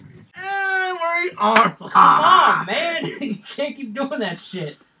are Come on, man. You can't keep doing that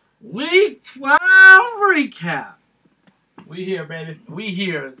shit. Week 12 recap. We here, baby. We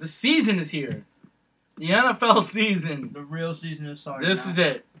here. The season is here. The NFL season. The real season is starting. This is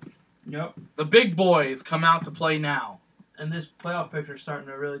it. Yep. The big boys come out to play now. And this playoff picture is starting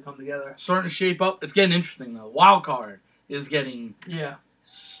to really come together. Starting to shape up. It's getting interesting, though. Wild card is getting... Yeah.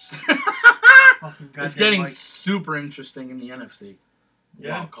 It's getting super interesting in the NFC.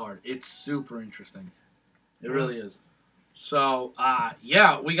 Yeah. Wild card. It's super interesting. It really is. So,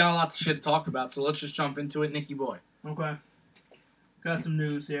 yeah, we got a lot of shit to talk about, so let's just jump into it. Nicky boy. Okay. Got some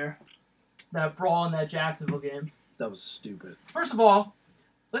news here. That brawl in that Jacksonville game. That was stupid. First of all,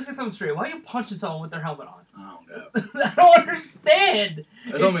 let's get something straight. Why are you punching someone with their helmet on? I don't know. I don't understand.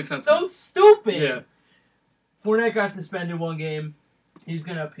 That don't make sense. It's so stupid. Yeah. Fournette got suspended one game. He's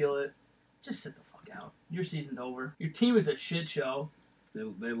going to appeal it. Just sit the fuck out. Your season's over. Your team is a shit show.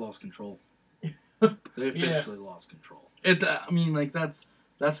 They lost control. They officially lost control.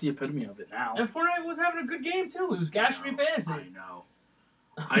 That's the epitome of it now. And Fournette was having a good game, too. He was gashing me fantasy. I know.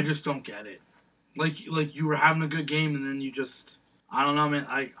 I just don't get it. Like you were having a good game, and then you just... I don't know, man.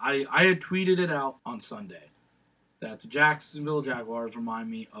 I had tweeted it out on Sunday that the Jacksonville Jaguars remind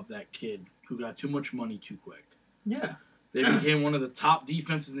me of that kid who got too much money too quick. Yeah. They became one of the top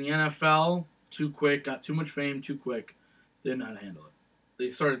defenses in the NFL too quick, got too much fame too quick, didn't know how to handle it. They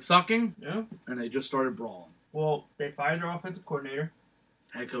started sucking, and they just started brawling. Well, they fired their offensive coordinator.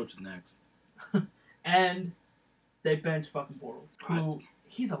 Head coach is next. And they benched fucking Bortles.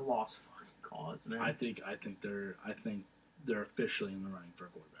 He's a lost fucking cause, man. I think they're officially in the running for a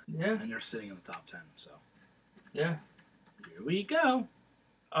quarterback. Yeah. And they're sitting in the top 10, so. Yeah. Here we go.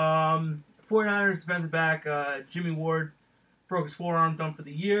 49ers defensive back, Jimmy Ward, broke his forearm, done for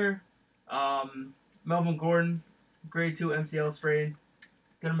the year. Melvin Gordon, grade 2 MCL sprain.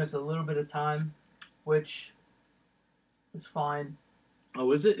 Gonna miss a little bit of time, which is fine.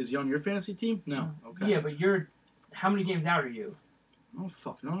 Oh, is it? Is he on your fantasy team? No. Okay. Yeah, but how many games out are you? Oh,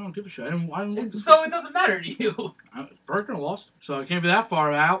 fuck. No, I don't give a shit. I didn't look this So it doesn't matter to you. Berkner lost, so I can't be that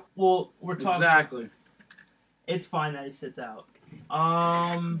far out. Well, we're talking... Exactly. It's fine that he sits out.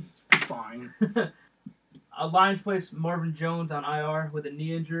 Fine. Lions placed Marvin Jones on IR with a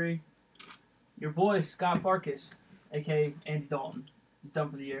knee injury. Your boy, Scott Farkas, a.k.a. Andy Dalton,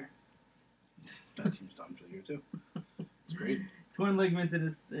 done for the year. That team's done for the year, too. It's great. Twin ligaments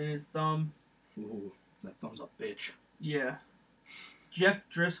in his thumb. Ooh, that thumb's a bitch. Yeah. Jeff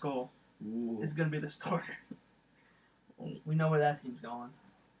Driscoll Ooh. is going to be the starter. We know where that team's going.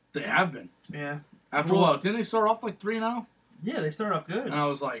 They have been. Yeah. After what? Didn't they start off like 3-0? Yeah, they started off good. And I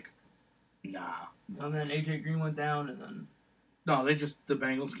was like, nah. And then AJ Green went down, and then... No, the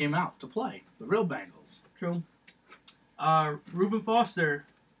Bengals came out to play. The real Bengals. True. Reuben Foster,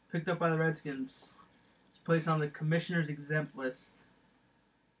 picked up by the Redskins. He's placed on the commissioner's exempt list.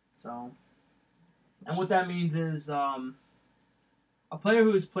 So... And what that means is, a player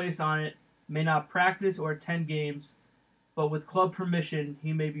who is placed on it may not practice or attend games, but with club permission,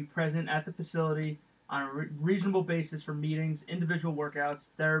 he may be present at the facility on a reasonable basis for meetings, individual workouts,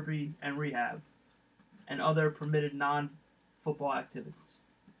 therapy, and rehab, and other permitted non-football activities.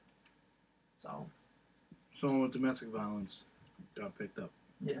 So, someone with domestic violence got picked up.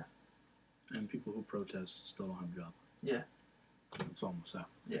 Yeah. And people who protest still don't have a job. Yeah. It's almost out.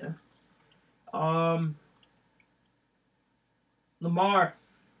 Yeah. Lamar,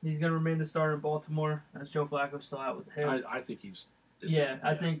 he's going to remain the starter in Baltimore, as Joe Flacco's still out with the hip. I think he's...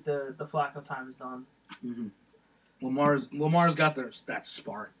 I think the Flacco time is done. Mm-hmm. Lamar's got that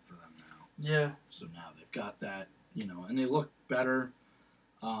spark for them now. Yeah. So now they've got that, and they look better.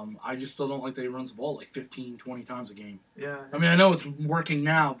 I just still don't like that he runs the ball like 15, 20 times a game. Yeah. I mean, I know it's working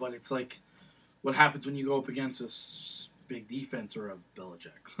now, but it's like what happens when you go up against a big defense or a Belichick.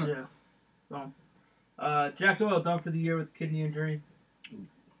 Yeah. So, Jack Doyle done for the year with kidney injury.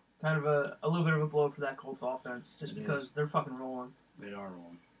 Kind of a little bit of a blow for that Colts offense, just because they're fucking rolling. They are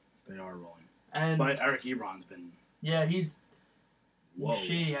rolling. And but Eric Ebron's been... Yeah, he's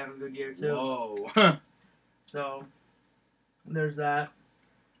shitty having a good year, too. Whoa. So, there's that.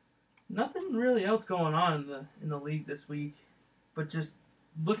 Nothing really else going on in the league this week, but just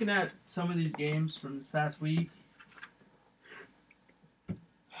looking at some of these games from this past week,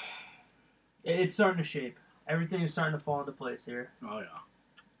 it's starting to shape. Everything is starting to fall into place here. Oh, yeah.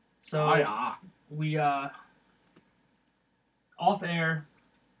 So, we, off air,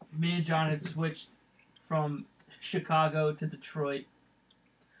 me and John had switched from Chicago to Detroit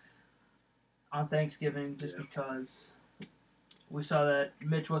on Thanksgiving just because we saw that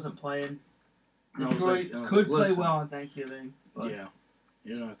Mitch wasn't playing. Detroit could play well on Thanksgiving. But yeah.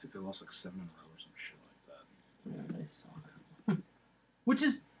 You know, I think they lost like 7 in a row or some shit like that. Yeah, they suck. which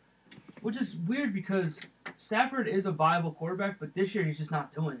is weird because Stafford is a viable quarterback, but this year he's just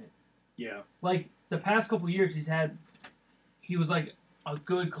not doing it. Yeah. Like the past couple years, he was like a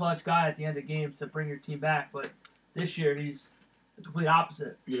good clutch guy at the end of games to bring your team back, but this year he's the complete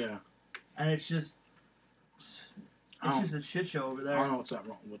opposite. Yeah. And it's just a shit show over there. I don't know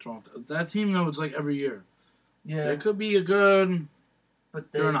what's wrong with that team, though. It's like every year. Yeah. It could be a good,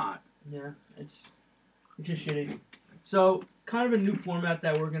 but they're not. Yeah, it's just shitty. So, kind of a new format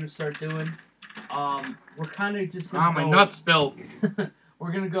that we're going to start doing. We're kind of just going to my nuts spilled.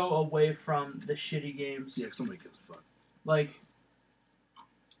 We're going to go away from the shitty games. Yeah, somebody gives a fuck. Like,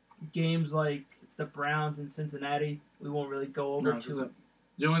 games like the Browns and Cincinnati, we won't really go over to.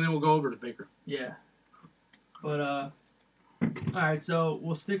 The only thing we'll go over is Baker. Yeah. But, alright, so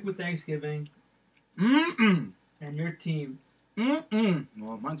we'll stick with Thanksgiving. Mm-mm. And your team. Mm-mm.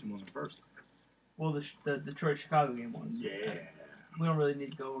 Well, my team wasn't first. Well, the Detroit-Chicago game was. Yeah. We don't really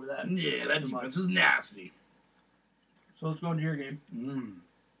need to go over that. Yeah, that defense is nasty. So let's go into your game. Mm.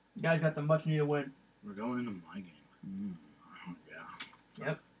 You guys got the much-needed win. We're going into my game. Mm. Oh, yeah.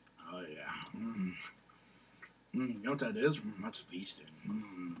 Yep. Oh, yeah. Mm. Mm. You know what that is? That's feasting.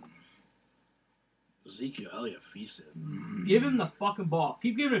 Mm. Ezekiel Elliott feasted. Mm. Give him the fucking ball.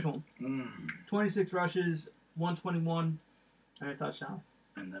 Keep giving it to him. Mm. 26 rushes, 121, and a touchdown.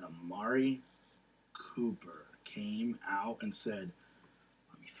 And then Amari Cooper came out and said,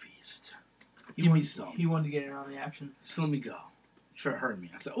 "Let me feast. Give me some." He wanted to get in on the action. So let me go. Sure, it hurt me.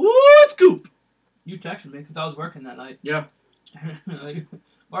 I said, "Ooh, it's Coop." You texted me because I was working that night. Yeah. Like,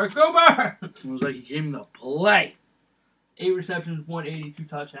 Mark Cooper! It was like he came to play. 8 receptions, 182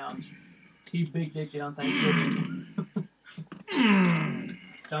 touchdowns. He big dicked it on Thanksgiving.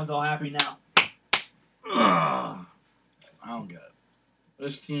 John's all happy now. I don't get it.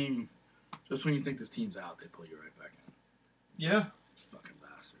 This team, just when you think this team's out, they pull you right back in. Yeah. Fucking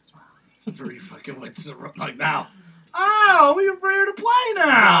bastards, man. 3 fucking wins in a row. Like now. Oh, we're ready to play now.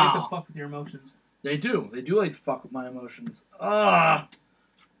 I like to fuck with your emotions. They do. They do like to fuck with my emotions.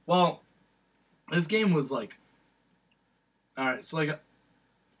 Well, this game was like... Alright, so like...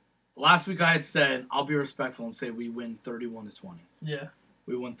 Last week I had said, I'll be respectful and say we win 31-20. Yeah.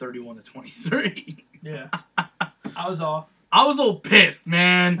 We won 31-23. Yeah. I was off. I was all pissed,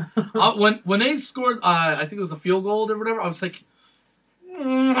 man. When they scored, I think it was a field goal or whatever, I was like...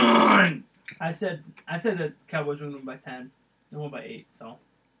 I said that Cowboys were going to win by 10. They won by 8, so...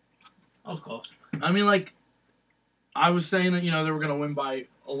 I was close. I mean, like... I was saying that, they were going to win by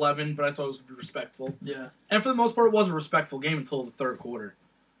 11, but I thought it was going to be respectful. Yeah. And for the most part, it was a respectful game until the third quarter.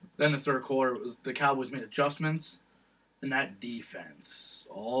 Then the third quarter, the Cowboys made adjustments, and that defense,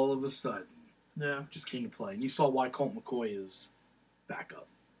 all of a sudden, just came to play. And you saw why Colt McCoy is back up.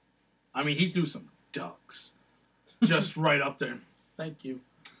 I mean, he threw some ducks, just right up there. Thank you.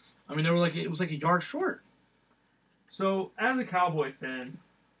 I mean, it was like a yard short. So, as a Cowboy fan,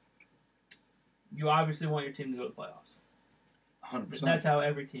 you obviously want your team to go to the playoffs. 100%. That's how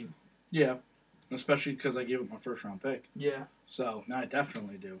every team. Yeah, especially because I gave up my first-round pick. Yeah. So, no, I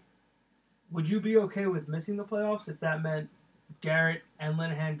definitely do. Would you be okay with missing the playoffs if that meant Garrett and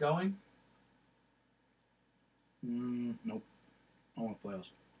Linehan going? Nope. I want playoffs.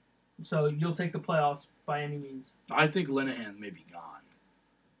 So you'll take the playoffs by any means? I think Linehan may be gone.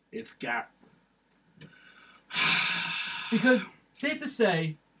 It's Garrett. Because, safe to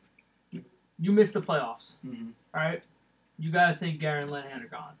say, you missed the playoffs. Mm-hmm. All right? You got to think Garrett and Linehan are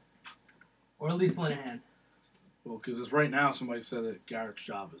gone. Or at least Linehan. Well, because it's right now, somebody said that Garrett's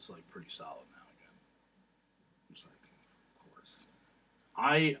job is like pretty solid now again. It's like, of course.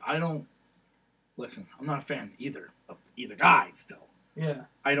 I don't listen. I'm not a fan of either guy. Still, yeah.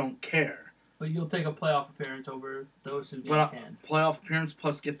 I don't care. But you'll take a playoff appearance over those who can. Playoff appearance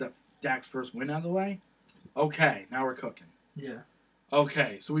plus get that Dak's first win out of the way. Okay, now we're cooking. Yeah.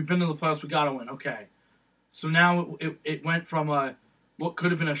 Okay, so we've been to the playoffs. We got to win. Okay, so now it went from what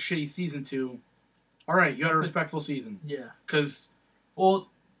could have been a shitty season to. All right, you got a respectful season. Yeah. Because... Well,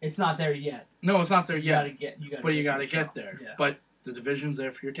 it's not there yet. No, it's not there yet. You gotta get there. Yeah. But the division's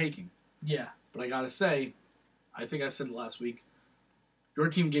there for your taking. Yeah. But I gotta say, I think I said it last week, your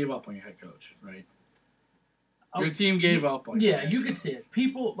team gave up on your head coach, right? Your team gave up on your head coach. You can see it.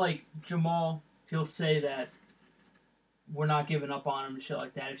 People like Jamal, he'll say that we're not giving up on him and shit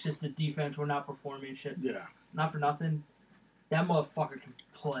like that. It's just the defense, we're not performing and shit. Yeah. Not for nothing. That motherfucker can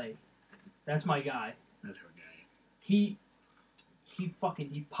play. That's my guy. That's your guy. He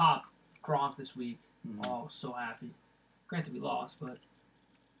popped Gronk this week. Mm-hmm. Oh, so happy. Granted, we lost, but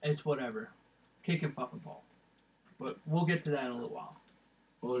it's whatever. Kick and fucking ball. But we'll get to that in a little while.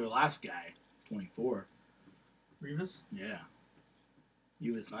 Well, your last guy, 24. Rivas? Yeah. He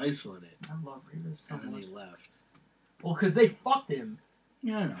was nice with it. I love Rivas so And then much. he left. Well, because they fucked him.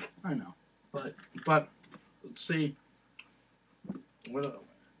 Yeah, I know. But let's see.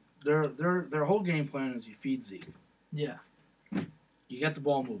 Their whole game plan is you feed Zeke. yeah. You get the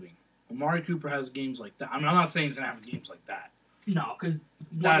ball moving. Amari Cooper has games like that. I mean, I'm not saying he's gonna have games like that. No, because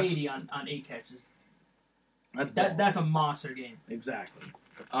 180 on 8 catches. That's a monster game. Exactly.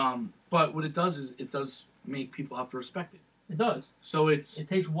 But what it does is it does make people have to respect it. It does. So it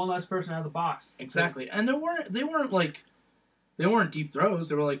takes one less person out of the box. Exactly. And they weren't deep throws.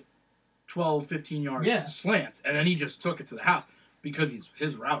 They were like 12, 15 yard slants. And then he just took it to the house because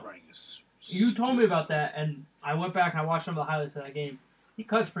his route running is You told me about that, and I went back and I watched some of the highlights of that game. He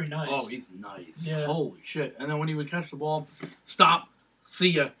cuts pretty nice. Oh, he's nice. Yeah. Holy shit. And then when he would catch the ball, stop, see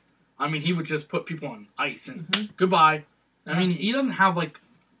ya. I mean, he would just put people on ice and goodbye. I mean, he doesn't have, like,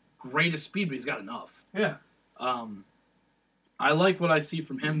 greatest speed, but he's got enough. Yeah. I like what I see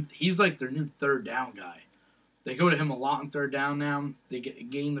from him. He's, like, their new third down guy. They go to him a lot in third down now. They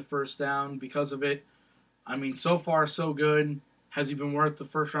gain the first down because of it. I mean, so far, so good. Has he been worth the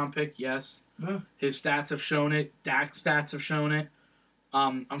first-round pick? Yes. Yeah. His stats have shown it. Dak's stats have shown it.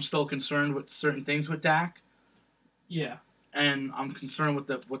 I'm still concerned with certain things with Dak. Yeah. And I'm concerned with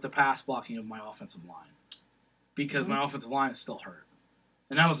the pass blocking of my offensive line. Because my offensive line is still hurt.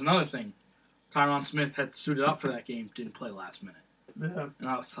 And that was another thing. Tyron Smith had suited up for that game, didn't play last minute. Yeah. And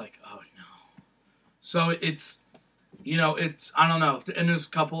I was like, oh no. So it's, I don't know. And there's a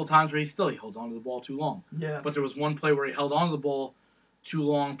couple of times where he holds on to the ball too long. Yeah. But there was one play where he held on to the ball too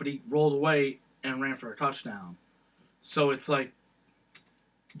long, but he rolled away and ran for a touchdown. So it's like,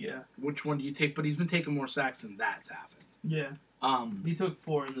 yeah, which one do you take? But he's been taking more sacks than that's happened. Yeah. He took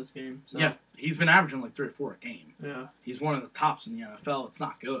 4 in this game. So. Yeah, he's been averaging like 3 or 4 a game. Yeah. He's one of the tops in the NFL. It's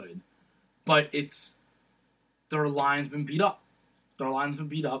not good, but their line's been beat up.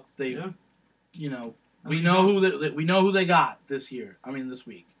 They, we know who they got this year. I mean, this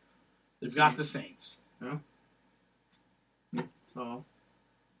week, they've got the Saints. Yeah. So,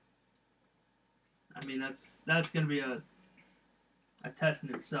 I mean, that's going to be a test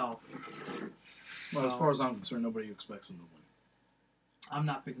in itself. Well, as far as I'm concerned, nobody expects them to win. I'm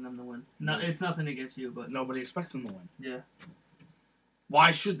not picking them to win. No, it's nothing against you, but nobody expects them to win. Yeah.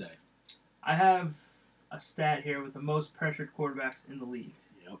 Why should they? I have a stat here with the most pressured quarterbacks in the league.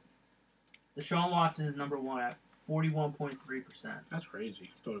 Yep. Deshaun Watson is number 1 at 41.3%. That's crazy.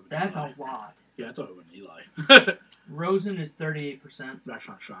 That's a lot. Yeah, I thought it was Eli. Rosen is 38%. That's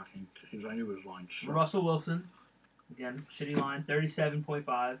not shocking because I knew his line. Russell Wilson, again, shitty line,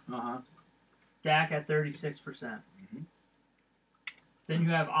 37.5%. Dak at 36%. Mm-hmm. Then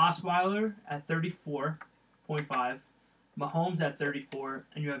you have Osweiler at 34.5%. Mahomes at 34%,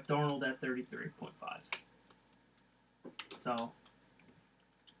 and you have Darnold at 33.5%. So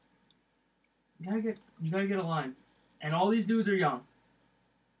you gotta get a line, and all these dudes are young.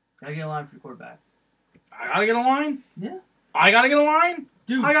 Gotta get a line for your quarterback. I gotta get a line. Yeah. I gotta get a line.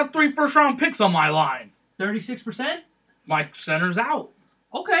 Dude, I got 3 first-round picks on my line. 36%. My center's out.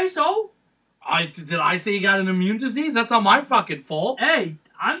 Okay, so. Did I say you got an immune disease? That's not my fucking fault. Hey,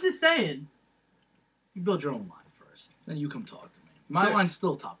 I'm just saying. You build your own line first. Then you come talk to me. My line's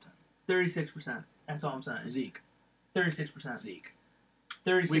still top 10. 36%. That's all I'm saying. Zeke. 36%. Zeke.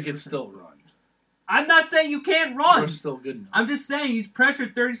 36%. We can still run. I'm not saying you can't run. We're still good enough. I'm just saying he's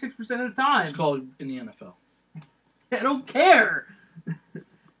pressured 36% of the time. It's called in the NFL. I don't care.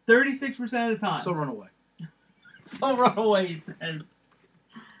 36% of the time. So run away. So run away, he says.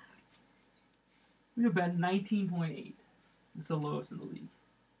 We have Ben 19.8. It's the lowest in the league.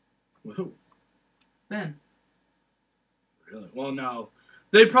 With who? Ben. Really? Well, no.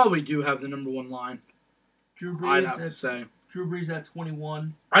 They probably do have the number 1 line. Drew Brees. I'd have to say. Drew Brees at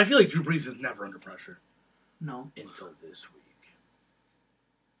 21. I feel like Drew Brees is never under pressure. No. Until this week.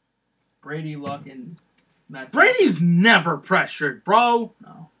 Brady, Luck, and Matt. Brady's never pressured, bro.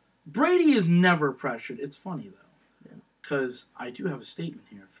 No. Brady is never pressured. It's funny, though. Yeah. Because I do have a statement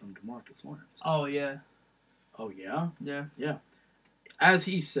here from DeMarcus Lawrence. Oh, yeah. Oh, yeah? Yeah. Yeah. As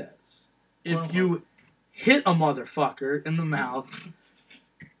he says, if you hit a motherfucker in the mouth,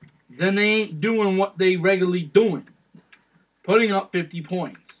 then they ain't doing what they regularly doing. Putting up 50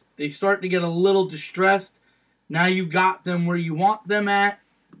 points. They start to get a little distressed. Now you got them where you want them at,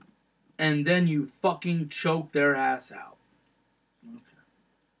 and then you fucking choke their ass out. Okay.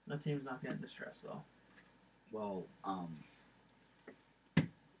 That team's not getting distressed, though. Well,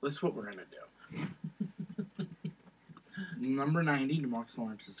 this is what we're going to do. Number 90, DeMarcus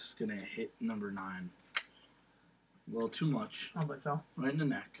Lawrence is just going to hit number 9. A little too much. I don't think so. Right in the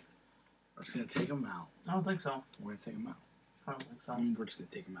neck. We're just going to take him out. I don't think so. We're going to take him out. I don't think so. And we're just going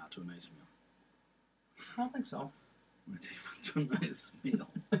to take him out to a nice meal. I don't think so. We're going to take him out to a nice meal.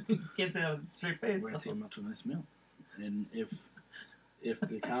 You can't say that with a straight face. We're going to take him out to a nice meal. And if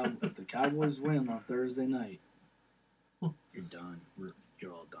the Cowboys win on Thursday night, you're done.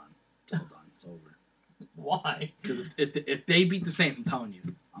 You're all done. It's all done. It's over. Why? Because if they beat the Saints, I'm telling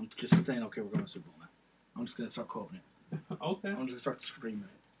you, I'm just saying, okay, we're going to Super Bowl now. I'm just going to start quoting it. Okay. I'm just going to start screaming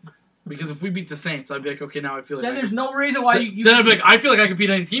it. Because if we beat the Saints, I'd be like, okay, now I feel like... Then there's no reason why you... Then I'd be like, I feel like I could beat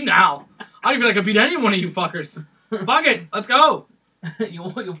any team now. I feel like I could beat any one of you fuckers. Fuck it. Let's go. you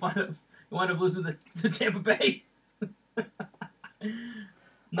wind up losing to Tampa Bay.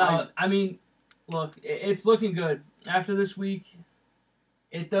 No, I mean, look, it's looking good. After this week,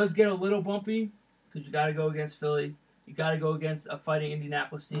 it does get a little bumpy because you got to go against Philly. You got to go against a fighting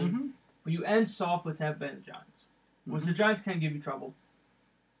Indianapolis team. Mm-hmm. But you end soft with Tampa Bay and the Giants. Which the Giants can give you trouble.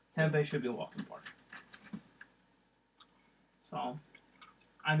 Tampa Bay should be a walk in the park. So,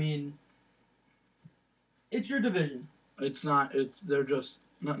 I mean, it's your division. It's not. They're just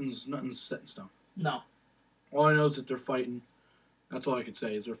nothing's set in stone. No. All I know is that they're fighting. That's all I could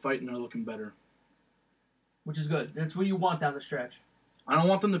say is they're fighting. They're looking better. Which is good. That's what you want down the stretch. I don't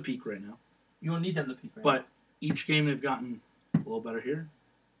want them to peak right now. You don't need them to peak right But each game they've gotten a little better here,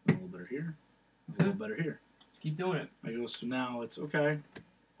 a little better here, a little better here. Just keep doing it. I go, so now it's okay.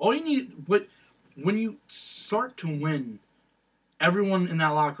 All you need, but when you start to win, everyone in that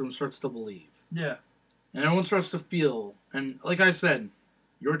locker room starts to believe. Yeah. And everyone starts to feel, and like I said,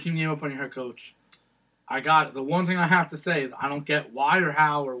 your team gave up on your head coach. I got it. The one thing I have to say is I don't get why or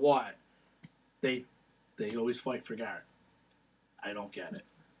how or what they always fight for Garrett. I don't get it.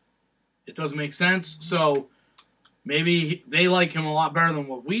 It doesn't make sense. So maybe they like him a lot better than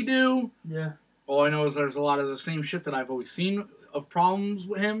what we do. Yeah. All I know is there's a lot of the same shit that I've always seen of problems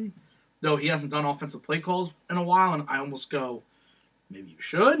with him. Though he hasn't done offensive play calls in a while, and I almost go, maybe you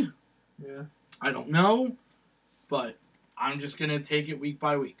should. Yeah. I don't know. But I'm just going to take it week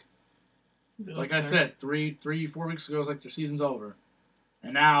by week. Like I said, 4 weeks ago, it was like your season's over.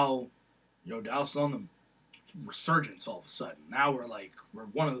 And now, Dallas is on the resurgence all of a sudden. Now we're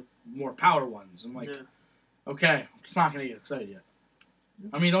one of the more power ones. I'm like, okay, I'm just not going to get excited yet.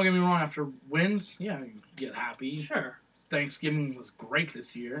 I mean, don't get me wrong, after wins, yeah, you get happy. Sure. Thanksgiving was great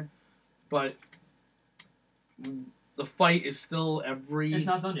this year. But the fight is still It's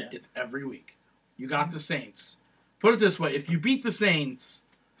not done yet. It's every week. You got the Saints. Put it this way, if you beat the Saints...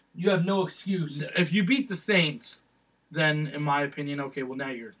 You have no excuse. If you beat the Saints, then, in my opinion, okay, well, now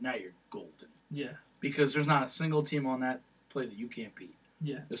you're golden. Yeah. Because there's not a single team on that play that you can't beat.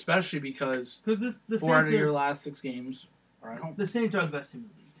 Yeah. Especially because the 4 Saints out of your last 6 games are at home. The Saints are the best team in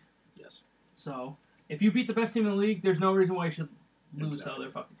the league. Yes. So, if you beat the best team in the league, there's no reason why you should lose to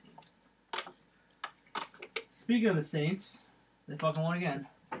other fucking teams. Speaking of the Saints, they fucking won again.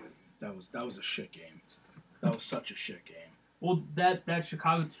 That was a shit game. That was such a shit game. Well, that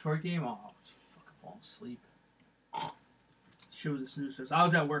Chicago-Detroit game, I was fucking falling asleep. Shit was a snoozer. I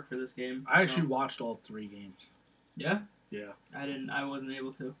was at work for this game. I actually watched all 3 games. Yeah? Yeah. I wasn't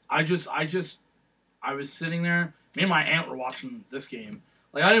able to. I was sitting there. Me and my aunt were watching this game.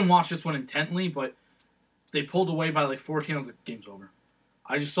 Like, I didn't watch this one intently, but they pulled away by 14. I was like, game's over.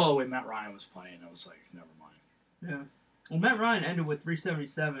 I just saw the way Matt Ryan was playing. I was like, never mind. Yeah. Well, Matt Ryan ended with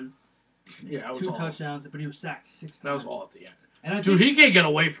 377. Yeah, that was 2 touchdowns, but he was sacked 6 times. That was all at the end. And Dude, he can't get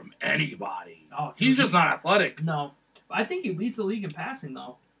away from anybody. Oh, he's just not athletic. No. I think he leads the league in passing,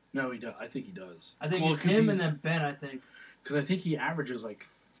 though. No, he does. I think he does. I think it's him and then Ben, I think. Because I think he averages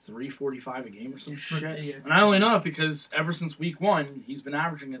 345 a game or some shit. Yeah. And I only know it because ever since week 1, he's been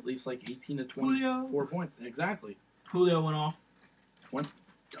averaging at least 18 to 24 Julio. points. Exactly. Julio went off.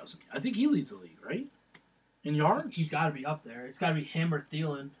 Doesn't he? I think he leads the league, right? In yards? He's got to be up there. It's got to be him or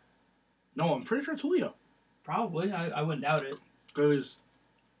Thielen. No, I'm pretty sure it's Julio. Probably. I wouldn't doubt it. Because,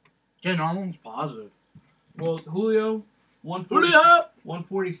 yeah, no one's positive. Well, Julio,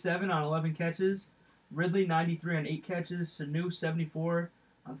 147 on 11 catches. Ridley, 93 on 8 catches. Sanu, 74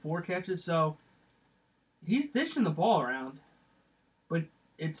 on 4 catches. So, he's dishing the ball around. But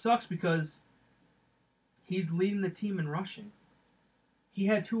it sucks because he's leading the team in rushing. He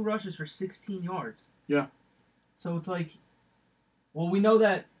had 2 rushes for 16 yards. Yeah. So it's like, well, we know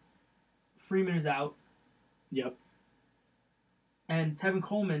that Freeman is out. Yep. And Tevin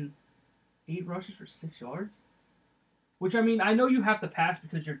Coleman, 8 rushes for 6 yards? Which, I mean, I know you have to pass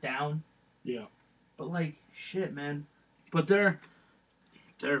because you're down. Yeah. But, shit, man. But their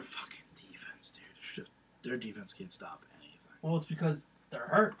fucking defense, dude. Their defense can't stop anything. Well, it's because they're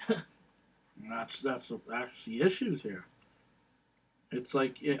hurt. And that's the issues here. It's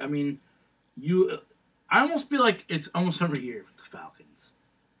like, I mean, I almost feel like it's almost every year with the Falcons.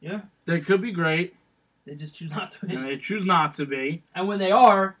 Yeah. They could be great. They just choose not to be. And they choose not to be. And when they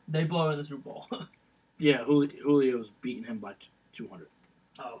are, they blow in the Super Bowl. Yeah, Julio's beating him by 200.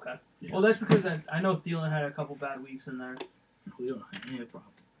 Oh, okay. Yeah. Well, that's because I know Thielen had a couple bad weeks in there. Julio don't have any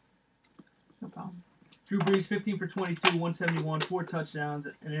problem. No problem. Drew Brees, 15 for 22, 171, 4 touchdowns,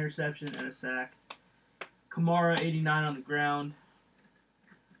 an interception, and a sack. Kamara, 89 on the ground.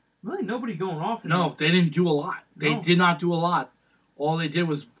 Really, nobody going off. No, they didn't do a lot. They No. did not do a lot. All they did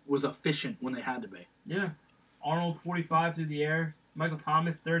was efficient when they had to be. Yeah. Arnold, 45 through the air. Michael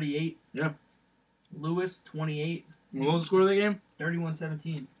Thomas, 38. Yeah. Lewis, 28. What was the score of the game?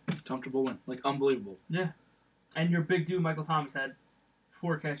 31-17. Comfortable win. Like, unbelievable. And your big dude, Michael Thomas, had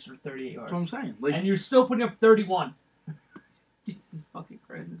 4 catches for 38 yards. That's what I'm saying. Like, And you're still putting up 31. Jesus fucking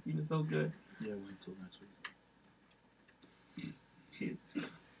Christ, this team is so good. yeah, wait until next week. Jesus Christ.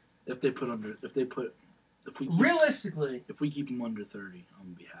 If we keep, Realistically, if we keep them under 30, I'm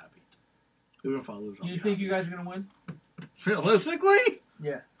gonna be happy. Even if I lose, I'll you be think happy. you guys are going to win? Realistically?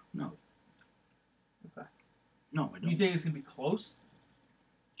 Yeah. No. Okay. No, I don't. You think it's going to be close?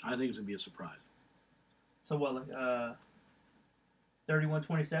 I think it's gonna be a surprise. So what, like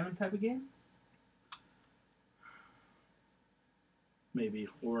 31-27 type of game? Maybe,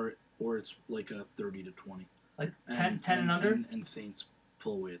 or it's like a 30-20. Like 10 and under? And Saints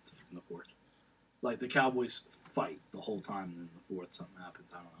pull away in the fourth. Like the Cowboys fight the whole time, and in the fourth something happens.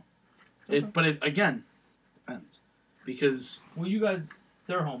 I don't know. Okay. But it again depends because Well, you guys,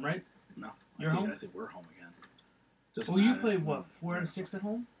 they're home, right? no, You're I think, home? I think we're home again. Doesn't Well, you matter. play what, 4 out of 6 at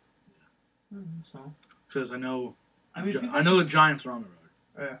home? So, Because I know I mean, if you I guys know the Giants are on the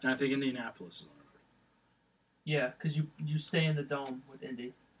road. Yeah. And I think Indianapolis is on the road. yeah, because you stay in the dome with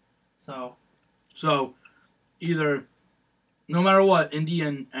Indy. So, Either, no matter what, Indy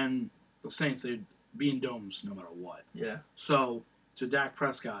and the Saints, they'd be in domes no matter what. yeah. So, to Dak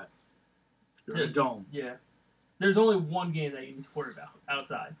Prescott, you're in a Yeah. dome. Yeah. There's only one game that you need to worry about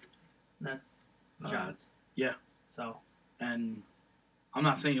outside. And that's the Giants. Yeah. So, And I'm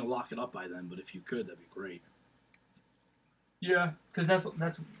not saying you'll lock it up by then, but if you could, that'd be great. yeah, because that's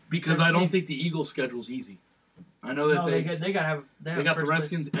Because I don't think the Eagles' schedule's easy. I know that no, they they got got the first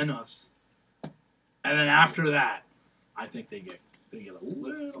Redskins and us, and then after that, I think they get a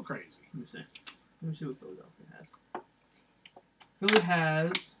little crazy. Place. Let me see what Philadelphia has. Philly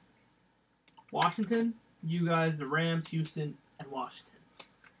has Washington, you guys, the Rams, Houston, and Washington.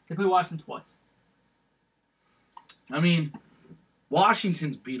 They play Washington twice. I mean,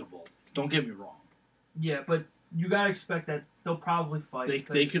 Washington's beatable. Don't get me wrong. Yeah, but you gotta expect that they'll probably fight. They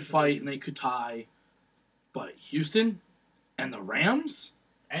because could fight and they could tie, but Houston and the Rams.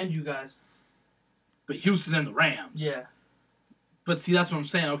 And you guys. But Houston and the Rams. Yeah. But see, that's what I'm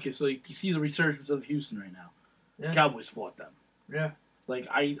saying. Okay, so you see the resurgence of Houston right now. Yeah. Cowboys fought them. Yeah. Like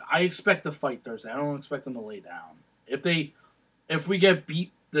I expect to fight Thursday. I don't expect them to lay down. If we get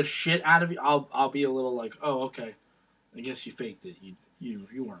beat the shit out of you, I'll be a little like, oh, okay. I guess you faked it. You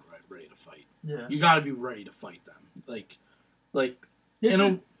weren't ready to fight. Yeah. You got to be ready to fight them. Like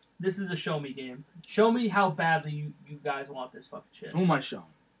This is a show me game. Show me how badly you guys want this fucking shit. who am I showing?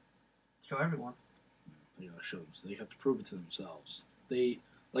 Show everyone. They gotta show them. So they have to prove it to themselves. They,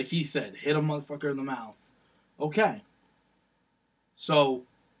 like he said, hit a motherfucker in the mouth. Okay. So,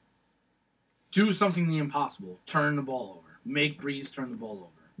 do something the impossible. Turn the ball over. Make Breeze turn the ball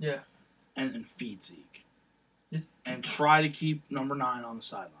over. Yeah. And feed Zeke. Just And try to keep number 9 on the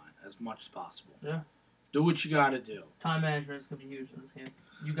sideline as much as possible. Yeah. Do what you gotta do. time management is gonna be huge in this game.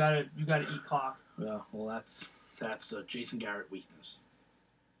 You gotta eat clock. Yeah, well, that's a Jason Garrett weakness.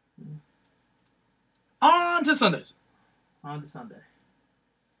 Mm. On to Sundays. On to Sunday.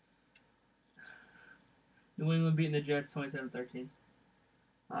 New England beating the Jets 27-13.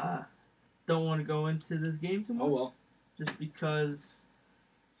 Don't want to go into this game too much. Oh well. Just because.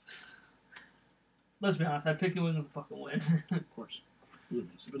 Let's be honest, I picked New England to fucking win. Of course. You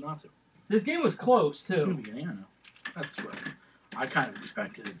would be stupid not to. This game was close In the too. beginning, I know. That's what I kind of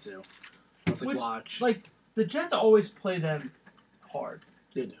expected it to. I was like, Which, watch. like, the Jets always play them hard.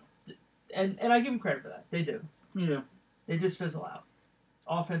 They do. And I give them credit for that. They do. Yeah. They just fizzle out.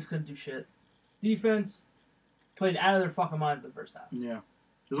 Offense couldn't do shit. Defense played out of their fucking minds in the first half. Yeah.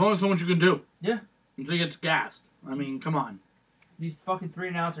 There's only so much you can do. Yeah. Until you get gassed. I mean, come on. These fucking 3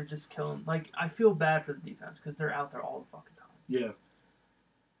 and outs are just killing. Like, I feel bad for the defense because they're out there all the fucking time. Yeah.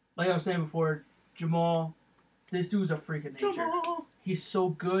 Like I was saying before, Jamal, this dude's a freak of nature. He's so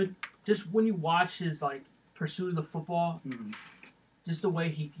good. Just when you watch his, like, pursuit of the football, Mm-hmm. Just the way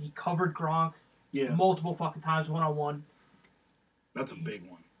he covered Gronk multiple fucking times 1-on-1. That's a big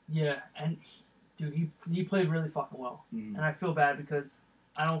one. Yeah, and he played really fucking well. Mm. And I feel bad because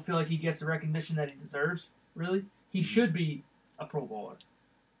I don't feel like he gets the recognition that he deserves, really. He should be a Pro Bowler.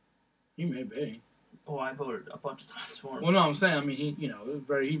 He may be. Oh, I voted a bunch of times for him. Well, no, I'm saying, I mean,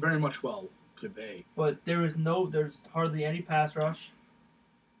 he very much could be. But there's hardly any pass rush,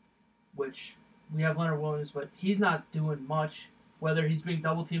 which we have Leonard Williams, but he's not doing much. Whether he's being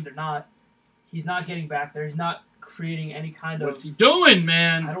double teamed or not, he's not getting back there. He's not creating any kind of... What's he doing,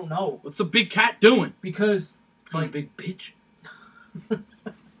 man? I don't know. What's the big cat doing? Because... Becoming a big bitch.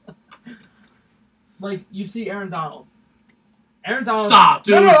 Like, you see Aaron Donald. Aaron Donald... Stop,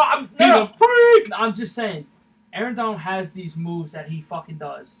 dude! He's a freak! I'm just saying. Aaron Donald has these moves that he fucking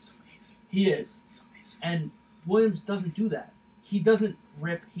does. It's amazing. He is. It's amazing. And Williams doesn't do that. He doesn't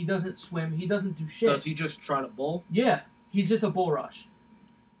rip. He doesn't swim. He doesn't do shit. Does he just try to bull? Yeah. He's just a bull rush.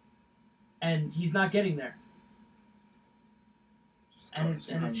 And he's not getting there. And it's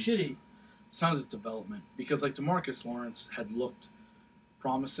shitty. Sounds his development. Because, like, DeMarcus Lawrence had looked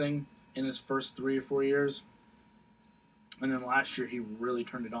promising in his first 3 or 4 years. And then last year he really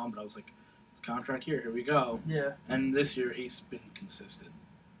turned it on, but I was like, it's contract here, here we go. Yeah. And this year he's been consistent.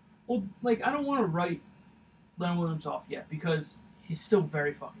 Well, like, I don't want to write Leonard Williams off yet because he's still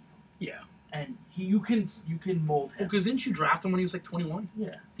very fucking young. Yeah. And you can mold him. Well, because didn't you draft him when he was like 21?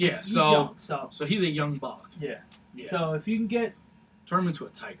 Yeah. Yeah, He's young, so he's a young buck. Yeah. Yeah. So if you can get... Turn him into a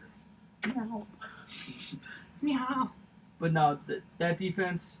tiger. Meow. Meow. But no, that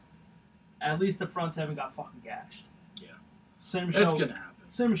defense, at least the front seven got fucking gashed. Yeah. Sonny That's going to happen.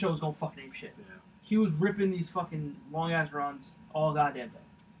 Sonny Michel was going fucking ape shit. Yeah. He was ripping these fucking long-ass runs all goddamn day.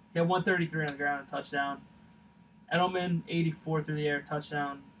 He had 133 on the ground, touchdown. Edelman, 84 through the air,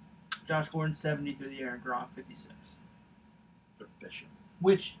 touchdown. Josh Gordon, 70 through the air, and Gronk, 56. They're fishing.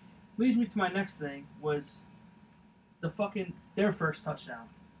 Which leads me to my next thing, was their first touchdown.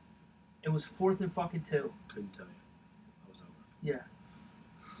 It was 4th and fucking 2. Couldn't tell you. I was over. Yeah.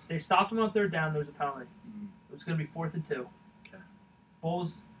 They stopped him on 3rd down. There was a penalty. Mm-hmm. It was going to be 4th and 2. Okay.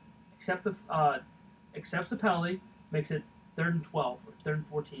 Bulls accepts the penalty, makes it 3rd and 12 or 3rd and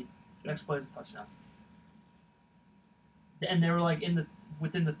 14. Okay. Next play is a touchdown. And they were like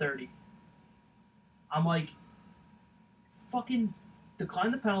within the 30. I'm like, fucking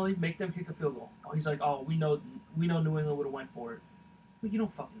decline the penalty, make them kick a field goal. Oh, he's like, oh, we know New England would have went for it. But you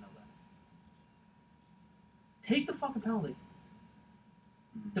don't fucking know that. Take the fucking penalty.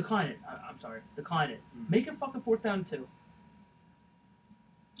 Mm-hmm. Decline it. I'm sorry. Decline it. Mm-hmm. Make it fucking 4th down and 2.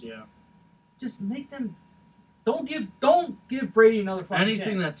 Yeah. Just make them. Don't give Brady another fucking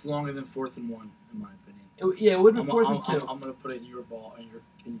Anything chance. that's longer than 4th and 1, in my opinion. It would have been 4th and 2. I'm gonna put it in your ball in your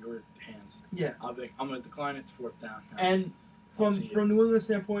hands. Yeah. I'm gonna decline it to 4th down. And from New England's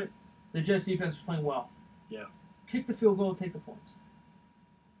standpoint, the Jets defense was playing well. Yeah. Kick the field goal, take the points.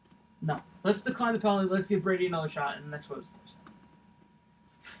 No. Let's decline the penalty. Let's give Brady another shot, and the next one is a touchdown.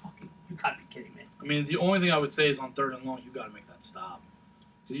 Fucking, you gotta be kidding me. I mean, the only thing I would say is on 3rd and long, you gotta make that stop.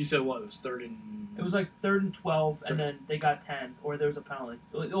 Because you said what? It was 3rd and... It was like 3rd and 12, and then they got 10, or there was a penalty.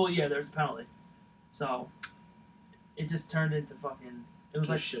 Oh, yeah, there was a penalty. So, it just turned into fucking... It was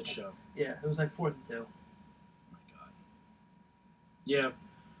like like... shit show. Yeah, it was like 4th and 2. Oh my God. Yeah.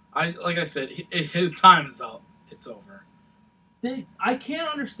 Like I said, his time is up. It's over. I can't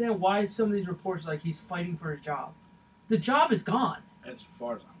understand why some of these reports are like he's fighting for his job. The job is gone. As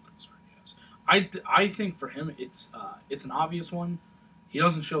far as I'm concerned, yes. I think for him, it's an obvious one. He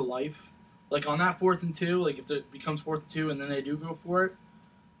doesn't show life. Like on that 4th and 2, like if it becomes 4th and 2 and then they do go for it,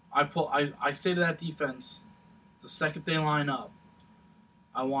 I say to that defense, the second they line up,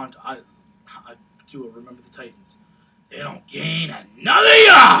 I do a remember the Titans. They don't gain another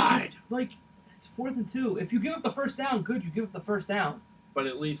yard. Like it's 4th and 2. If you give up the first down, good. You give up the first down. But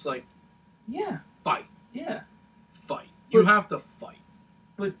at least yeah, fight. Yeah, fight. You have to fight.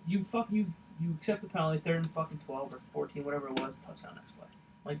 But you accept the penalty, 3rd and fucking 12 or 14, whatever it was, touchdown next play.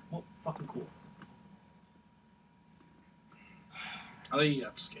 Like, well, fucking cool. I think he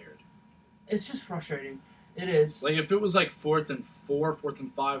got scared. It's just frustrating. It is. Like, if it was like 4th and 4, 4th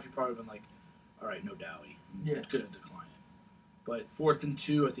and 5, he'd probably been like, all right, no doubty. Yeah. Gonna decline it. But 4th and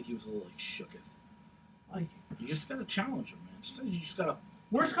 2, I think he was a little like shooketh. Like, you just gotta challenge him, man. You just gotta.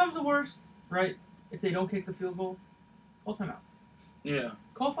 Worst comes to worst, right? If they don't kick the field goal, call timeout. Yeah.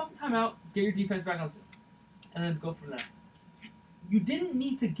 Call fucking timeout, get your defense back on the field, and then go from there. You didn't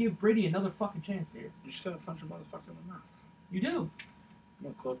need to give Brady another fucking chance here. You just gotta punch him motherfucker in the mouth. You do. I'm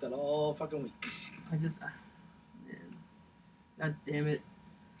gonna quote that all fucking week. Man. God damn it.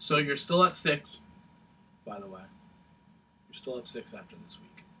 So you're still at 6, by the way. You're still at 6 after this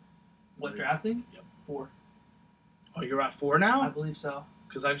week. What, drafting? Yep. 4. Oh, you're at 4 I now? believe so.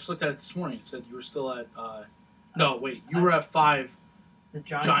 Because I just looked at it this morning. It said you were still at... no, wait. You were at 5. The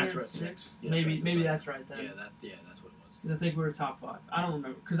Giants were were at 6. Yeah, maybe that's right then. Yeah, that's what it was. 'Cause I think we were top 5. I don't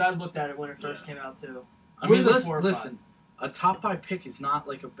remember. Because I looked at it when it first came out, too. I mean, listen. A top 5 pick is not,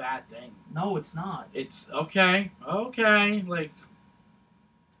 like, a bad thing. No, it's not. It's okay. Like...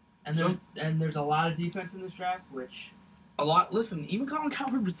 And there's a lot of defense in this draft, which... A lot. Listen, even Colin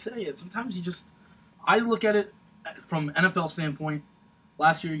Cowherd would say it. Sometimes you just... I look at it from NFL standpoint.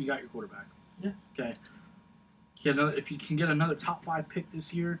 Last year, you got your quarterback. Yeah. Okay. If you can get another top 5 pick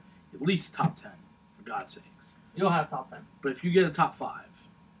this year, at least top 10, for God's sakes. You'll have top 10. But if you get a top 5,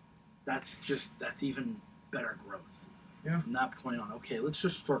 that's even better growth. Yeah. From that point on, okay, let's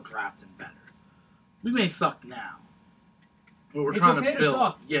just start drafting better. We may suck now. But we're trying to build.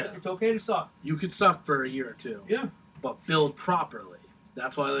 Suck. Yeah. It's okay to suck. You could suck for a year or two. Yeah. But build properly.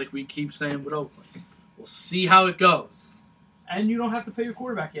 That's why we keep saying with Oakland. We'll see how it goes. And you don't have to pay your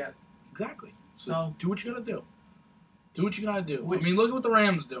quarterback yet. Exactly. So do what you gotta do. Do what you gotta do. Which, I mean, look at what the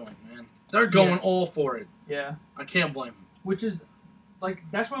Rams doing, man. They're going all for it. Yeah. I can't blame them. Which is,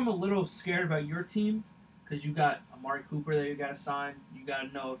 that's why I'm a little scared about your team. Because you got Amari Cooper that you got to sign. You got to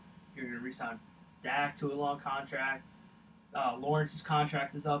know if you're going to re-sign Dak to a long contract. Lawrence's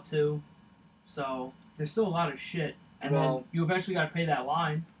contract is up too. So there's still a lot of shit. And then you eventually got to pay that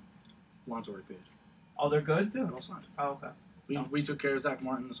line. Line's already paid. Oh, they're good? Yeah, they're all signed. Oh, okay. We took care of Zach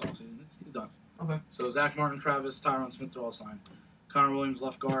Martin this offseason. He's done. Okay. So Zach Martin, Travis, Tyron Smith, they're all signed. Connor Williams,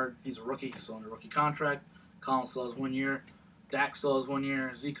 left guard. He's a rookie. He's still under rookie contract. Colin still has 1 year. Dak still has 1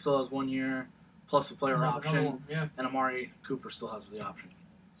 year. Zeke still has 1 year. Plus the player option. Yeah. And Amari Cooper still has the option.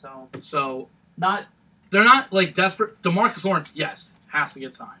 So they're not desperate. DeMarcus Lawrence, yes, has to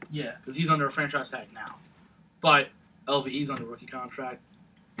get signed. Yeah. Because he's under a franchise tag now. But LVE's under rookie contract.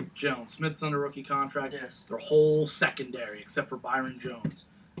 Jones Smith's under rookie contract. Yes. Their whole secondary, except for Byron Jones,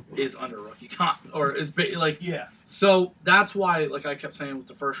 is under rookie Yeah. So that's why, I kept saying with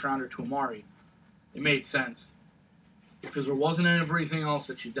the first rounder to Amari, it made sense. Because there wasn't everything else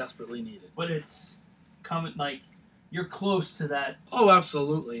that you desperately needed. But it's coming, you're close to that. Oh,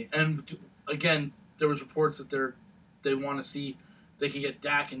 absolutely. And, again, there was reports that they want to see if they can get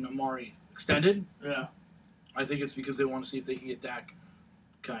Dak and Amari extended. Yeah. I think it's because they want to see if they can get Dak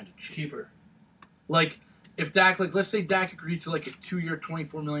kind of cheaper. If Dak, let's say Dak agreed to, a 2-year,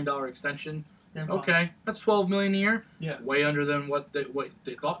 $24 million extension. Then okay, that's $12 million a year. Yeah. It's way under than what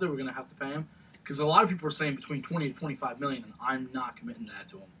they thought they were going to have to pay him. Because a lot of people are saying between $20 to $25 million, and I'm not committing that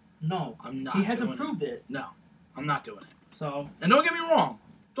to him. No, I'm not. He hasn't proved it. No, I'm not doing it. So, and don't get me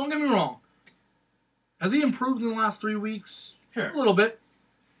wrong. Has he improved in the last 3 weeks? Sure, a little bit.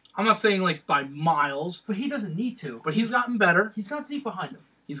 I'm not saying by miles, but he doesn't need to. But he's gotten better. He's got Zeke behind him.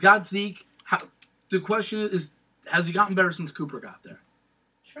 He's got Zeke. The question is, has he gotten better since Cooper got there?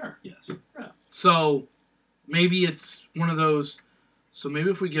 Sure. Yes. Yeah. So maybe it's one of those. So maybe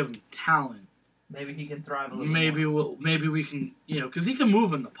if we give him talent. Maybe he can thrive a little more. Maybe we can, because he can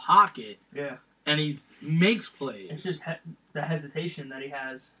move in the pocket. Yeah. And he makes plays. It's just the hesitation that he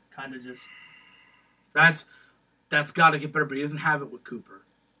has, kind of just. That's got to get better, but he doesn't have it with Cooper.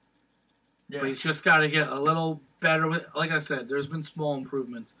 Yeah. But he's just got to get a little better with. Like I said, there's been small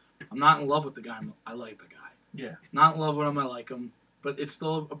improvements. I'm not in love with the guy. I like the guy. Yeah. Not in love with him. I like him, but it's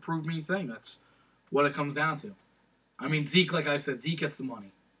still a prove me thing. That's what it comes down to. I mean, Zeke, like I said, Zeke gets the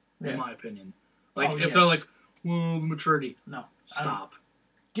money, in my opinion. If they're well, the maturity. No. Stop.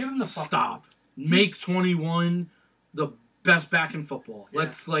 Give him the fucking Stop. Make 21 the best back in football. Yeah.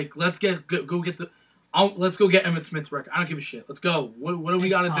 Let's go get the. Let's go get Emmitt Smith's record. I don't give a shit. Let's go. What do we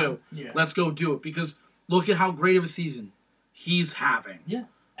got to do? Yeah. Let's go do it because look at how great of a season he's having. Yeah.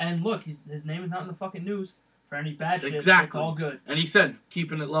 And look, his name is not in the fucking news for any bad shit. Exactly. It's all good. And he said,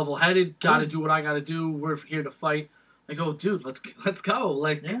 keeping it level-headed, got to do what I got to do. We're here to fight. I go, dude, let's go.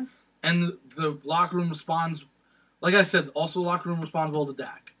 Yeah. And the locker room responds, like I said, also the locker room responds well to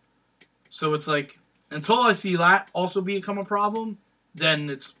Dak. So it's until I see that also become a problem, then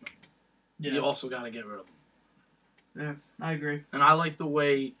it's you also got to get rid of him. Yeah, I agree. And I like the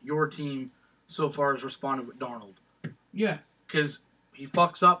way your team so far has responded with Darnold. Yeah. Because he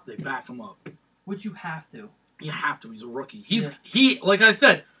fucks up, they back him up. Which you have to. You have to. He's a rookie. He like I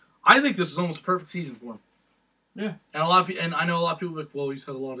said, I think this is almost a perfect season for him. Yeah. And I know a lot of people are well, he's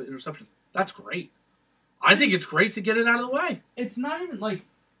had a lot of interceptions. That's great. I think it's great to get it out of the way. It's not even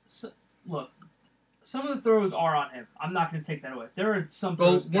look, some of the throws are on him. I'm not going to take that away. There are some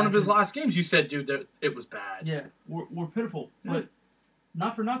throws. Well, one of his last games, you said, dude, that it was bad. Yeah, we're pitiful. But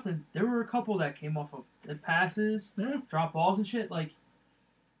not for nothing, there were a couple that came off of passes, drop balls and shit. Like,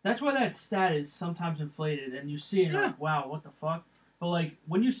 that's why that stat is sometimes inflated, and you see it and you're like, wow, what the fuck? But, like,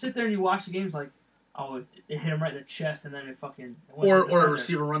 when you sit there and you watch the games, like, oh, it hit him right in the chest, and then it fucking... Or a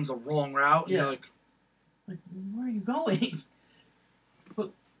receiver runs the wrong route, and you're like, where are you going?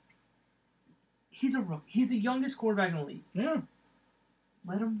 But he's a rookie. He's the youngest quarterback in the league. Yeah.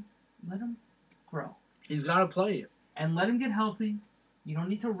 Let him grow. He's got to play it. And let him get healthy. You don't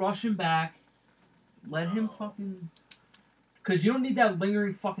need to rush him back. Let him fucking... Because you don't need that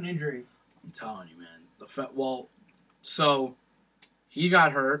lingering fucking injury. I'm telling you, man. So, he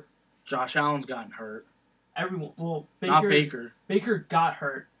got hurt. Josh Allen's gotten hurt. Everyone... Well, Baker... Not Baker. Baker got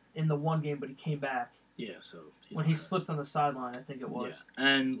hurt in the one game, but he came back. Yeah, so... When he slipped on the sideline, I think it was. Yeah.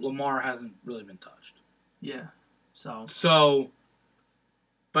 And Lamar hasn't really been touched. Yeah. So...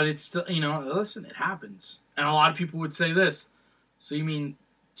 But it's still... listen, it happens. And a lot of people would say this. So you mean...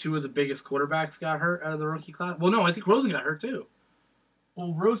 Two of the biggest quarterbacks got hurt out of the rookie class. Well, no, I think Rosen got hurt too.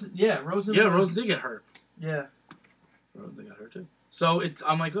 Well, Rosen. Rosen did get hurt. Yeah, Rosen got hurt too. So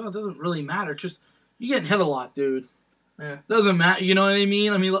I'm like, oh, it doesn't really matter. It's just you're getting hit a lot, dude. Yeah, doesn't matter. You know what I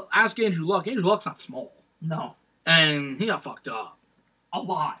mean? I mean, ask Andrew Luck. Andrew Luck's not small. No, and he got fucked up a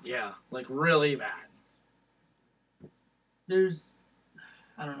lot. Yeah, like really bad.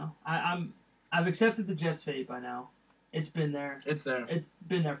 I don't know. I've accepted the Jets' fate by now. It's been there. It's there. It's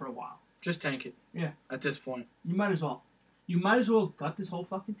been there for a while. Just tank it. Yeah. At this point. You might as well. You might as well gut this whole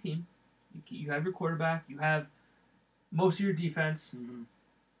fucking team. You have your quarterback. You have most of your defense. Mm-hmm.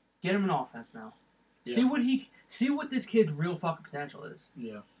 Get him an offense now. Yeah. See what this kid's real fucking potential is.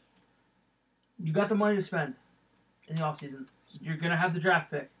 Yeah. You got the money to spend in the offseason. You're going to have the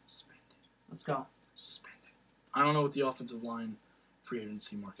draft pick. Spend it. Let's go. Spend it. I don't know what the offensive line free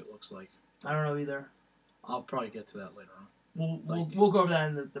agency market looks like. I don't know either. I'll probably get to that later on. We'll go over that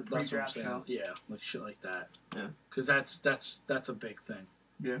in the pre-draft show. Yeah, like shit like that. Yeah. Because that's a big thing.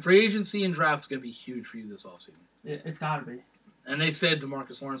 Yeah. Free agency and draft's gonna be huge for you this offseason. Yeah, it's gotta be. And they said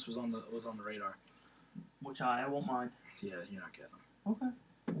DeMarcus Lawrence was on the radar. Which I won't mind. Yeah, you're not getting him. Okay.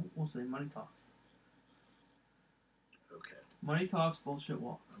 We'll see. Money talks. Okay. Money talks. Bullshit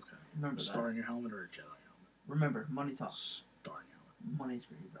walks. Okay. Remember that. Star in your helmet or a Jedi helmet? Remember, money talks. Star in your helmet. Money's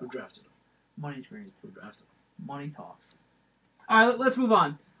green, bro. Who drafted him? Money's green. Who drafted him? Money talks. All right, let's move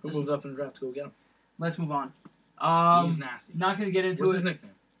on. Who moved up in the draft to go get him? Let's move on. He's nasty. Not going to get into What's it. his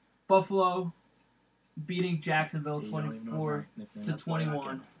nickname? Buffalo beating Jacksonville 24 to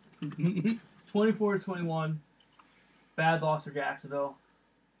 21. 24-21. Bad loss for Jacksonville.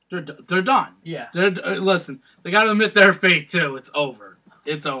 They're done. Yeah. Listen, they got to admit their fate too. It's over.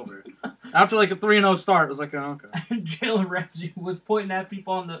 It's over. After like a 3-0 start, it was like, oh, okay. Jalen Ramsey was pointing at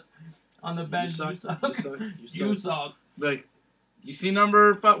people on the bench. You suck. You suck. Like, you see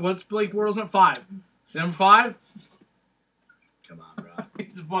number 5? What's Blake Bortles at 5? See number 5? Come on, bro.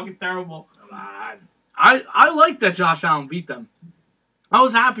 He's fucking terrible. Come on. I like that Josh Allen beat them. I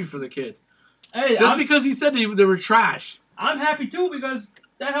was happy for the kid. Hey, because he said they were trash. I'm happy too because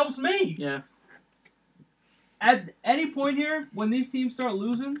that helps me. Yeah. At any point here, when these teams start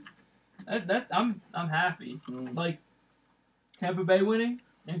losing, I'm happy. Mm. Like Tampa Bay winning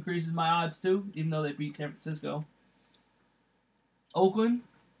increases my odds too, even though they beat San Francisco. Oakland,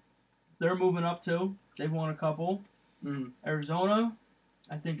 they're moving up too. They've won a couple. Mm. Arizona,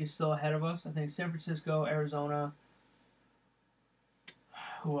 I think is still ahead of us. I think San Francisco, Arizona.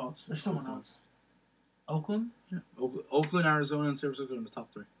 Who else? There's someone else. Oakland? Yeah. Oakland, Arizona, and San Francisco in the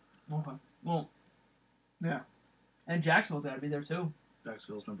top 3. Okay. Well, yeah. And Jacksonville's got to be there too.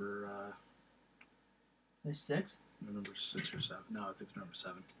 Jacksonville's number... They're 6? Number 6 or 7. No, I think it's number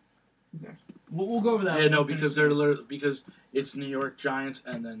 7. Who cares? We'll go over that. Yeah, no, because because it's New York Giants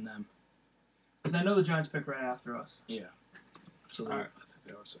and then them. Because I know the Giants pick right after us. Yeah. So right. I think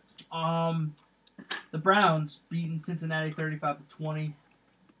they are 6. The Browns beating Cincinnati 35-20.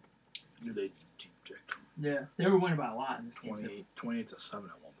 They Yeah, they were winning by a lot in this game. 28 to 7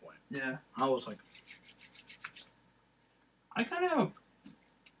 at one point. Yeah. I was like, I kind of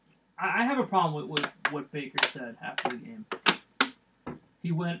have a problem with what Baker said after the game. He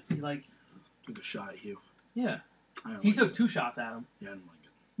took a shot at you. Yeah. He took 2 shots at him. Yeah, I didn't like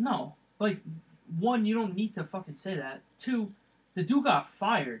it. No. Like, 1, you don't need to fucking say that. 2, the dude got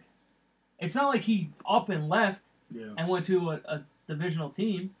fired. It's not like he up and left and went to a divisional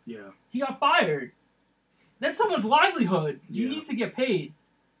team. Yeah. He got fired. That's someone's livelihood. You need to get paid.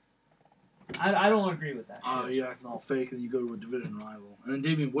 I don't agree with that shit. You're acting all fake, and you go to a division rival. And then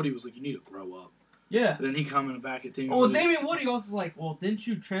Damian Woody was like, you need to grow up. Yeah. And then he commented back at Damian Woody. Woody. Damian Woody also was like, well, didn't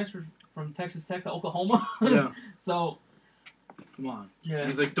you transfer from Texas Tech to Oklahoma? Yeah. So, Come on. Yeah. And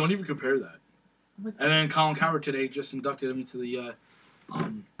he's like, don't even compare that. And then Colin Cowherd today just inducted him into the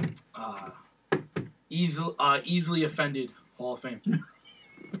easily offended Hall of Fame.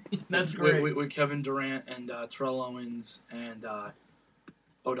 That's great. With Kevin Durant and Terrell Owens and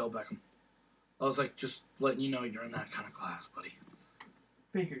Odell Beckham. I was like, just letting you know you're in that kind of class, buddy.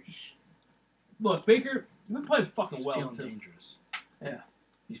 Baker, look, Baker, you've been playing fucking He's well, feeling too. dangerous. Yeah.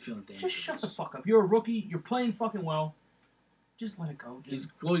 He's feeling dangerous. Just shut the fuck up. You're a rookie. You're playing fucking well. Just let it go, dude.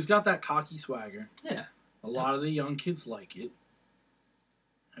 He's got that cocky swagger. Yeah. A lot of the young kids like it.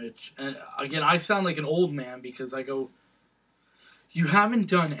 And again, I sound like an old man because I go, you haven't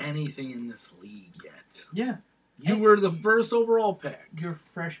done anything in this league yet. Yeah. You were the first overall pick. You're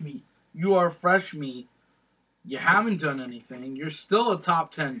fresh meat. You are fresh meat. You haven't done anything. You're still a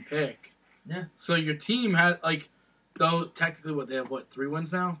top 10 pick. Yeah. So your team has, though technically, they have, 3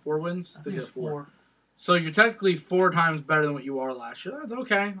 wins now? 4 wins? I think it's 4. So you're technically 4 times better than what you were last year. That's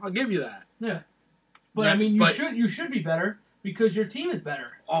okay. I'll give you that. Yeah. But, yeah, I mean, you should be better because your team is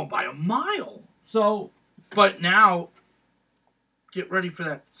better. Oh, by a mile. So. But now, get ready for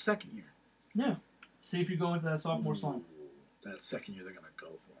that second year. Yeah. See if you go into that sophomore slump. That second year, they're going to go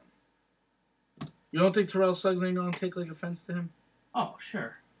for him. You don't think Terrell Suggs ain't going to take, offense to him? Oh,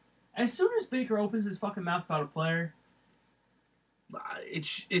 sure. As soon as Baker opens his fucking mouth about a player.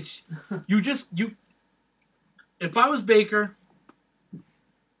 It's if I was Baker,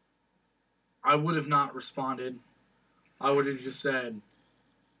 I would have not responded. I would have just said,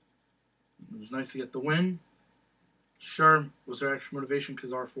 it was nice to get the win. Sure, was there extra motivation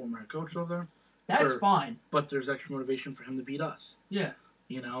because our former head coach over there? That's sure. fine. But there's extra motivation for him to beat us. Yeah.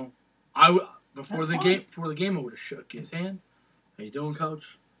 Before the game, I would have shook his hand. How you doing,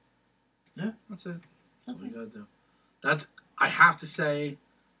 coach? Yeah. That's it. That's what you gotta do. I have to say,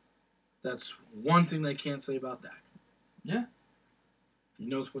 that's one thing they can't say about Dak. Yeah. He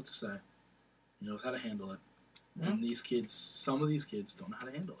knows what to say. He knows how to handle it. Yeah. And some of these kids don't know how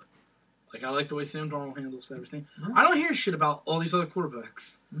to handle it. I like the way Sam Darnold handles everything. Yeah. I don't hear shit about all these other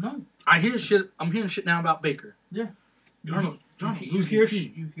quarterbacks. No. I'm hearing shit now about Baker. Yeah. Darnold, you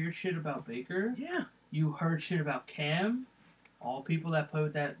hear shit about Baker. Yeah. You heard shit about Cam. All people that play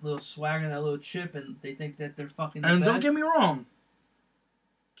with that little swagger and that little chip, and they think that they're fucking. And best. don't get me wrong,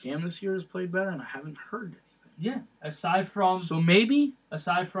 Cam this year has played better, and I haven't heard anything. Yeah. Aside from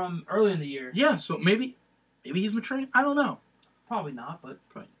early in the year. Yeah. So maybe he's maturing. I don't know. Probably not, but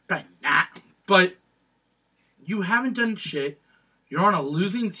probably not. But you haven't done shit. You're on a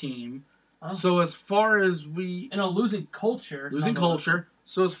losing team. So as far as in a losing culture.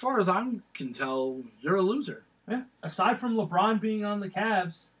 So as far as I can tell, you're a loser. Yeah. Aside from LeBron being on the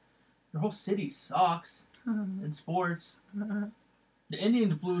Cavs, your whole city sucks in sports. The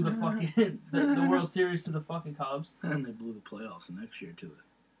Indians blew the fucking the World Series to the fucking Cubs. And they blew the playoffs the next year to the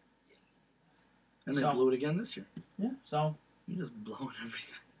Yankees. And they blew it again this year. Yeah, so you're just blowing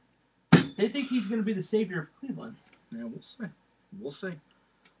everything. They think he's going to be the savior of Cleveland. Yeah, we'll see.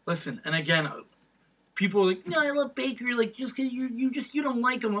 Listen, and again, people are like, no, I love Baker. Just because you don't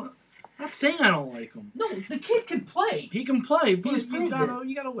like him. I'm not saying I don't like him. No, the kid can play. He can play, but you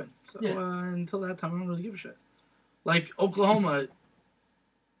gotta win. So until that time, I don't really give a shit. Like Oklahoma,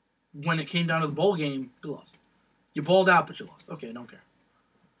 when it came down to the bowl game, you lost. You balled out, but you lost. Okay, I don't care.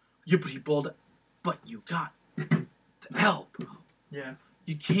 You balled out, but you got the L, bro. Yeah.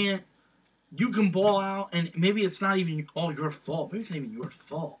 You can't. You can ball out, and maybe it's not even all your fault. Maybe it's not even your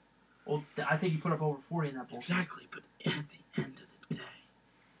fault. Well, I think you put up over 40 in that bowl. Exactly, but at the end of the day,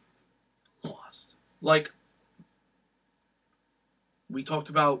 lost. We talked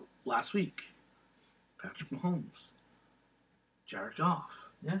about last week. Patrick Mahomes. Jared Goff.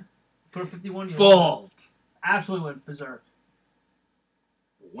 Yeah. Put up 51. Fault. Absolutely went berserk.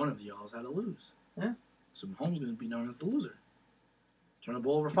 One of the y'alls had to lose. Yeah. So Mahomes is going to be known as the loser. Turn the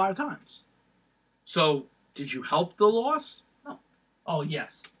ball over 5 times. So, did you help the loss? No. Oh,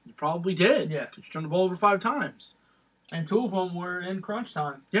 yes. You probably did. Yeah. Because you turned the ball over 5 times. And 2 of them were in crunch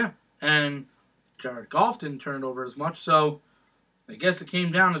time. Yeah. And Jared Goff didn't turn it over as much, so I guess it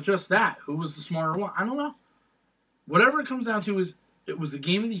came down to just that. Who was the smarter one? I don't know. Whatever it comes down to is, it was the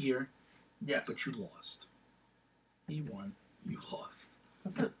game of the year. Yes. But you lost. He won. You lost.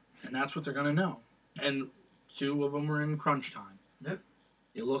 That's it. And that's what they're going to know. And 2 of them were in crunch time. Yep.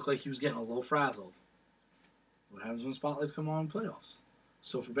 It looked like he was getting a little frazzled. What happens when spotlights come on in playoffs?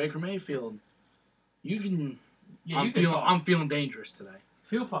 So for Baker Mayfield, you can... Yeah, I'm feeling dangerous today.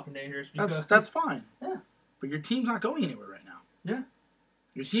 Feel fucking dangerous. Because that's fine. Yeah. But your team's not going anywhere right now. Yeah.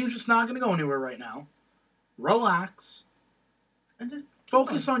 Your team's just not going to go anywhere right now. Relax. And just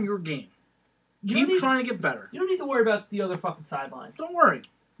focus on your game. Keep trying to get better. You don't need to worry about the other fucking sidelines. Don't worry.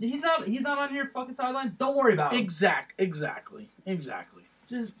 He's not on your fucking sideline. Don't worry about him. Exactly.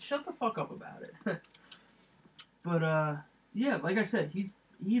 Just shut the fuck up about it. But yeah, like I said,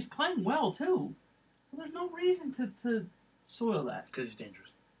 he's playing well too. So there's no reason to soil that. Because he's dangerous.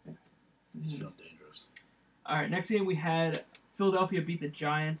 Yeah. He's feeling dangerous. All right, next game we had Philadelphia beat the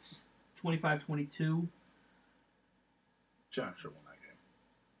Giants 25-22. Giants should have won that game.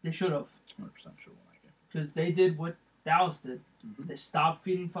 They should have. 100% should have won that game. Because they did what Dallas did. Mm-hmm. They stopped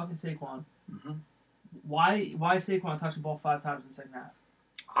feeding fucking Saquon. Mm-hmm. Why Saquon touched the ball 5 times in the second half?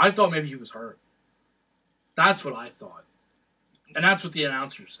 I thought maybe he was hurt. That's what I thought. And that's what the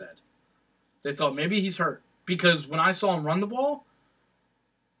announcer said. They thought maybe he's hurt. Because when I saw him run the ball,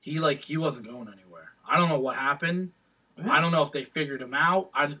 he wasn't going anywhere. I don't know what happened. Yeah. I don't know if they figured him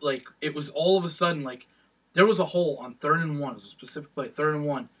out. It was all of a sudden, there was a hole on 3rd and 1. It was a specific play, 3rd and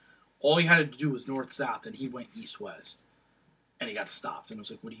 1. All he had to do was north-south, and he went east-west. And he got stopped. And I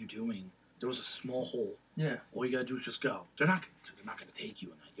was like, what are you doing? There was a small hole. Yeah. All you got to do is just go. They're not going to take you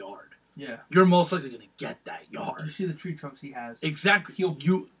in that yard. Yeah. You're most likely going to get that You yard. see the tree trunks he has. Exactly.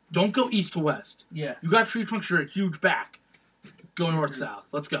 You don't go east to west. Yeah. You got tree trunks, you're a huge back. Go north-south.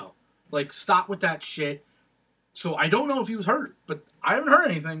 Let's go. Stop with that shit. So I don't know if he was hurt, but I haven't heard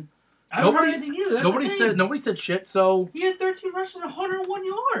anything. I haven't heard anything either. That's Nobody said shit. So he had 13 rushes and 101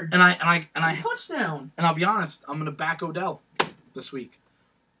 yards. And I touchdown. And I'll be honest, I'm gonna back Odell this week.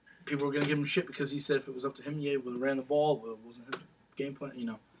 People are gonna give him shit because he said if it was up to him, he would have ran the ball. It wasn't his game plan.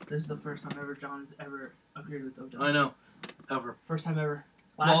 This is the first time ever John has ever agreed with Odell. I know, ever. First time ever.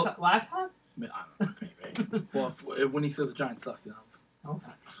 Last time? I don't know. Maybe. Well, when he says the Giants suck,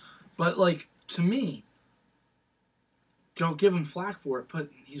 Okay. But to me, don't give him flack for it. But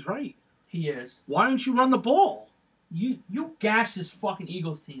he's right. He is. Why don't you run the ball? You gashed this fucking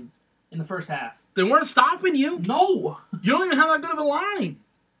Eagles team in the first half. They weren't stopping you. No. You don't even have that good of a line.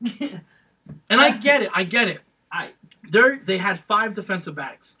 And I get it. They had 5 defensive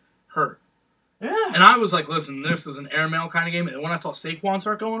backs hurt. Yeah. And I was like, listen, this is an airmail kind of game. And when I saw Saquon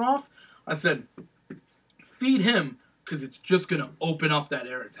start going off, I said, feed him because it's just going to open up that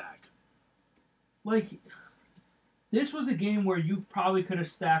air attack. This was a game where you probably could have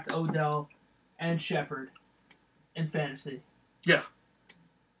stacked Odell and Shepard in fantasy. Yeah.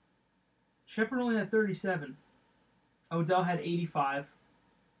 Shepard only had 37. Odell had 85.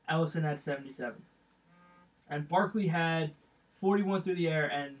 Ellison had 77. And Barkley had 41 through the air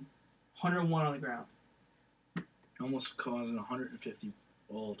and 101 on the ground. Almost causing 150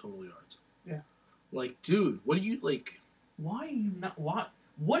 all total yards. Yeah. Dude, what do you, Why are you not...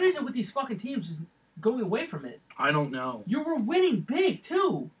 What is it with these fucking teams just going away from it? I don't know. You were winning big,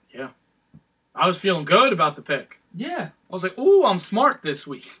 too. Yeah. I was feeling good about the pick. Yeah. I was like, ooh, I'm smart this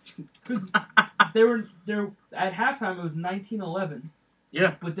week. Because they were at halftime, it was 19-11.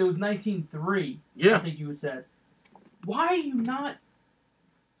 Yeah. But there was 19-3. Yeah. I think you had said. Why are you not...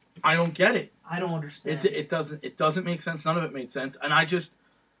 I don't get it. I don't understand. It doesn't make sense. None of it made sense. And I just...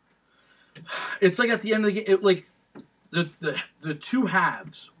 It's at the end of the game... The two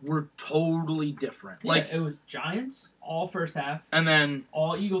halves were totally different. Yeah, it was Giants all first half, and then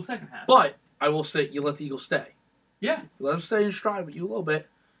all Eagles second half. But I will say, you let the Eagles stay. Yeah, you let them stay in stride with you a little bit,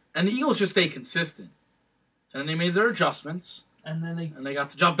 and the Eagles just stayed consistent. And then they made their adjustments, and they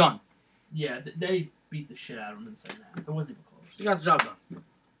got the job done. Yeah, they beat the shit out of them in the second half. It wasn't even close. They got the job done.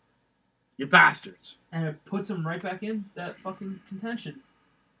 You bastards. And it puts them right back in that fucking contention.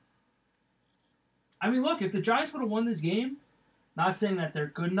 I mean, look, if the Giants would have won this game, not saying that they're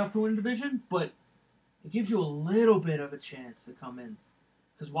good enough to win the division, but it gives you a little bit of a chance to come in.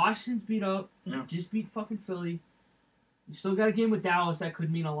 Because Washington's beat up. Yeah. You just beat fucking Philly. You still got a game with Dallas that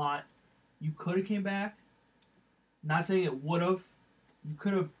could mean a lot. You could have came back. Not saying it would have. You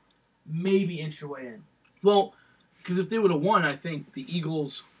could have maybe inched your way in. Well, because if they would have won, I think the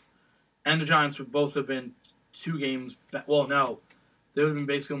Eagles and the Giants would both have been 2 games back. Well, no. They would have been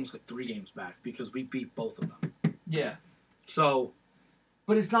basically almost 3 games back because we beat both of them. Yeah. So.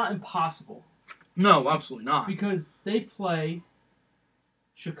 But it's not impossible. No, absolutely not. Because they play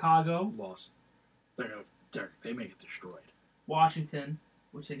Chicago. Loss. They may get destroyed. Washington,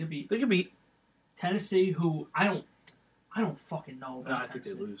 which they could beat. They could beat. Tennessee, who I don't fucking know about. No, I Tennessee.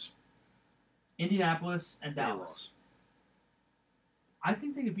 think they lose. Indianapolis and Dallas. They lost. I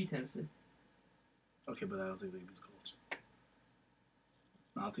think they could beat Tennessee. Okay, but I don't think they could beat the Colts.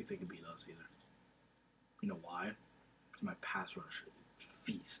 I don't think they could beat us either. You know why? Because my pass rush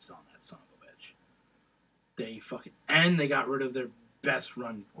feasts on that son of a bitch. And they got rid of their best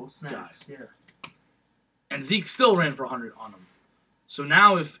run guys. Yeah. And Zeke still ran for 100 on them. So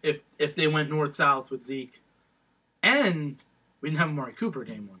now if they went north-south with Zeke, and we didn't have Amari Cooper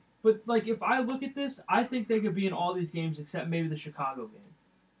game one. But, like, if I look at this, I think they could be in all these games except maybe the Chicago game.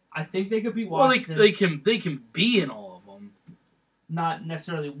 I think they could beat Washington. Well, they can be in all of them. Not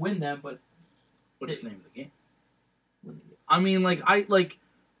necessarily win them, but... What's the name of the game? I mean, they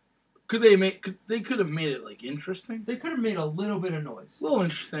could have made it, like, interesting. They could have made a little bit of noise. A little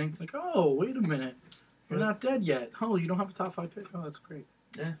interesting. Like, oh, wait a minute. You're not dead yet. Oh, you don't have a top 5 pick? Oh, that's great.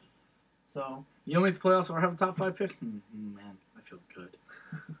 Yeah. So... You don't make the playoffs or have a top 5 pick? Man, I feel good.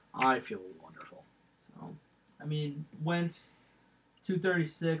 I feel wonderful. So, I mean, Wentz,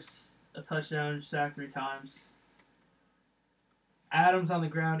 236, a touchdown, sacked 3 times. Adams on the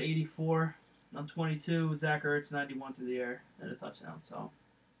ground, 84 on 22. Zach Ertz, 91 through the air, and a touchdown. So,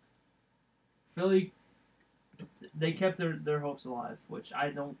 Philly, they kept their hopes alive, which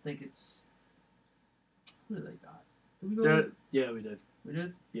I don't think it's... Who did they got? Did we go Yeah, we did. We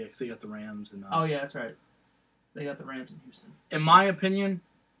did? Yeah, because they got the Rams. And oh, yeah, that's right. They got the Rams in Houston. In my opinion,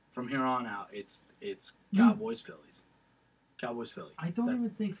 from here on out, it's Cowboys, Phillies. Cowboys, Philly. I don't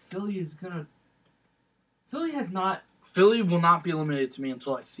even think Philly is going to... Philly has not... Philly will not be eliminated to me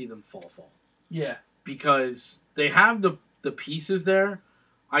until I see them fall. Yeah. Because they have the pieces there.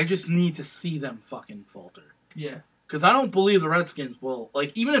 I just need to see them fucking falter. Yeah. Because I don't believe the Redskins will...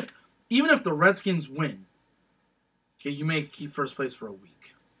 Like, even if the Redskins win, okay, you may keep first place for a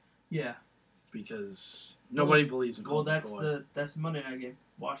week. Yeah. Because nobody believes in Colt McCoy. That's the Monday night game.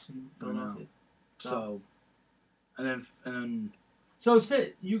 Washington, Philadelphia. So, and then. So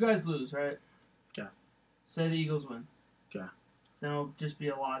say you guys lose, right? Yeah. Say the Eagles win. Yeah. Then it'll just be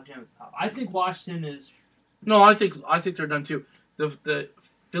a lot of jam at the top. I think Washington is. No, I think they're done too. The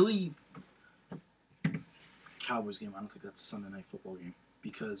Philly Cowboys game. I don't think that's a Sunday Night Football game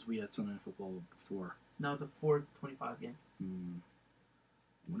because we had Sunday Night Football before. No, it's a 4:25 game.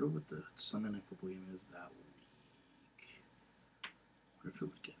 I wonder what the Sunday Night Football game is that week. I wonder if it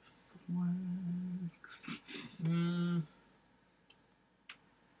would get flex.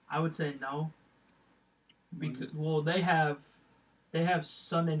 I would say no. Because they have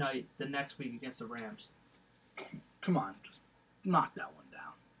Sunday night the next week against the Rams. Come on, just knock that one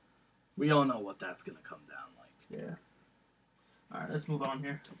down. We all know what that's gonna come down like. Yeah. All right, let's move on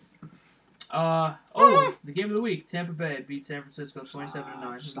here. The game of the week: Tampa Bay beat San Francisco 27-9.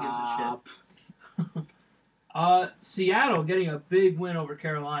 Who gives a shit? Seattle getting a big win over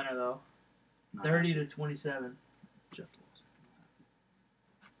Carolina though, 30-27. Jeff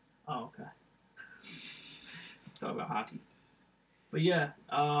Oh, okay. Talk about hockey, but yeah,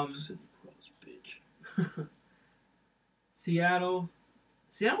 Sidney Crosby, bitch.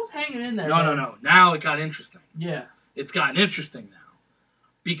 Seattle's hanging in there. No. Now it got interesting. Yeah, it's gotten interesting now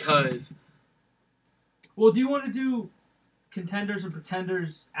because. Well, do you want to do contenders and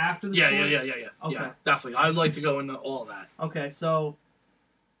pretenders after the scores? Yeah. Okay. Yeah, definitely. I'd like to go into all of that. Okay, so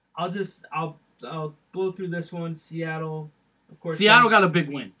I'll blow through this one. Seattle, of course. Seattle got a big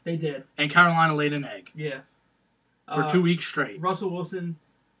win. They did. And Carolina laid an egg. Yeah. For 2 weeks straight. Russell Wilson,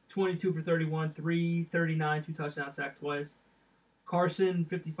 22 for 31, 339, 2 touchdowns, sacked twice. Carson,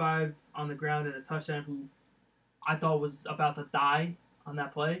 55 on the ground and a touchdown, who I thought was about to die on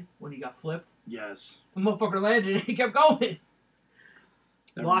that play when he got flipped. Yes. The motherfucker landed and he kept going.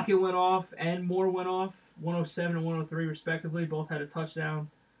 Lockett went off and Moore went off. 107 and 103 respectively. Both had a touchdown.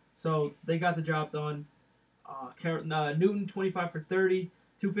 So they got the job done. Newton, 25 for 30,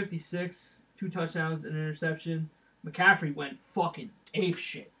 256, 2 touchdowns and an interception. McCaffrey went fucking ape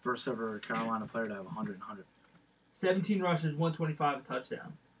shit. First ever Carolina player to have 100 and 100. 17 rushes, 125, a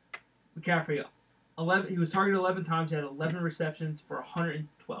touchdown. McCaffrey, 11. He was targeted 11 times. He had 11 receptions for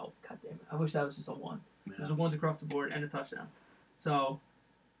 112. God damn it! I wish that was just a 1. Yeah. There's a 1s across the board and a touchdown. So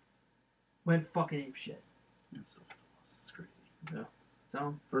went fucking ape shit. It's crazy. Yeah.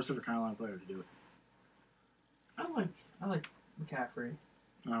 So first ever Carolina player to do it. I like McCaffrey.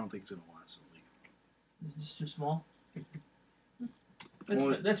 I don't think he's gonna last in the league. He's just too small.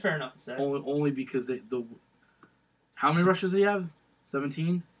 That's fair enough to say. Only because how many rushes did he have?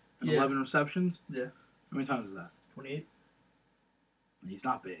 17 and 11 receptions. Yeah. How many times is that? 28. He's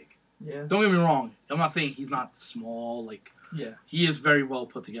not big. Yeah. Don't get me wrong. I'm not saying he's not small. Like, yeah, he is very well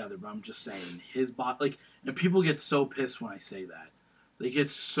put together. But I'm just saying his body. Like, and people get so pissed when I say that. They get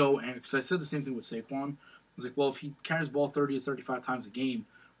so angry because I said the same thing with Saquon. I was like, well, if he carries the ball 30 to 35 times a game,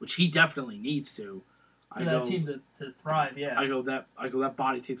 which he definitely needs to, for that team to thrive. Yeah. I go that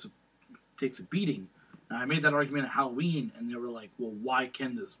body takes a beating. And I made that argument at Halloween, and they were like, well, why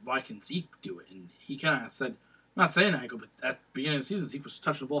can Zeke do it? And he kind of said, I'm not saying that, but at the beginning of the season, Zeke was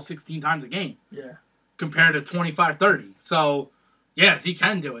touching the ball 16 times a game. Yeah. Compared to 25-30. So, Yes, he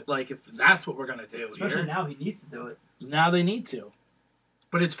can do it. Like, if that's what we're going to do Especially here. now he needs to do it. Now they need to.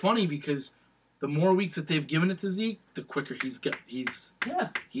 But it's funny because the more weeks that they've given it to Zeke, the quicker he's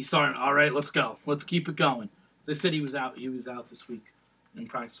starting. All right, let's go. Let's keep it going. They said he was out. He was out this week in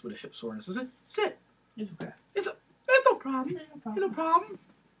practice with a hip soreness. I said, sit. It's okay. There's no problem. No problem.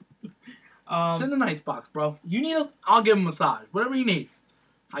 Sit in the nice box, bro. You need him? I'll give him a massage. Whatever he needs.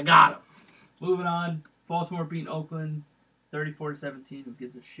 I got him. Moving on. Baltimore beating Oakland 34-17. Who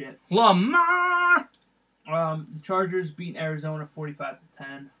gives a shit? Lamar! The Chargers beating Arizona 45-10.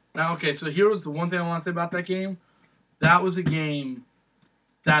 Now, okay, so here was the one thing I want to say about that game. That was a game,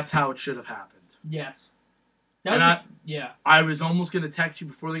 that's how it should have happened. Yes. Yeah. I was almost going to text you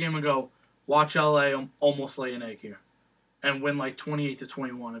before the game and go, watch LA almost lay an egg here. And win like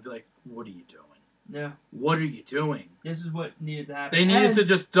 28-21. I'd be like, what are you doing? Yeah. What are you doing? This is what needed to happen. They needed to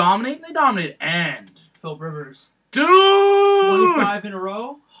just dominate, and they dominated. And Philip Rivers. Dude! 25 in a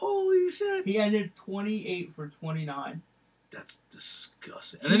row. Holy shit. He ended 28 for 29. That's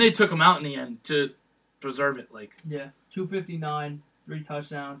disgusting. And then they took him out in the end to preserve it. Like, yeah, 259, 3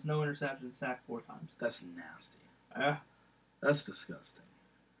 touchdowns, no interceptions, sacked 4 times. That's nasty. Yeah. That's disgusting.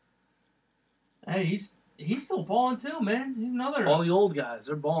 Hey, he's still balling too, man. He's another. All the old guys,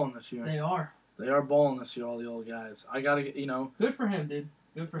 they're balling this year. They are. They are balling this year, all the old guys. I gotta get, Good for him, dude.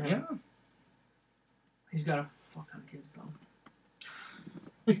 Good for him. Yeah. He's got a fuck ton of kids, though.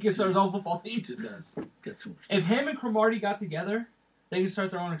 He can start his own football team. These guys get too much time. If him and Cromartie got together, they can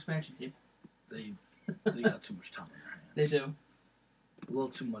start their own expansion team. They got too much time on their hands. They do. A little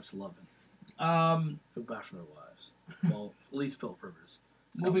too much loving. Feel bad for their wives. Well, at least Philip Rivers.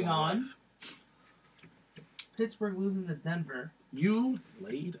 Moving on. Pittsburgh losing to Denver. You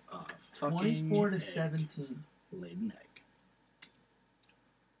laid a fucking 24-17. Laid an egg.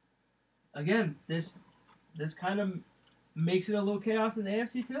 Again, this kind of makes it a little chaos in the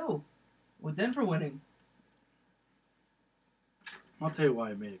AFC too, with Denver winning. I'll tell you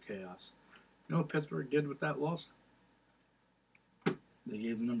why it made it chaos. You know what Pittsburgh did with that loss? They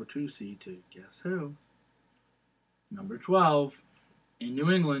gave the number 2 seed to guess who? Number 12 in New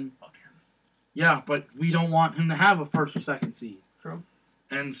England. Yeah, but we don't want him to have a first or second seed. True.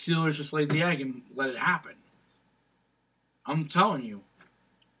 And Steelers just laid the egg and let it happen. I'm telling you,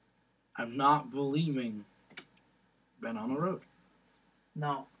 I'm not believing Ben on the road.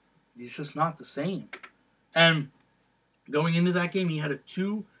 No. He's just not the same. And going into that game, he had a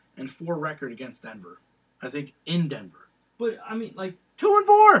 2-4 record against Denver. I think in Denver. But, I mean, like...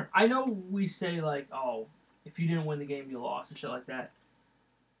 2-4! I know we say, like, oh, if you didn't win the game, you lost and shit like that.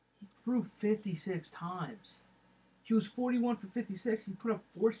 He threw 56 times. He was 41 for 56. He put up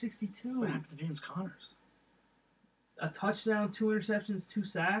 462. What happened to James Connors? A touchdown, 2 interceptions, 2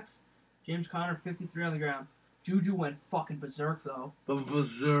 sacks. James Conner, 53 on the ground. Juju went fucking berserk, though.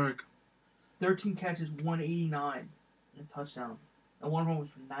 Berserk. 13 catches, 189. And a touchdown. And one of them was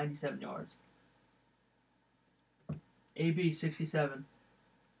for 97 yards. AB, 67.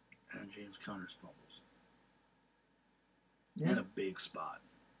 And James Conner's fumbles. Yeah. In a big spot.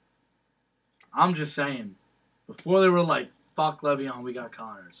 I'm just saying, before they were like, fuck Le'Veon, we got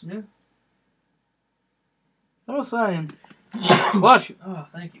Connors. Yeah. I was saying. Bless you. Oh,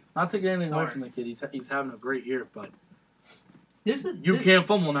 thank you. Not to get anything away Sorry. from the kid. He's having a great year, but This can't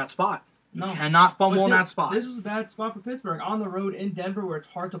fumble in that spot. No. You cannot fumble in But that spot. This was a bad spot for Pittsburgh. On the road in Denver where it's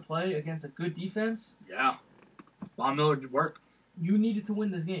hard to play against a good defense. Yeah. Von Miller did work. You needed to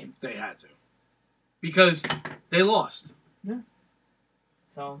win this game. They had to. Because they lost. Yeah.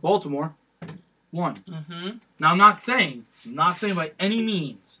 So. Baltimore won. Mm-hmm. Now, I'm not saying by any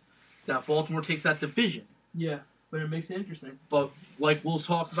means that Baltimore takes that division. Yeah, but it makes it interesting. But like we'll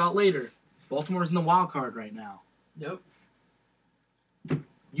talk about later, Baltimore's in the wild card right now. Yep.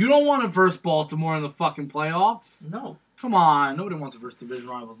 You don't want to verse Baltimore in the fucking playoffs. No. Come on. Nobody wants to verse division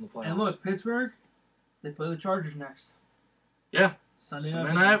rivals in the playoffs. And look, Pittsburgh, they play the Chargers next. Yeah. Sunday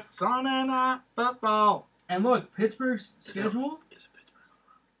Sunday night football. And look, Pittsburgh's schedule. Is it Pittsburgh?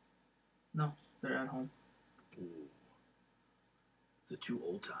 No, they're at home. Ooh. The 2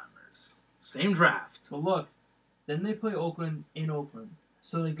 old timers. Same draft. But look, then they play Oakland in Oakland.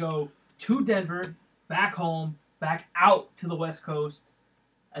 So they go to Denver, back home, back out to the West Coast,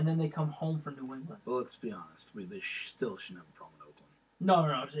 and then they come home from New England. Well, let's be honest. They still shouldn't have a problem in Oakland.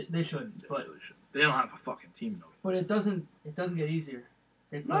 No, they shouldn't. They But really shouldn't. They don't have a fucking team in Oakland. but it doesn't get easier.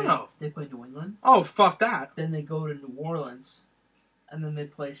 They play, No. They play New England, Oh, fuck that. then they go to New Orleans, and then they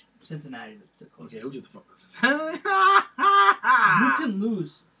play Cincinnati the Okay, closest. who gives a fuck this? You can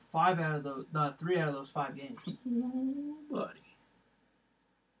lose 3 out of those 5 games. Ooh, buddy.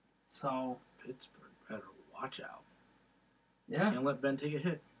 So Pittsburgh better watch out. Yeah. Can't let Ben take a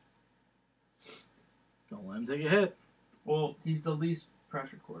hit. Don't let him take a hit. Well, he's the least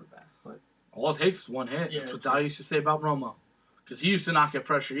pressured quarterback, but All it takes is one hit. Yeah, That's what true. I used to say about Romo. Because he used to not get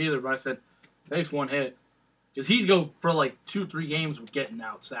pressure either, but I said, it takes one hit. Because he'd go for like 2-3 games with getting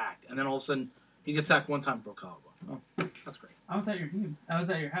out sacked. And then all of a sudden, he gets sacked one time for Chicago. Oh, that's great. I was at your game. I was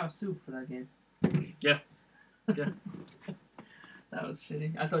at your house, too, for that game. Yeah. Yeah. That was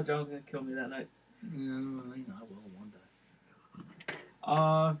shitty. I thought John was going to kill me that night. Yeah, I will one day.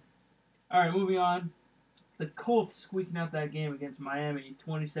 All right, moving on. The Colts squeaking out that game against Miami,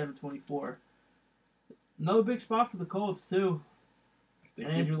 27-24. Another big spot for the Colts, too. They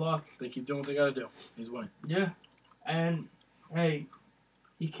And Andrew Luck. They keep doing what they got to do. He's winning. Yeah. And, hey,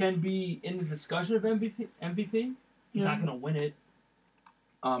 he can be in the discussion of MVP. He's not going to win it.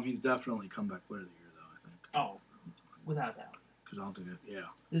 He's definitely comeback player of the year, though, I think. Oh, without doubt. Because I don't think yeah.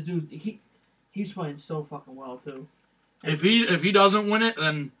 This dude, he's playing so fucking well, too. If he doesn't win it,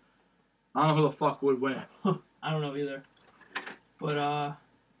 then I don't know who the fuck would win it. I don't know either. But,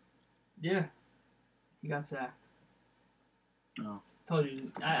 yeah. He got sacked. No. Told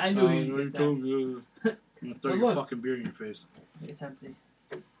you. I knew he would get sacked. I'm going to throw your fucking beer in your face. It's empty.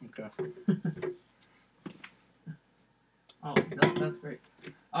 Okay. Oh, that's great.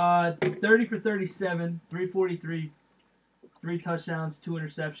 30 for 37, 343, 3 touchdowns, 2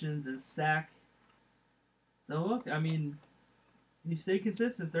 interceptions, and a sack. So, look, I mean, he stayed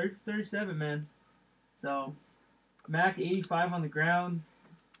consistent, 30 for 37, man. So, Mack, 85 on the ground.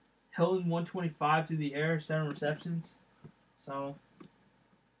 Hilton, 125 through the air, 7 receptions. So,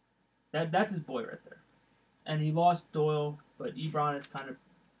 that's his boy right there. And he lost Doyle, but Ebron is kind of,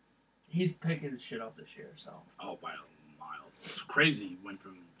 he's picking his shit up this year, so. Oh, by a mile. It's crazy. He went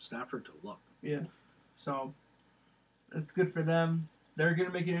from Stafford to Luck. Yeah. So, it's good for them. They're going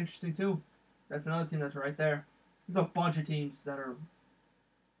to make it interesting, too. That's another team that's right there. There's a bunch of teams that are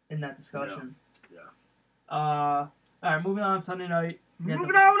in that discussion. Yeah. All right, moving on. Sunday night.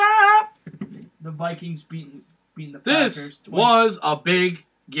 Moving on up! The Vikings beating the This Packers. was a big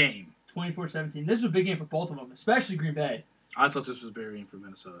game. 24-17. This was a big game for both of them, especially Green Bay. I thought this was a big game for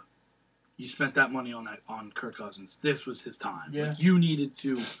Minnesota. You spent that money on Kirk Cousins. This was his time. Yeah. Like, you needed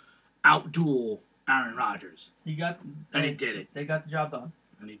to outduel Aaron Rodgers. He did it. They got the job done.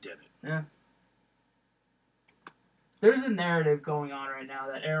 And he did it. Yeah. There's a narrative going on right now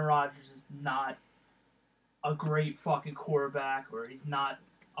that Aaron Rodgers is not a great fucking quarterback, or he's not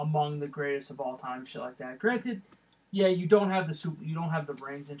among the greatest of all time, shit like that. Granted, yeah, you don't have the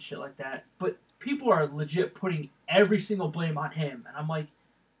rings and shit like that, but people are legit putting every single blame on him, and I'm like,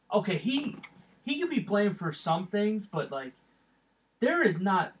 okay, he can be blamed for some things, but like, there's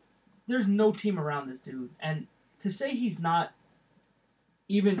no team around this dude, and to say he's not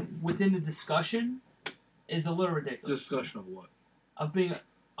even within the discussion is a little ridiculous. Discussion of what? Of being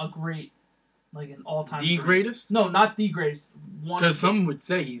a great, like an all-time. The greatest? No, not the greatest. Because some would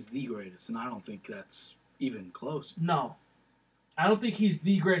say he's the greatest, and I don't think that's even close. No, I don't think he's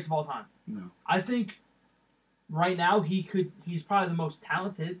the greatest of all time. No. I think right now he's probably the most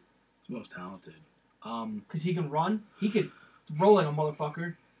talented. He's the most talented. Because he can run. He could throw like a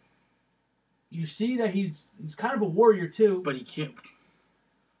motherfucker. You see that he's kind of a warrior too. But he can't.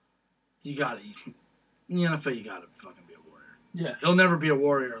 You gotta. In the NFL, you gotta fucking be a warrior. Yeah. He'll never be a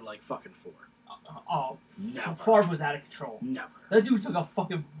warrior like fucking Ford. Never. Favre was out of control. Never. That dude took a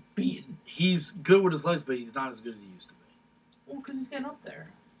fucking beating. He's good with his legs, but he's not as good as he used to be. Well, because he's getting up there.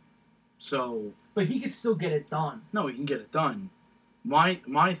 So. But he can still get it done. No, he can get it done. My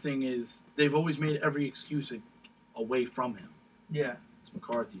thing is, they've always made every excuse away from him. Yeah. It's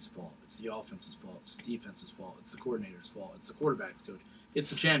McCarthy's fault. It's the offense's fault. It's the defense's fault. It's the coordinator's fault. It's the quarterback's coach. It's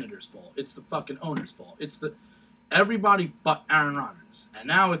the janitor's fault. It's the fucking owner's fault. It's the everybody but Aaron Rodgers. And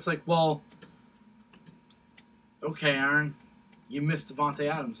now it's like, well, okay, Aaron, you missed Devontae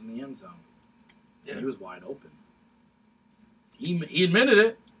Adams in the end zone. Yeah. He was wide open. He admitted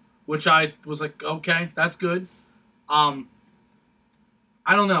it, which I was like, okay, that's good. I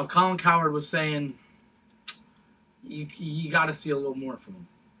don't know. Colin Cowherd was saying you got to see a little more from him.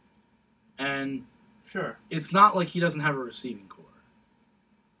 And sure, it's not like he doesn't have a receiving core.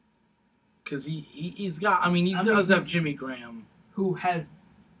 Because he's got, he does have Jimmy Graham. Who has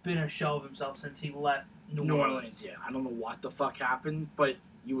been a shell of himself since he left New Orleans. Yeah. I don't know what the fuck happened, but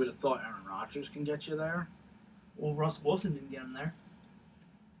you would have thought Aaron Rodgers can get you there. Well, Russell Wilson didn't get him there.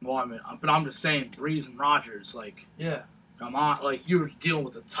 Well, but I'm just saying, Breeze and Rodgers, like, yeah, come on, like, you were dealing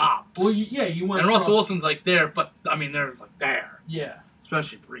with the tops. Well, you went. And Russell Wilson's like there, but they're like there. Yeah.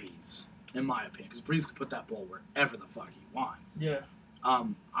 Especially Breeze, in my opinion, because Breeze can put that ball wherever the fuck he wants. Yeah.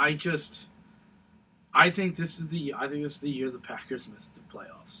 I think this is the year the Packers missed the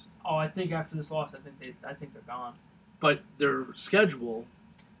playoffs. Oh, I think after this loss, I think they're gone. But their schedule,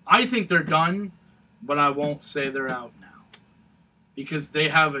 I think they're done, but I won't say they're out now. Because they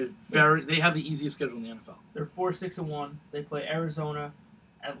have the easiest schedule in the NFL. They're 4-6-1. They play Arizona,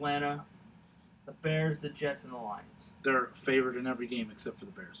 Atlanta, the Bears, the Jets, and the Lions. They're favored in every game except for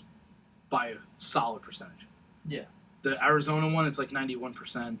the Bears by a solid percentage. Yeah. The Arizona one, it's like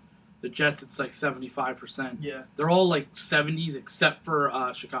 91%. The Jets, it's like 75%. Yeah. They're all like 70s except for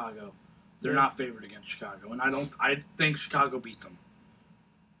Chicago. They're not favored against Chicago, and I think Chicago beats them.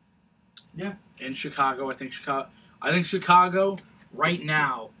 Yeah. In Chicago, I think Chicago right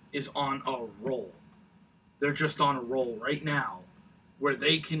now is on a roll. They're just on a roll right now, where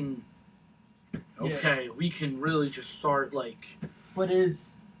they can. Okay, we can really just start like. But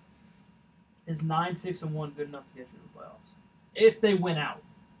is 9-6-1 good enough to get you to the playoffs? If they win out.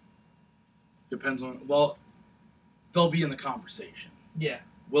 Depends on. Well, they'll be in the conversation. Yeah.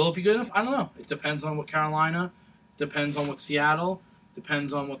 Will it be good enough? I don't know. It depends on what Carolina. Depends on what Seattle.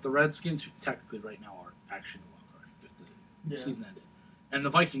 Depends on what the Redskins, who technically right now are actually in the wild card if the season ended, and the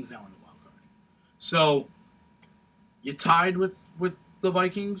Vikings now in the wild card. So you tied with the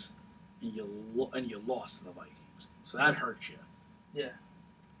Vikings, and you lost to the Vikings. So that hurts you. Yeah.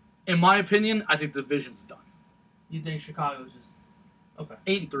 In my opinion, I think the division's done. You think Chicago's just okay?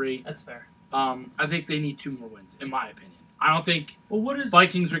 8-3. That's fair. I think they need 2 more wins, in my opinion. I don't think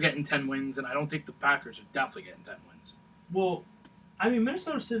Vikings are getting 10 wins, and I don't think the Packers are definitely getting 10 wins. Well, I mean,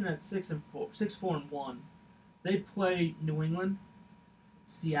 Minnesota's sitting at 6-4-1. They play New England,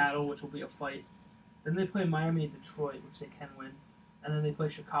 Seattle, which will be a fight. Then they play Miami and Detroit, which they can win, and then they play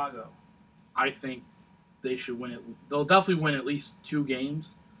Chicago. I think they should win it. They'll definitely win at least 2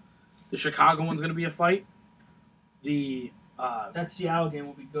 games. The Chicago one's going to be a fight. That Seattle game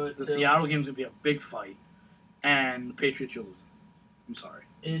will be good. The Seattle game's going to be a big fight. And the Patriots, you're losing. I'm sorry.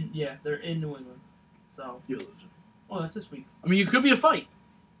 They're in New England. So you're losing. Oh, that's this week. I mean, it could be a fight.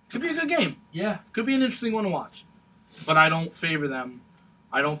 Could be a good game. Yeah. Could be an interesting one to watch. But I don't favor them.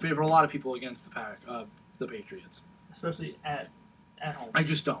 I don't favor a lot of people against the Patriots. Especially at home. I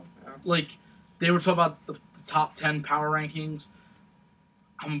just don't. Yeah. Like, they were talking about the top 10 power rankings.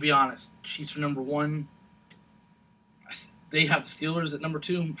 I'm going to be honest. Chiefs are number 1. They have the Steelers at number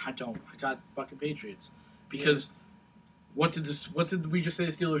 2. I don't. I got fucking Patriots. Because what did we just say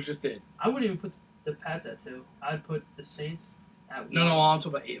the Steelers just did? I wouldn't even put the Pats at 2. I'd put the Saints at 1. No, I'm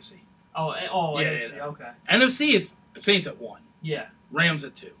talking about AFC. Oh, AFC, yeah. Okay. NFC, it's Saints at 1. Yeah. Rams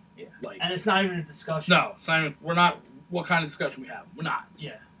at 2. Yeah. And it's not even a discussion. No, it's not even, we're not. What kind of discussion we have? We're not.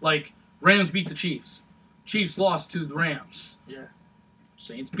 Yeah. Like, Rams beat the Chiefs. Chiefs lost to the Rams. Yeah.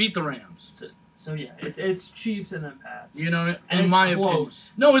 Saints beat the Rams. So yeah, it's Chiefs and then Pats. You know, in my opinion.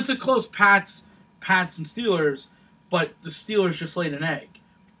 No, it's a close Pats and Steelers, but the Steelers just laid an egg.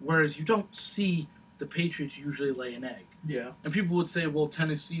 Whereas you don't see the Patriots usually lay an egg. Yeah. And people would say, well,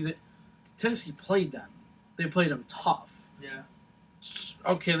 Tennessee played them. They played them tough. Yeah.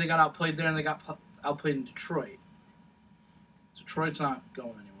 Okay, they got outplayed there and they got outplayed in Detroit. Detroit's not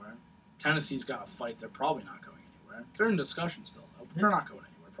going anywhere. Tennessee's got a fight. They're probably not going anywhere. They're in discussion still, though. They're not going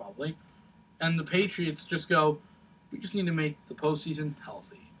anywhere, probably. And the Patriots just go, we just need to make the postseason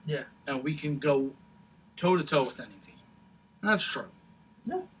healthy. Yeah. And we can go toe-to-toe with any team. And that's true.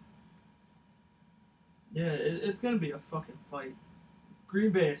 Yeah. Yeah, it's going to be a fucking fight. Green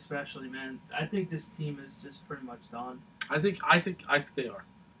Bay especially, man. I think this team is just pretty much done. I think they are.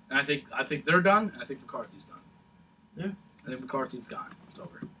 And I think they're done, and I think McCarthy's done. Yeah. I think McCarthy's gone. It's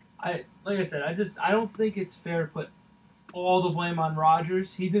over. Like I said, I don't think it's fair to put all the blame on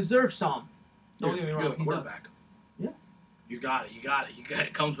Rodgers. He deserves some. Don't get me wrong. You're the quarterback. Yeah. You got it.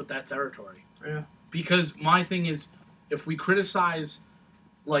 It comes with that territory. Yeah. Because my thing is, if we criticize,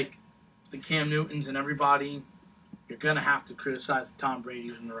 like, the Cam Newtons and everybody, you're going to have to criticize the Tom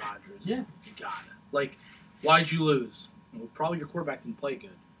Brady's and the Rodgers. Yeah. You got it. Like, why'd you lose? Well, probably your quarterback didn't play good.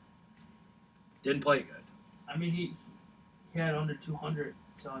 Didn't play good. I mean, he had under 200,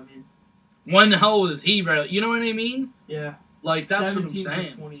 so I mean. When the hell was he really? You know what I mean? Yeah. Like, that's what I'm saying. 17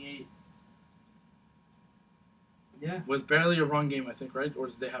 to 28. Yeah. With barely a run game, I think, right? Or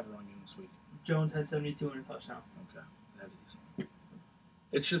did they have a run game this week? Jones had 72 and a touchdown. Okay. That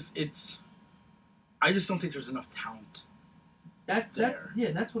is decent. I just don't think there's enough talent.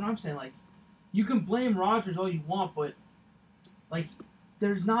 That's what I'm saying. Like, you can blame Rodgers all you want, but like,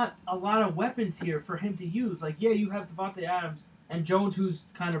 there's not a lot of weapons here for him to use. Like, yeah, you have Devontae Adams and Jones, who's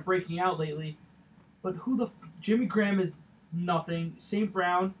kind of breaking out lately, but Jimmy Graham is nothing. St.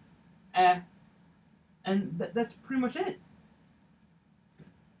 Brown, and that's pretty much it.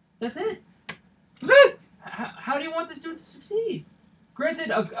 That's it. That's it. How do you want this dude to succeed? Granted,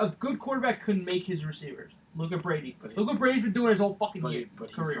 a good quarterback couldn't make his receivers. Look at Brady. Look what Brady's been doing his whole fucking career.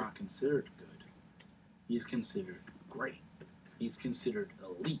 But career. he's not considered good. He's considered great. He's considered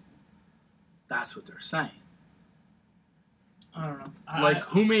elite. That's what they're saying. I don't know.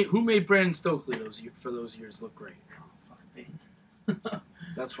 Who made Brandon Stokely for those years look great? Oh, fucking thing.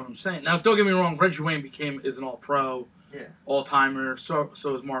 That's what I'm saying. Now, don't get me wrong. Reggie Wayne is an All-Pro, Yeah. All-timer. So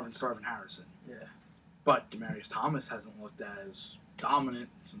is Marvin Starvin Harrison. Yeah. But Demaryius Thomas hasn't looked as dominant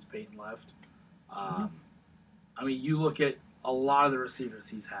since Peyton left. I mean, you look at a lot of the receivers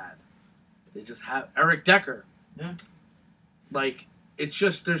he's had. They just have Eric Decker. Yeah. Like, it's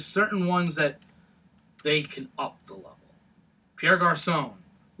just there's certain ones that they can up the level. Pierre Garçon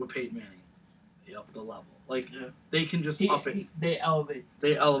with Peyton Manning, they up the level. Like, they can just up it. They elevate.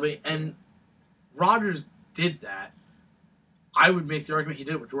 They elevate. And Rodgers did that. I would make the argument he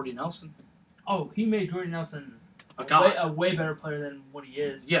did it with Jordy Nelson. Oh, he made Jordy Nelson a way better player than what he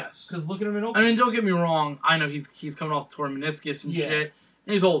is. Yes. Because look at him in Oakland. I mean, don't get me wrong. I know he's coming off torn meniscus and shit.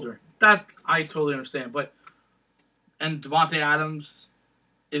 And he's older. That I totally understand. And Devontae Adams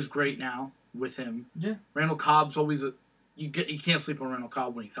is great now with him. Yeah. Randall Cobb's always you can't sleep on Randall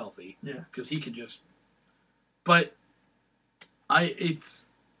Cobb when he's healthy. Yeah. Because he can just. But it's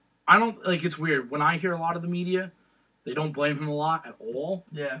weird when I hear a lot of the media, they don't blame him a lot at all.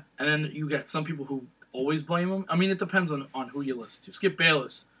 Yeah. And then you get some people who always blame him. I mean, it depends on who you listen to. Skip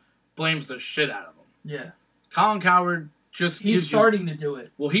Bayless blames the shit out of him. Yeah. Colin Cowherd he's starting to do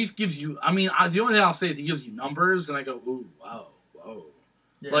it. Well, he gives you. I mean, the only thing I'll say is he gives you numbers, and I go, ooh, wow, whoa.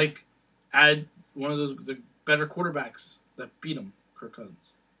 Yeah. Like, add one of the better quarterbacks that beat him, Kirk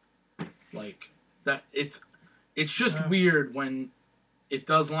Cousins. Like that, it's just weird when it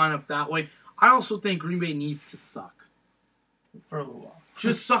does line up that way. I also think Green Bay needs to suck for a little while.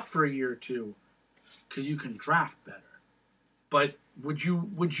 Just suck for a year or two, because you can draft better. But would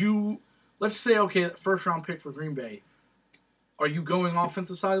you? Let's say, okay, first round pick for Green Bay. Are you going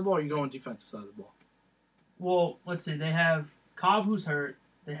offensive side of the ball, or are you going defensive side of the ball? Well, let's see. They have Cobb, who's hurt.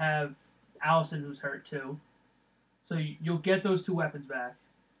 They have Allison, who's hurt, too. So you'll get those two weapons back.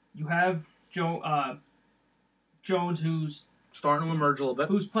 You have Jones, who's starting to emerge a little bit.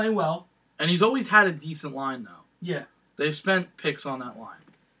 Who's playing well. And he's always had a decent line, though. Yeah. They've spent picks on that line.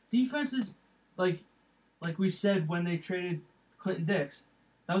 Defense is, like we said when they traded Clinton Dix,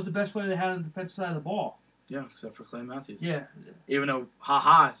 that was the best player they had on the defensive side of the ball. Yeah, except for Clay Matthews. Yeah. Even though,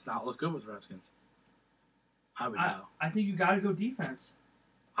 it's not look good with Redskins. I would know. I think you got to go defense.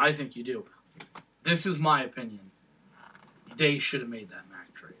 I think you do. This is my opinion. They should have made that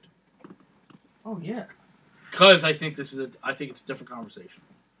Mac trade. Oh yeah. Because I think it's a different conversation.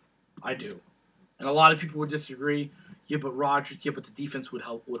 I do, and a lot of people would disagree. Yeah, but the defense would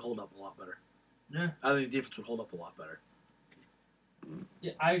hold up a lot better. Yeah. I think the defense would hold up a lot better.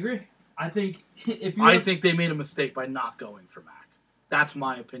 Yeah, I agree. I think I think they made a mistake by not going for Mac. That's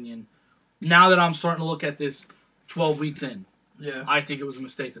my opinion. Now that I'm starting to look at this 12 weeks in, I think it was a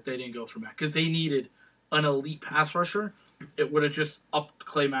mistake that they didn't go for Mac because they needed an elite pass rusher. It would have just upped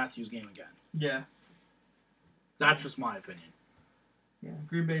Clay Matthews' game again. Yeah. That's just my opinion. Yeah,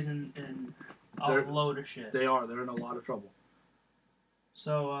 Green Bay's in a load of shit. They are. They're in a lot of trouble.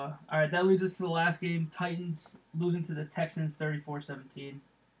 So, all right, that leads us to the last game. Titans losing to the Texans 34-17.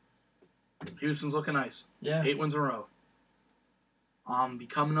 Houston's looking nice. Yeah. 8 wins in a row. I'm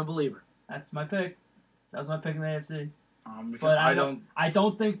becoming a believer. That's my pick. That was my pick in the AFC. But I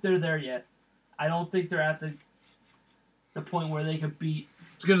don't think they're there yet. I don't think they're at the point where they could beat.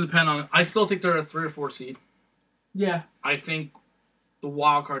 It's going to depend on. I still think they're a 3 or 4 seed. Yeah. I think the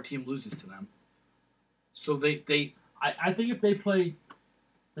wild card team loses to them. So I think if they play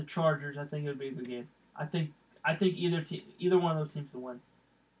the Chargers, I think it would be a good game. I think either one of those teams will win.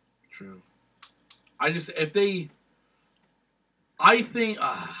 True. I think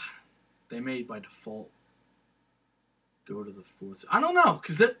they may by default go to the 4th. I don't know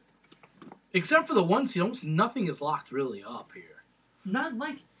because except for the 1 seed, almost nothing is locked really up here. Not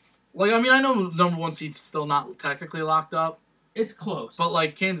like I mean, I know the number 1 seed's still not technically locked up. It's close.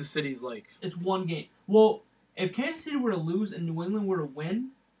 But Kansas City's it's one game. Well, if Kansas City were to lose and New England were to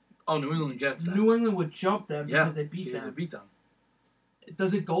win, New England gets that. New England would jump them because they beat them. They beat them.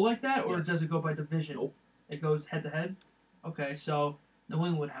 Does it go like that, or yes. does it go by division? Nope. It goes head to head. Okay, so New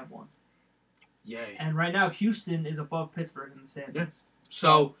England would have one. Yay! And right now, Houston is above Pittsburgh in the standings. Yeah.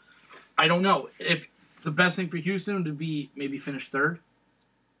 So I don't know if the best thing for Houston would be maybe finish 3rd.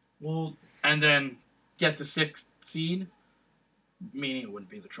 Well, and then get the 6th seed, meaning it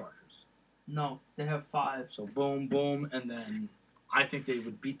wouldn't be the Chargers. No, they have 5. So boom, boom, and then I think they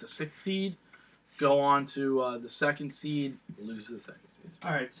would beat the 6th seed, go on to the second seed, lose to the second seed.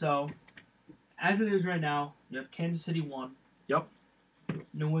 All right, so as it is right now, you have Kansas City 1. Yep.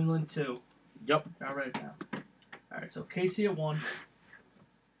 New England 2. Yep. All right now. All right, so KC at 1.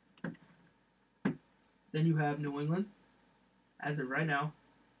 Then you have New England, as of right now,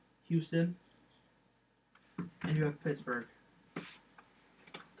 Houston, and you have Pittsburgh.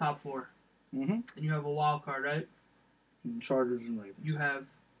 Top 4. Mm-hmm. And you have a wild card, right? And Chargers and Ravens. You have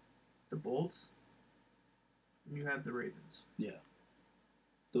the Bolts, and you have the Ravens. Yeah.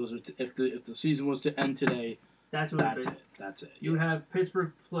 Those are if the season was to end today, that's it. That's it. You would have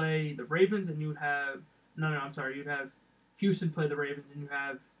Pittsburgh play the Ravens, and you would have I'm sorry. You'd have Houston play the Ravens, and you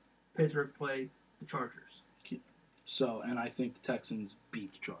have Pittsburgh play the Chargers. So, and I think the Texans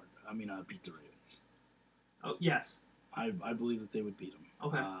beat the beat the Ravens. Oh yes. I believe that they would beat them.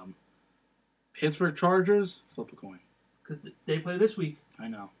 Okay. Pittsburgh Chargers, flip a coin. Because they play this week. I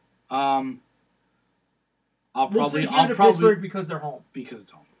know. I'll probably probably Pittsburgh because they're home. Because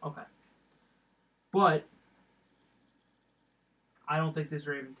it's home. Okay. But I don't think this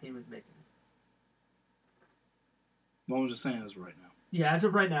Raven team is making it. Well, I'm just saying as of right now. Yeah, as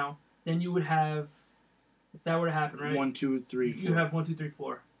of right now, then you would have, if that were to happen, right? 1, 2, 3, 4. You have 1, 2, 3,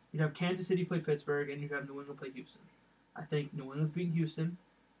 4. You'd have Kansas City play Pittsburgh, and you'd have New England play Houston. I think New England's beating Houston.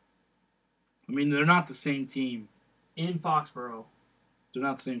 I mean, they're not the same team. In Foxborough. They're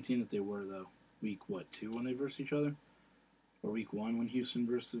not the same team that they were, though. Week, 2 when they versed each other? Or week 1 when Houston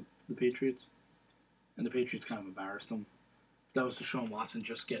versed the Patriots? And the Patriots kind of embarrassed them. That was Deshaun Watson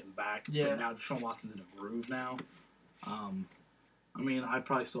just getting back. Yeah. But now Deshaun Watson's in a groove now. I mean, I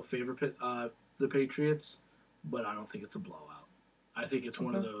probably still favor the Patriots, but I don't think it's a blowout. I think it's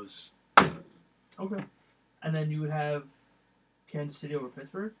one of those. Okay. And then you would have Kansas City over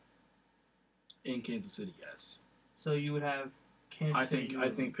Pittsburgh? In Kansas City, yes. So you would have Kansas City. I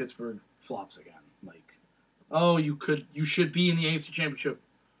think Pittsburgh flops again. Like, oh, you should be in the AFC Championship.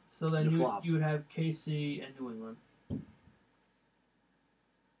 So then you would have KC and New England.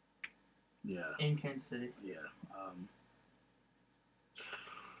 Yeah. In Kansas City. Yeah.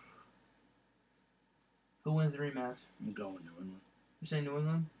 Who wins the rematch? I'm going New England. You're saying New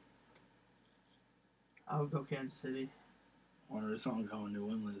England? I would go Kansas City. One of the reasons I'm going New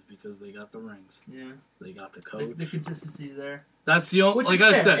England is because they got the rings. Yeah. They got the coach. The consistency there. That's the only. Which like is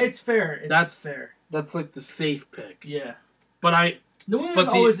I fair. said, It's fair. It's fair. That's like the safe pick. Yeah. But New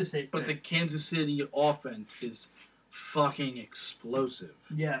England's always a safe pick. But the Kansas City offense is fucking explosive.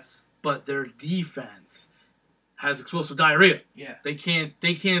 Yes. But their defense has explosive diarrhea. Yeah. They can't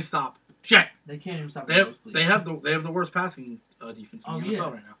stop shit. They can't even stop. They have the worst passing defense in the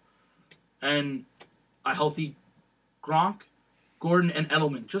NFL right now. And a healthy Gronk, Gordon, and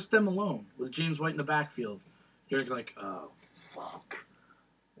Edelman, just them alone, with James White in the backfield, you're like, oh, fuck.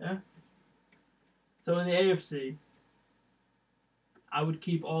 Yeah. So in the AFC, I would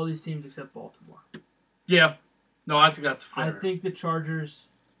keep all these teams except Baltimore. Yeah. No, I think that's fair. I think the Chargers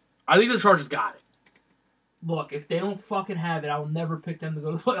got it. Look, if they don't fucking have it, I will never pick them to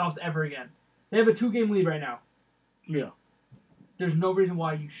go to the playoffs ever again. They have a 2-game lead right now. Yeah. There's no reason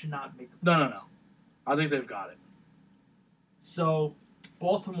why you should not make the playoffs. No. I think they've got it. So,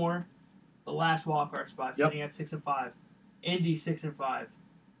 Baltimore, the last wildcard spot, sitting at 6-5. Indy 6-5.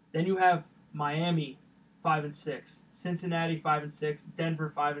 Then you have Miami 5-6, Cincinnati 5-6,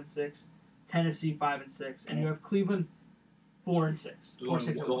 Denver 5-6, Tennessee 5-6, and you have Cleveland 4-6.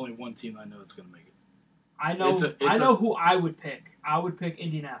 There's only one team I know that's going to make it. I know who I would pick. I would pick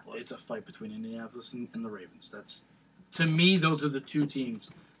Indianapolis. It's a fight between Indianapolis and the Ravens. That's, to me, those are the two teams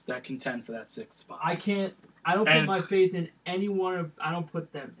that contend for that 6th spot. I don't put my faith in any one of. I don't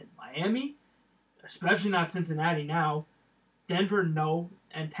put them in Miami, especially not Cincinnati now. Denver, no,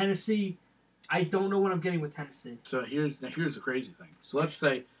 and Tennessee. I don't know what I'm getting with Tennessee. So here's the crazy thing. So let's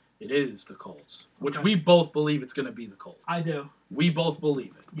say it is the Colts, which we both believe it's going to be the Colts. I do. We both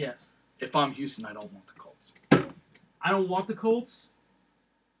believe it. Yes. If I'm Houston, I don't want the Colts. I don't want the Colts.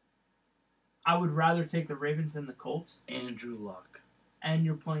 I would rather take the Ravens than the Colts. Andrew Luck. And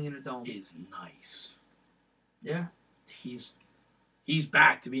you're playing in a dome. Is nice. Yeah. He's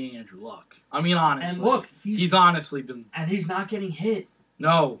back to being Andrew Luck. I mean, honestly. And look, he's honestly been. And he's not getting hit.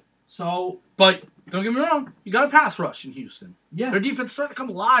 No. So. But don't get me wrong, you got a pass rush in Houston. Yeah. Their defense is starting to come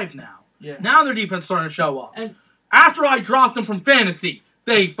alive now. Yeah. Now their defense is starting to show up. And after I dropped them from fantasy,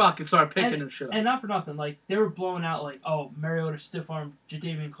 they fucking started picking their shit up. And not for nothing, like, they were blowing out, like, oh, Mariota stiff-armed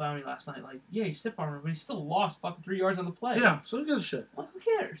Jadeveon Clowney last night. Like, yeah, he stiff-armed, but he still lost fucking 3 yards on the play. Yeah, so who gives a shit? Well, who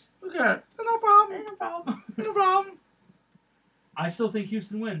cares? Who cares? No problem. No problem. No problem. I still think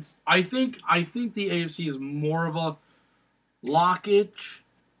Houston wins. I think the AFC is more of a lockage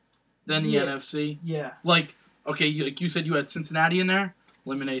than the Yeah. NFC. Yeah. Like, okay, like you said, you had Cincinnati in there.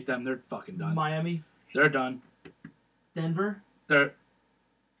 Eliminate them. They're fucking done. Miami. They're done. Denver. They're.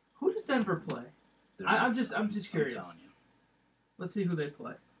 Who does Denver play? I'm just curious. I'm telling you, Let's see who they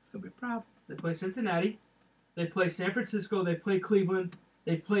play. it's gonna be a problem. They play Cincinnati. They play San Francisco. They play Cleveland.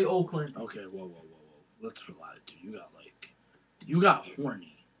 They play Oakland. Okay, whoa. Let's relax, dude. You got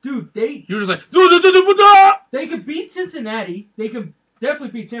horny. Dude, they You were just like, they could beat Cincinnati. They could definitely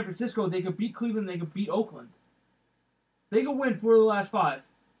beat San Francisco. They could beat Cleveland. They could beat Oakland. They could win 4 of the last 5.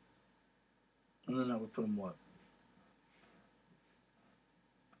 and then I would put them what?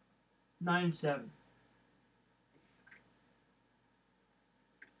 9-7.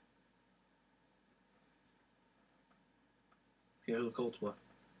 Okay, who the Colts what?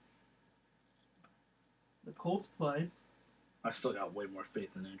 The Colts play. I still got way more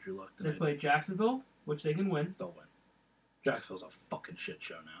faith in Andrew Luck than They I do. play Jacksonville, which they can win. They'll win. Jacksonville's a fucking shit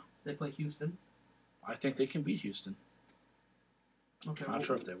show now. They play Houston. I think they can beat Houston. Okay. Not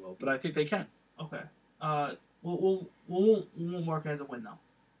sure if they will, but I think they can. Okay. We won't mark it as a win though.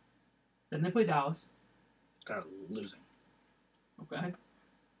 Then they play Dallas. They're losing. Okay.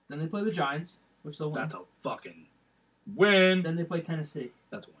 Then they play the Giants, which they'll win. That's a fucking win. Then they play Tennessee.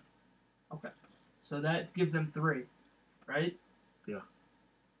 That's a win. Okay. So that gives them 3, right? Yeah.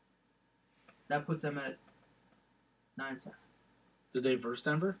 That puts them at 9-7. Did they verse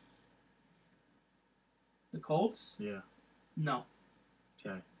Denver? The Colts? Yeah. No.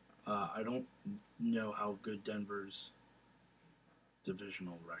 Okay. I don't know how good Denver's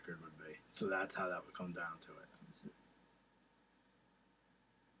divisional record would be, so that's how that would come down to it.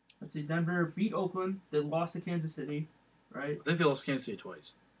 Let's see. Denver beat Oakland. They lost to Kansas City, right? I think they lost Kansas City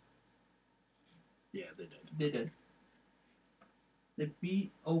twice. Yeah, they did. They did. They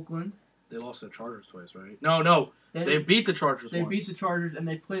beat Oakland. They lost the Chargers twice, right? No. They beat the Chargers They once. beat the Chargers, and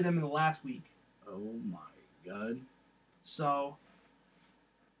they play them in the last week. Oh my god. So,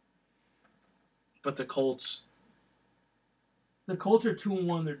 But the Colts, the Colts are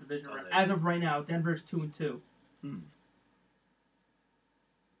 2-1 in their division. Oh, they- As of right now, Denver's 2-2.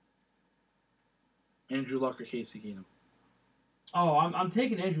 Andrew Luck or Casey Keenum? Oh, I'm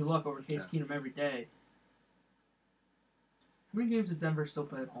taking Andrew Luck over Case Yeah. Keenum every day. How many games does Denver still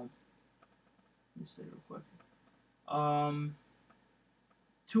play at home? Let me see real quick.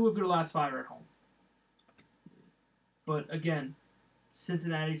 2 of their last 5 are at home. But again,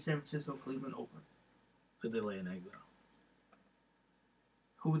 Cincinnati, San Francisco, Cleveland, Oakland. Could they lay an egg though?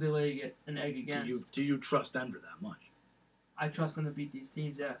 Who would they lay an egg against? Do you trust Denver that much? I trust them to beat these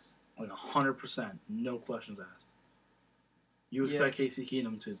teams, yes. Like 100%, no questions asked. You expect Casey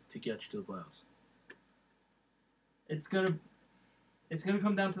Keenum to get you to the playoffs? It's gonna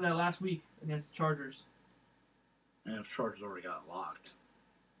come down to that last week against the Chargers. And if Chargers already got it locked,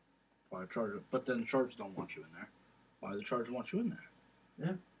 why Chargers? But then the Chargers don't want you in there. Why the Chargers want you in there?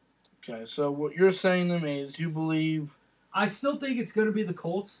 Yeah. Okay, so what you're saying to me is you believe I still think it's gonna be the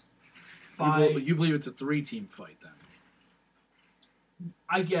Colts. you believe it's a 3-team fight then?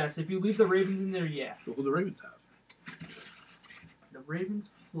 I guess if you leave the Ravens in there, yeah. So who the Ravens have? The Ravens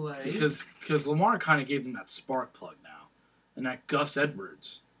play Because Lamar kind of gave them that spark plug now, and that Gus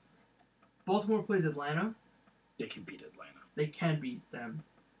Edwards, Baltimore plays Atlanta. they can beat Atlanta. They can beat them.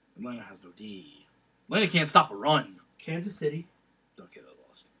 Atlanta has no D. Atlanta can't stop a run. Kansas City, Okay, they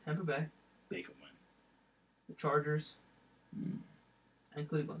lost. Tampa Bay, They can win. the Chargers, and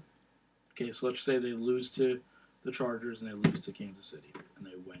Cleveland. Okay, so let's say they lose to the Chargers and they lose to Kansas City and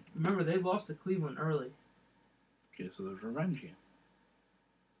they win. Remember, they lost to Cleveland early. Okay, so there's a revenge game.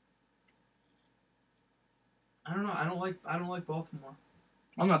 I don't know. I don't like Baltimore.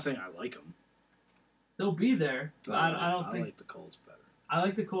 I'm not saying I like them. They'll be there, but I don't think like the Colts better. I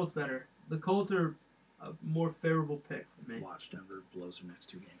like the Colts better. The Colts are a more favorable pick for me. Watch Denver blows their next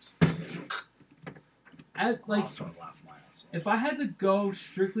 2 games. I'll start laughing my ass off. if I had to go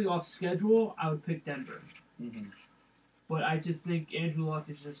strictly off schedule, I would pick Denver. Mm-hmm. But I just think Andrew Luck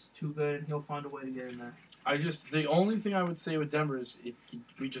is just too good, and he'll find a way to get in there. The only thing I would say with Denver is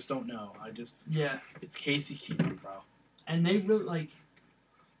we just don't know. Yeah, It's Casey Keenum, bro. and they really like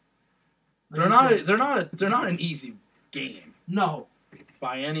They're not an easy game no,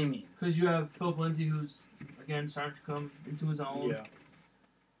 by any means. because you have Philip Lindsay, who's again starting to come into his own. Yeah,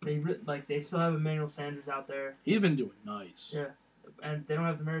 They still have Emmanuel Sanders out there, he's been doing nice. Yeah. and they don't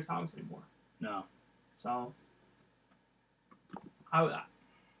have Demaryius Thomas anymore. No, So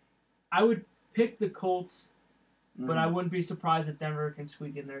I would pick the Colts, but I wouldn't be surprised if Denver can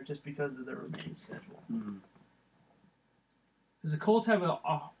squeak in there just because of their remaining schedule. Mm-hmm. Because the Colts have a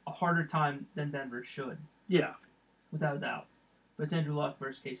harder time than Denver should, Yeah, without a doubt. But it's Andrew Luck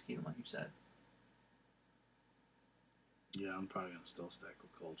versus Case Keenum, like you said. Yeah, I'm probably gonna still stick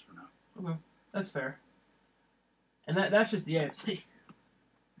with Colts for now. Okay, that's fair. And that's just the AFC.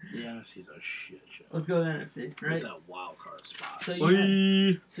 The NFC's a shit show. Let's go to the NFC, right? With that wild card spot. So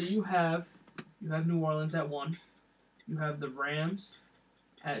you have New Orleans at 1. You have the Rams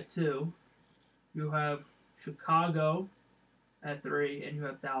at 2. You have Chicago at 3, and you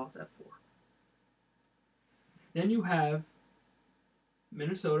have Dallas at 4. Then you have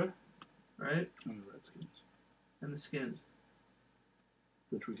Minnesota, right? And the Redskins. And the Skins.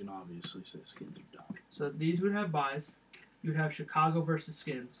 Which we can obviously say Skins are dumb. So these would have buys. You'd have Chicago versus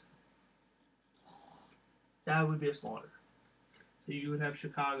Skins. That would be a slaughter. So you would have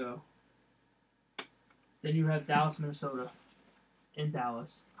Chicago. Then you have Dallas, Minnesota. In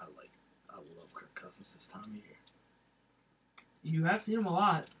Dallas. I love Kirk Cousins this time of year. You have seen him a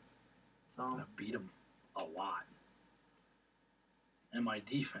lot. So I beat him a lot. And my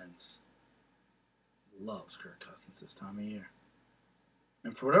defense loves Kirk Cousins this time of year.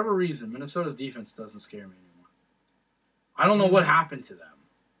 And for whatever reason, Minnesota's defense doesn't scare me anymore. I don't know what happened to them.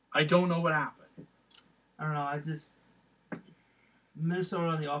 I don't know what happened. I don't know. Minnesota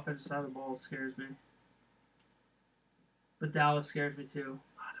on the offensive side of the ball scares me. But Dallas scares me too.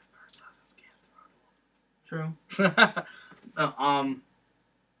 Not if Kirk Cousins True. can't throw to him.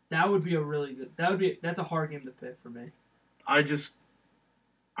 That would be a really good. That's a hard game to pick for me.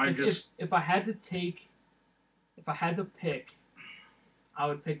 If I had to pick, I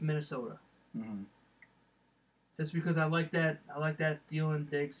would pick Minnesota. Mm-hmm. Just because I like that Thielen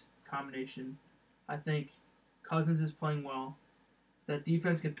Diggs combination. I think Cousins is playing well. If that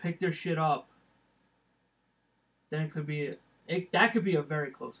defense can pick their shit up, then it could be a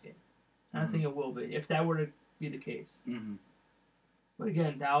very close game. And I think it will be if that were to be the case. Mm-hmm. But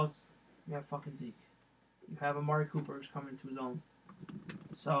again, Dallas, you have fucking Zeke. You have Amari Cooper who's coming to his own.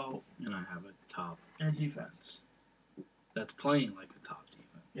 So and I have a top and defense that's playing like a top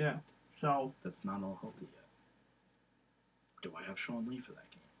defense. Yeah. So that's not all healthy yet. Do I have Sean Lee for that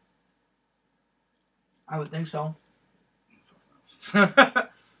game? I would think so.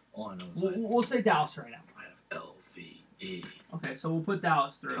 All I know is we'll say Dallas right now. I have LVE. Okay, so we'll put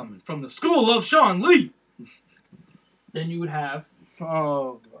Dallas through. Coming from the school of Sean Lee. Then you would have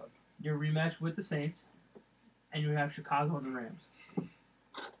God. Your rematch with the Saints, and you have Chicago and the Rams.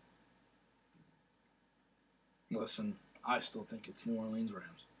 Listen, I still think it's New Orleans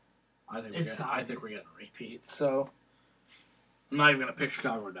Rams. I think we're getting a repeat. So I'm not even gonna pick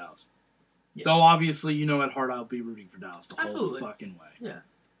Chicago or Dallas. Yeah. Though obviously, at heart I'll be rooting for Dallas the whole fucking way. Yeah.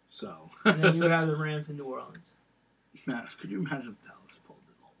 So. And then you have the Rams in New Orleans. Man, could you imagine if Dallas pulled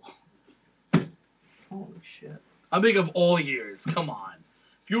it all? Holy shit. I'm big of all years. Come on.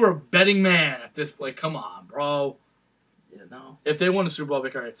 If you were a betting man at this point, come on, bro. Yeah, no. If they won a Super Bowl, I'd be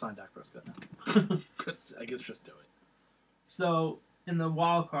like, all right, sign Dak Prescott now. I guess just do it. So, in the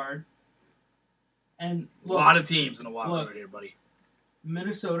wild card, and look, a lot of teams in the wild card here, buddy.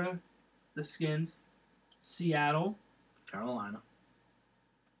 Minnesota, the Skins, Seattle, Carolina,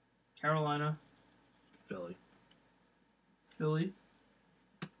 Philly.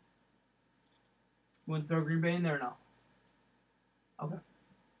 Wouldn't throw Green Bay in there now? Okay.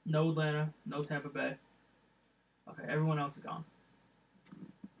 No Atlanta, no Tampa Bay. Okay, everyone else is gone.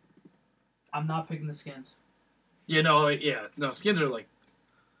 I'm not picking the Skins. No, Skins are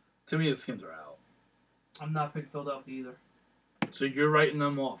to me the Skins are out. I'm not picking Philadelphia either. So you're writing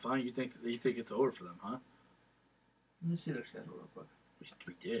them off, huh? You think it's over for them, huh? Let me see their schedule real quick.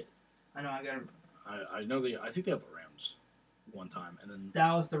 We did. I know, I got it. I know I think they have the Rams one time, and then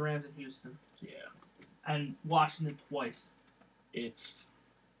Dallas, the Rams, and Houston. Yeah. And Washington twice. Don't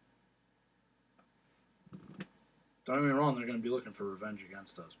get me wrong, they're going to be looking for revenge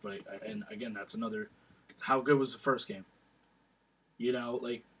against us. But, and again, that's another... How good was the first game? They're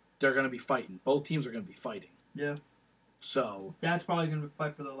going to be fighting. Both teams are going to be fighting. Yeah. So... That's probably going to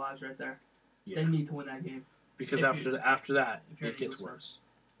fight for their lives right there. Yeah. They need to win that game. Because after that, it gets worse.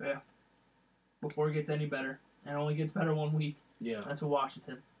 Yeah. Before it gets any better. And it only gets better 1 week. Yeah. That's with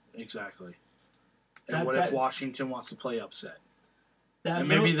Washington. Exactly. And if Washington wants to play upset? And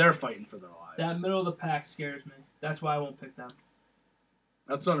maybe they're fighting for their lives. That middle of the pack scares me. That's why I won't pick them.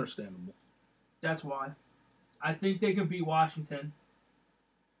 That's understandable. That's why. I think they can beat Washington.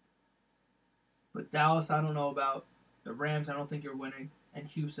 But Dallas, I don't know about. The Rams, I don't think you're winning. And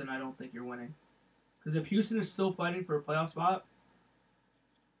Houston, I don't think you're winning. Because if Houston is still fighting for a playoff spot,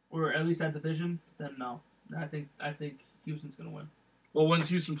 or at least that division, then no. I think Houston's going to win. Well, when's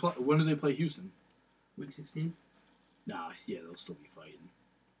Houston play? When do they play Houston? Week 16? Nah, yeah, they'll still be fighting.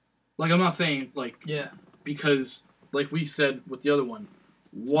 I'm not saying, yeah. Because like we said with the other one,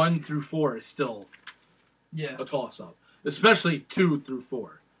 1 through 4 is still Yeah. a toss-up. Especially 2 through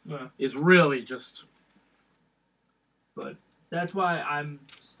 4 Yeah. is really just... But that's why I'm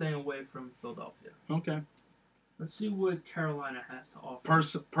staying away from Philadelphia. Okay. Let's see what Carolina has to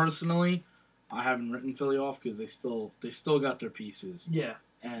offer. Personally, I haven't written Philly off because they still got their pieces. Yeah.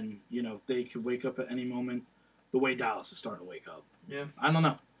 And, they could wake up at any moment the way Dallas is starting to wake up. Yeah. I don't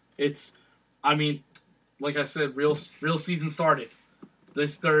know. Like I said, real season started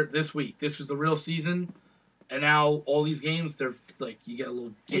this week. This was the real season, and now all these games, they're like you get a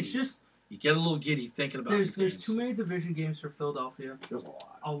little giddy. You get a little giddy thinking about these there's games. too many division games for Philadelphia. There's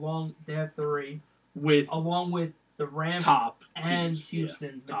a lot. They have 3 along with the Rams top and teams.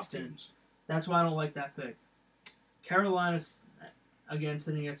 Houston top mixed in. teams. That's why I don't like that pick. Carolina's again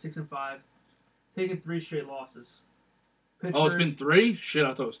sitting at 6-5, taking 3 straight losses. Oh, it's been 3? Shit,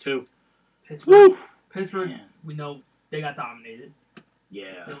 I thought it was 2. Pittsburgh. Woo! Pittsburgh, Man. we know they got dominated.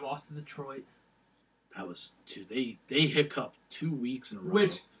 Yeah. They lost to Detroit. That was 2. They hiccuped 2 weeks in a row.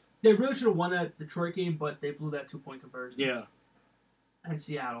 Which, they really should have won that Detroit game, but they blew that 2-point conversion. Yeah. And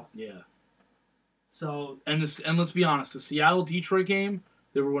Seattle. Yeah. So. And let's be honest, the Seattle-Detroit game,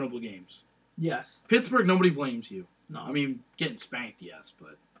 they were winnable games. Yes. Pittsburgh, nobody blames you. No. I mean, getting spanked, yes,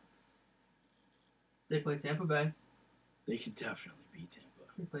 but... They played Tampa Bay. They could definitely beat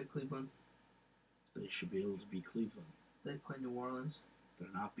Tampa. They played Cleveland. They should be able to beat Cleveland. They play New Orleans. They're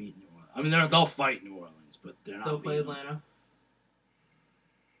not beating New Orleans. I mean, they'll fight New Orleans, but they're not They'll play beating Atlanta. them.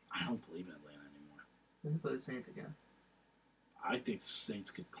 I don't believe in Atlanta anymore. They play the Saints again. I think the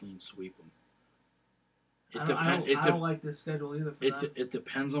Saints could clean sweep them. I don't like this schedule either for them. It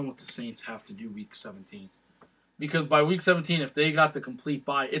depends on what the Saints have to do week 17. Because by week 17, if they got the complete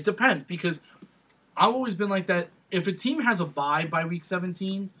bye, it depends. Because I've always been like that. If a team has a bye by week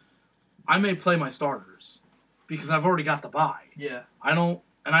 17, I may play my starters because I've already got the bye. Yeah. I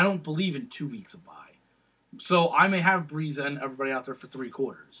don't believe in 2 weeks of bye. So I may have Breeze and everybody out there for 3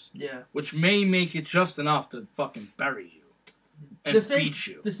 quarters. Yeah. Which may make it just enough to fucking bury you and beat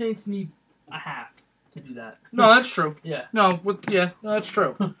you. The Saints need a half to do that. No, that's true. Yeah. No, that's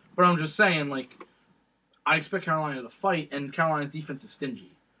true. But I'm just saying, like, I expect Carolina to fight, and Carolina's defense is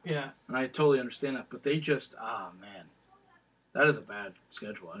stingy. Yeah. And I totally understand that, but they just, man. That is a bad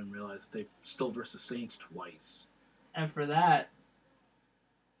schedule. I didn't realize they still versus Saints twice. And for that,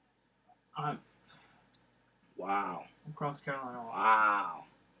 Wow. I'm cross Carolina off. Wow.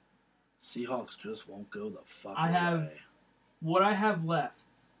 Seahawks just won't go the fuck away. What I have left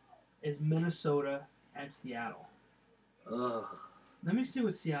is Minnesota and Seattle. Ugh. Let me see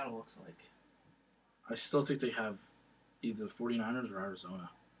what Seattle looks like. I still think they have either 49ers or Arizona.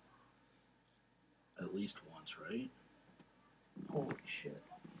 At least once, right? Holy shit.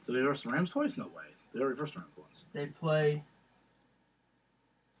 Do they verse the Rams twice? No way. They already versed the Rams once. They play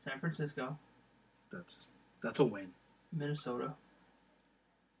San Francisco. That's a win. Minnesota.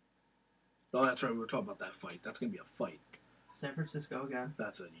 Oh, that's right. We were talking about that fight. That's going to be a fight. San Francisco again.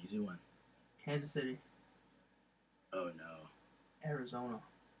 That's an easy win. Kansas City. Oh, no. Arizona.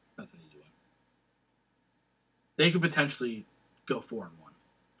 That's an easy win. They could potentially go 4-1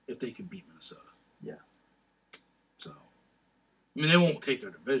 if they could beat Minnesota. Yeah. So, I mean, they won't take their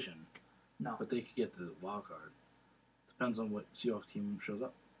division. No. But they could get the wild card. Depends on what Seahawks team shows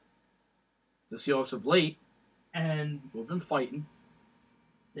up. The Seahawks of late and we've been fighting.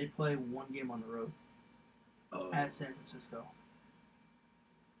 They play 1 game on the road at San Francisco.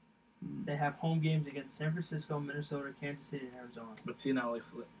 They have home games against San Francisco, Minnesota, Kansas City, and Arizona. But see now,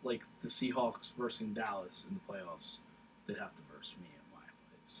 like the Seahawks versus Dallas in the playoffs, they'd have to verse me at my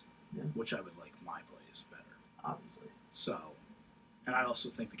place, which I would like my place better, obviously. So, and I also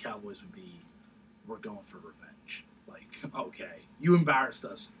think the Cowboys would be, we're going for revenge. Like, okay, you embarrassed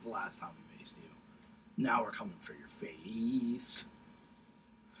us the last time we faced you. Now we're coming for your face.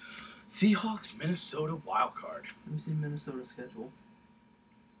 Seahawks, Minnesota wild card. Let me see Minnesota's schedule.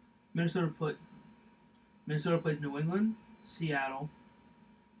 Minnesota plays New England, Seattle,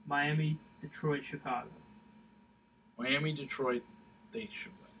 Miami, Detroit, Chicago. Miami, Detroit, they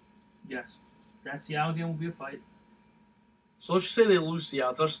should win. Yes. That Seattle game will be a fight. So let's just say they lose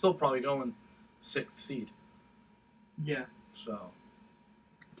Seattle. They're still probably going 6th seed. Yeah. So.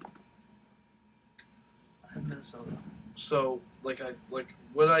 I have Minnesota. So, what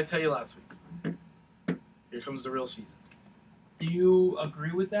did I tell you last week? Here comes the real season. Do you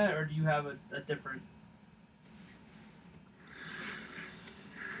agree with that, or do you have a different?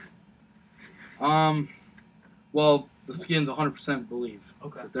 Well, the Skins 100% believe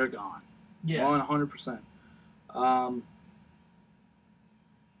that they're gone. Yeah. 100%.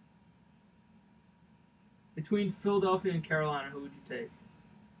 The Between Philadelphia and Carolina, who would you take?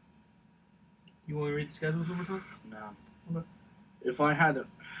 You want me to read the schedules one more time? No. Okay. If I had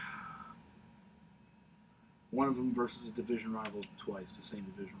one of them versus a division rival twice, the same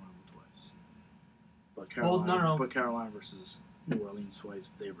division rival twice. But Carolina, no. But Carolina versus New Orleans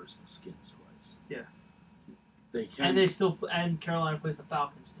twice, they versus the Skins twice. Yeah. They can. And they still and Carolina plays the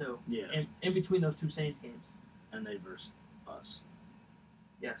Falcons too. Yeah. In between those two Saints games. And they versus us.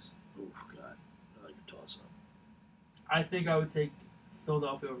 Yes. Oof, God. I like a toss-up. I think I would take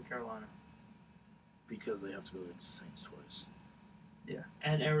Philadelphia over Carolina. Because they have to go against the Saints twice. Yeah.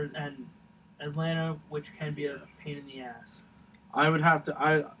 And Atlanta, which can be a pain in the ass. I would have to.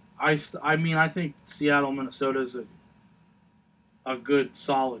 I mean, I think Seattle, Minnesota is a good,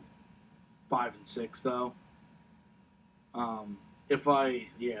 solid 5-6, though. I'm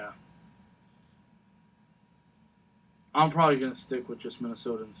probably gonna stick with just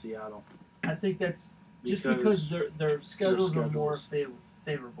Minnesota and Seattle. I think that's just because their schedules are more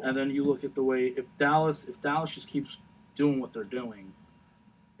favorable. And then you look at the way if Dallas just keeps doing what they're doing,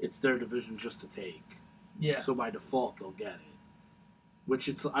 it's their division just to take. Yeah. So by default they'll get it. Which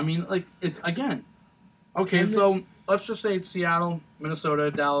it's again. Okay, so let's just say it's Seattle,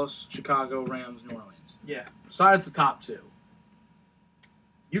 Minnesota, Dallas, Chicago, Rams, New Orleans. Yeah. Besides the top two,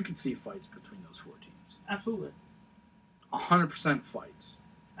 you can see fights between those four teams. Absolutely. 100% fights.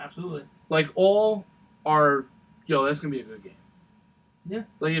 Absolutely. Like all are, that's gonna be a good game. Yeah.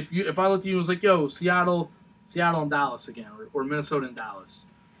 Like if I looked at you and was like, Seattle and Dallas again, or Minnesota and Dallas,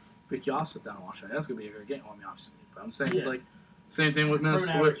 I'll sit down and watch that. That's gonna be a good game. Well, I mean, obviously, but I'm saying like same thing with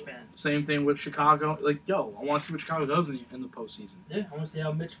Minnesota. Same thing with Chicago. Like, I want to see what Chicago does in the postseason. Yeah, I want to see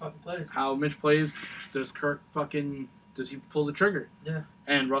how Mitch fucking plays. How Mitch plays. Does he pull the trigger? Yeah.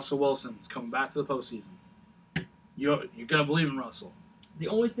 And Russell Wilson is coming back to the postseason. You're gonna believe in Russell. The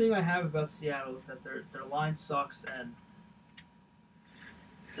only thing I have about Seattle is that their line sucks and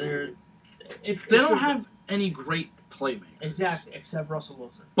they don't have any great playmakers. Exactly, except Russell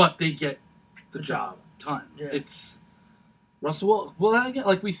Wilson. But they get the job done. Yeah. It's Russell. Well, again,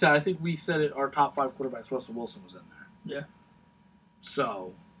 like we said, I think we said it. Our top 5 quarterbacks, Russell Wilson was in there. Yeah.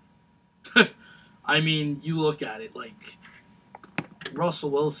 So, I mean, you look at it like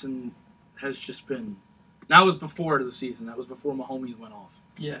Russell Wilson has just been. That was before the season. That was before Mahomes went off.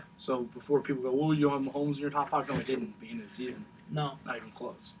 Yeah. So before people go, you don't have Mahomes in your top 5? No, I didn't at the beginning of the season. No. Not even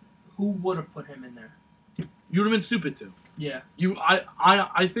close. Who would have put him in there? You would have been stupid to. Yeah.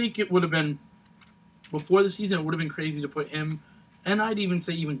 I think it would have been before the season. It would have been crazy to put him, and I'd even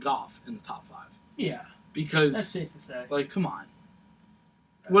say even Goff in the top 5. Yeah. Because that's safe to say. Like, come on.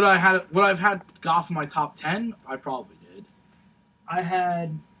 Would I've had Goff in my top 10? I probably did. I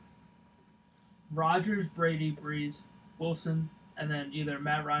had Rodgers, Brady, Breeze, Wilson, and then either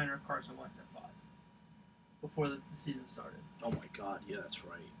Matt Ryan or Carson Wentz at 5 before the season started. Oh my God, yeah, that's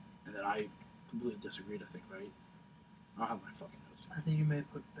right. And then I completely disagreed. I think, right? I don't have my fucking notes. I think you may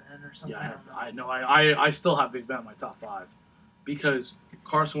have put Ben or something. Yeah, I don't know. I still have Big Ben in my top 5 because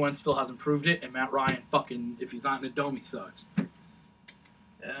Carson Wentz still hasn't proved it, and Matt Ryan fucking if he's not in the dome, he sucks.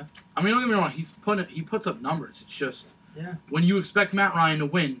 Yeah. I mean, don't get me wrong. He puts up numbers. It's just. Yeah. When you expect Matt Ryan to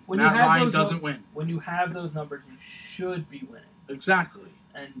win, Matt Ryan doesn't win. When you have those numbers, you should be winning. Exactly.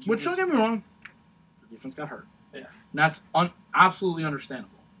 Which, don't get me wrong, the defense got hurt. Yeah. And that's absolutely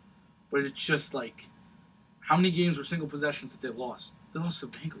understandable. But it's just like, how many games were single possessions that they lost? They lost to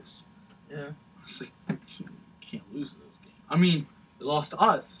the Bengals. Yeah. It's like, you can't lose those games. I mean, they lost to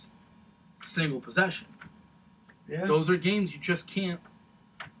us. Single possession. Yeah. Those are games you just can't.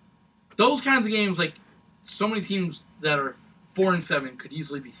 Those kinds of games, like, so many teams that are 4-7 could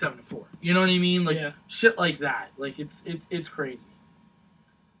easily be 7-4. You know what I mean? Like shit like that. Like it's crazy.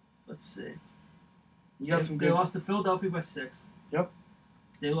 Let's see. You got some good. They lost to Philadelphia by 6. Yep.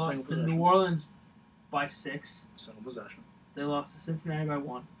 They lost to New Orleans by 6. Single possession. They lost to Cincinnati by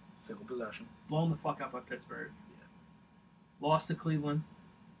 1. Single possession. Blown the fuck out by Pittsburgh. Yeah. Lost to Cleveland.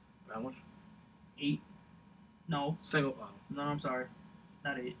 How much? 8. No. Single. Oh. No, I'm sorry.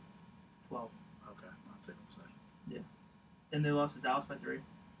 Not 8. 12. Okay, not single possession. Yeah. Then they lost to Dallas by 3.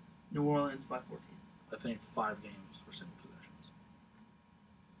 New Orleans by 14. I think 5 games were single possessions.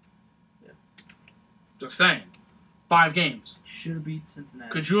 Yeah. Just saying. 5 games. Should have beat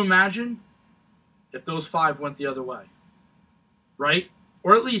Cincinnati. Could you imagine if those 5 went the other way? Right?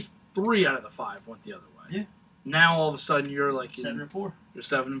 Or at least 3 out of the 5 went the other way. Yeah. Now all of a sudden you're like 7-4. You're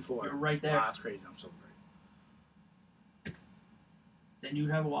 7-4. You're right there. Wow, that's crazy. I'm so great. Then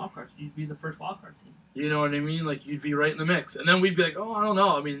you'd have a wild card. You'd be the first wild card team. You know what I mean? Like, you'd be right in the mix. And then we'd be like, oh, I don't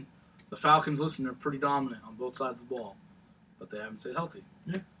know. I mean, the Falcons, listen, they're pretty dominant on both sides of the ball. But they haven't stayed healthy.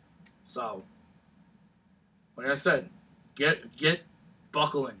 Yeah. So, like I said, get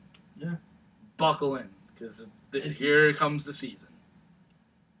buckle in. Yeah. Buckle in, because here comes the season.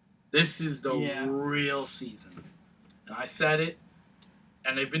 This is the real season. And I said it,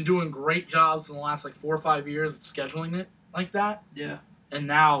 and they've been doing great jobs in the last 4 or 5 years with scheduling it like that. Yeah. And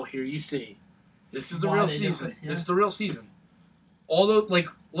now, here you see. This is the real season. Yeah. This is the real season. Although,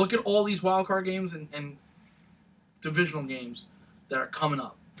 look at all these wildcard games and divisional games that are coming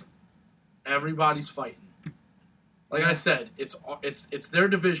up. Everybody's fighting. Like I said, it's their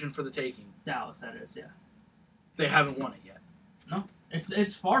division for the taking. Dallas, that is, yeah. They haven't won it yet. No,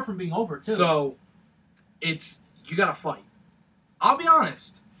 it's far from being over too. So, you gotta fight. I'll be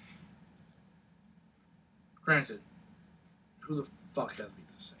honest. Granted, who the fuck has beat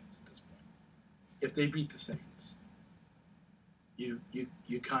the Saints at this point? If they beat the Saints, you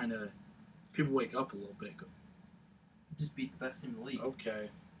kind of people wake up a little bit. Go, just beat the best team in the league. Okay,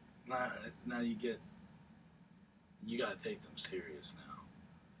 now you gotta take them serious now.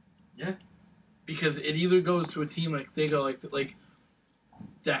 Yeah. Because it either goes to a team they go like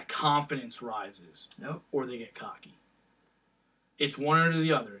that confidence rises, Nope. or they get cocky. It's one or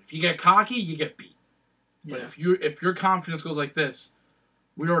the other. If you get cocky, you get beat. Yeah. But if your confidence goes like this,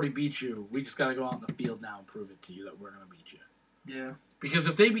 we already beat you. We just gotta go out in the field now and prove it to you that we're gonna beat you. Yeah. Because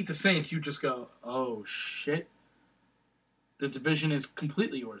if they beat the Saints, you just go, oh shit, the division is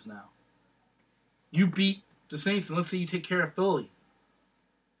completely yours now. You beat the Saints, and let's say you take care of Philly.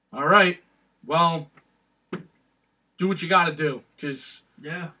 All right, well, do what you got to do, because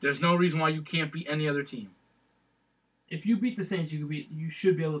there's no reason why you can't beat any other team. If you beat the Saints, you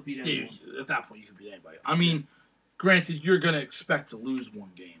should be able to beat anyone. At that point, you can beat anybody. I mean, granted, you're gonna expect to lose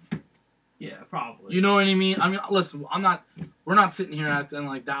one game. Yeah, probably. You know what I mean? I mean, listen, we're not sitting here acting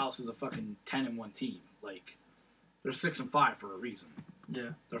like Dallas is a fucking 10-1 team. They're 6-5 for a reason. Yeah.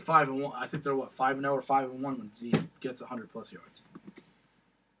 They're 5-1. I think they're 5-0 or 5-1 when Zeke gets 100+ yards.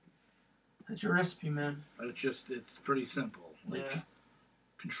 That's your recipe, man. It's pretty simple.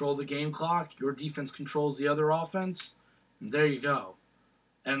 Control the game clock. Your defense controls the other offense. And there you go.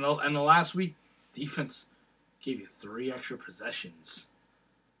 And the last week, defense gave you 3 extra possessions.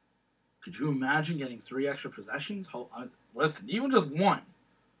 Could you imagine getting 3 extra possessions? Listen, even just one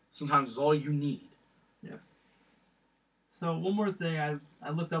sometimes is all you need. Yeah. So one more thing, I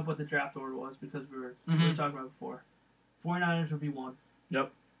looked up what the draft order was because we were talking about it before. 49ers would be 1.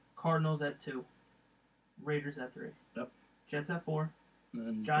 Yep. Cardinals at 2. Raiders at 3. Yep. Jets at 4.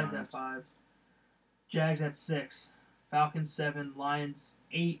 And Giants at 5. Jags at 6. Falcons 7. Lions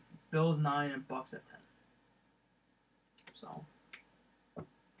 8. Bills 9. And Bucks at 10. So.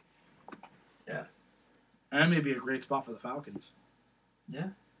 Yeah. And that may be a great spot for the Falcons. Yeah.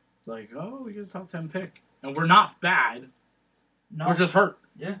 We get a top 10 pick. And we're not bad. No. We're just hurt.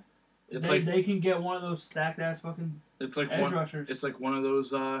 Yeah. They can get one of those stacked ass fucking edge rushers. It's like one of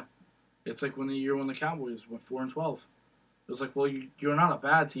those. It's like when the Cowboys went 4-12. It was like, well, you're not a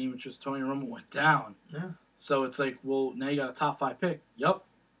bad team. It's just Tony Romo went down. Yeah. So it's like, well, now you got a top 5 pick. Yep.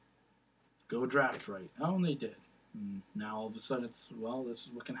 Go draft right. Oh, and they did. And now all of a sudden this is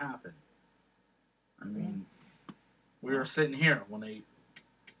what can happen. I mean, we were sitting here when they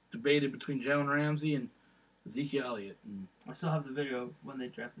debated between Jalen Ramsey and Ezekiel Elliott. And I still have the video of when they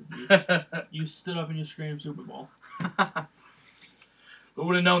drafted Zeke. You stood up and you screamed Super Bowl. Who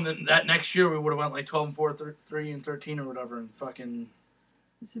would have known that next year we would have went 12-4, 3-13 or whatever, and fucking.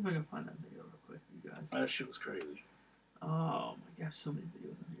 Let's see if I can find that video real quick for you guys. That shit was crazy. Oh my gosh, so many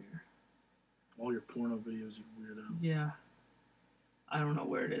videos on here. All your porno videos, you weirdo. Yeah. I don't know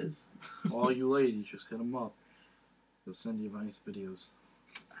where it is. All you ladies, just hit them up. They'll send you nice videos.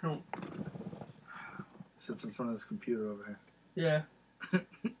 I don't. Sits in front of this computer over here. Yeah.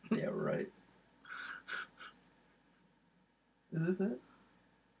 Yeah, right. Is this it?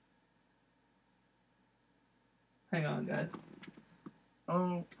 Hang on, guys.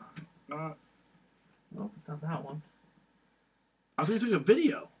 Oh, nope, it's not that one. I thought you took a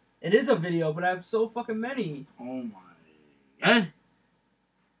video. It is a video, but I have so fucking many. Oh my. Eh?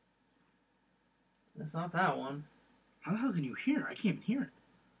 It's not that one. How the hell can you hear? I can't even hear it.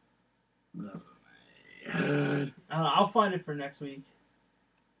 Oh my God. I'll find it for next week.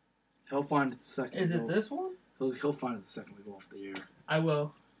 He'll find it the second. Is it this one? He'll find it the second we go off the air. I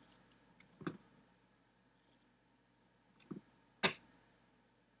will.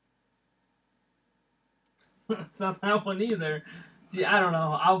 It's not that one either. Gee, I don't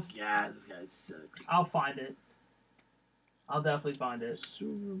know. This guy sucks. I'll find it. I'll definitely find it.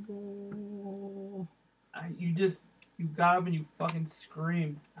 Super Bowl. You got up and you fucking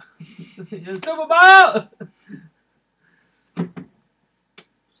screamed. Super Bowl! It's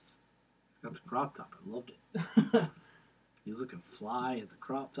got the crop top. I loved it. He's looking fly at the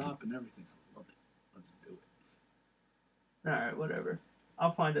crop top and everything. I love it. Let's do it. Alright, whatever.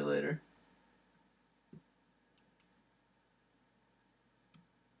 I'll find it later.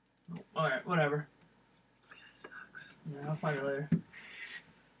 Alright, whatever. This guy sucks. Yeah, I'll find it later.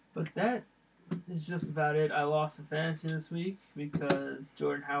 But that is just about it. I lost in fantasy this week because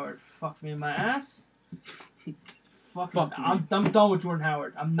Jordan Howard fucked me in my ass. I'm done with Jordan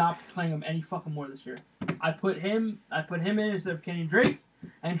Howard. I'm not playing him any fucking more this year. I put him in instead of Kenny Drake,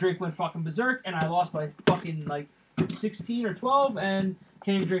 and Drake went fucking berserk, and I lost by fucking like 16 or 12, and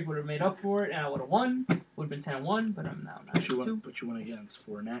Kenny Drake would have made up for it, and I would have won. Would have been 10-1, but I'm now 9-2. But you went against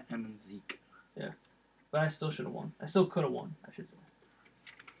Fournette and Zeke. Yeah, but I still should have won. I still could have won, I should say.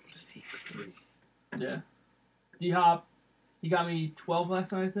 Zeke 3. Yeah. D-Hop, he got me 12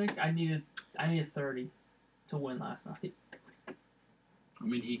 last night, I think. I needed 30 to win last night. I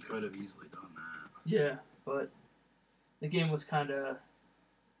mean, he could have easily done that. Yeah, but the game was kind of...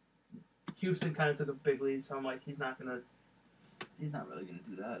 Houston kind of took a big lead, so I'm like, he's not really gonna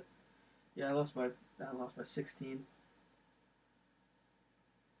do that. Yeah, I lost by 16.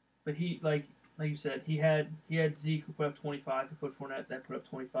 But he, like you said, he had Zeke who put up 25, he put Fournette that put up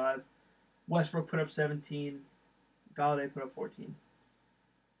 25. Westbrook put up 17. Galladay put up 14.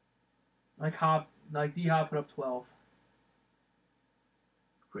 D-Hop put up 12.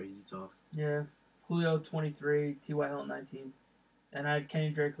 Crazy talk. Yeah. Julio 23, T.Y. Hilton 19. And I had Kenny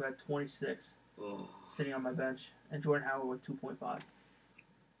Drake who had 26 sitting on my bench. And Jordan Howard with 2.5.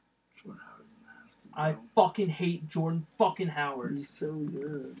 Jordan Howard's nasty. Bro. I fucking hate Jordan fucking Howard. He's so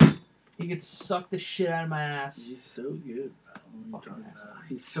good. He could suck the shit out of my ass. He's so good, bro.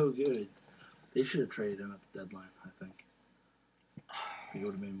 He's so good. They should have traded him at the deadline, I think. It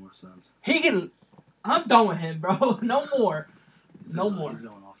would have made more sense. I'm done with him, bro. No more. No more. He's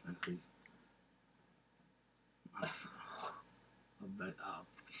going off next week.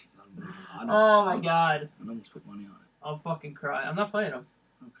 Oh my god. I almost put money on it. I'll fucking cry. I'm not playing him.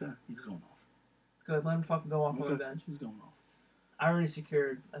 Okay, he's going off. Good, let him fucking go off on my bench. He's going off. I already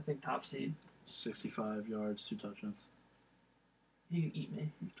secured, I think, top seed. 65 yards, 2 touchdowns. He can eat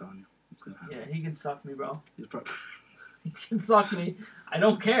me. I'm telling you. It's going to happen. Yeah, he can suck me, bro. He's probably... He can suck me. I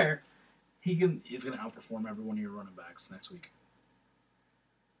don't care. He's going to outperform every one of your running backs next week.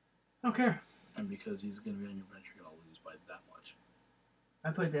 I don't care. And because he's going to be on your bench, you're going to lose by that much.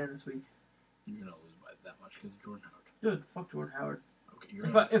 I played Dan this week. You're going to lose by that much because of Jordan Howard. Good. Fuck Jordan Howard.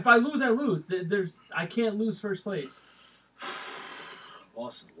 Okay, if I lose, I lose. I can't lose first place.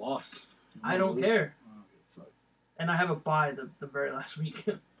 Loss is loss. I don't care. Oh, fuck. And I have a bye the very last week.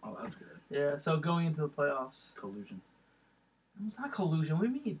 Oh, that's good. Yeah, so going into the playoffs. Collusion. It's not collusion. What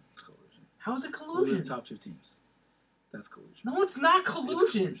do you mean? It's collusion. How is it Who are collusion? the top 2 teams? That's collusion. No, it's not It's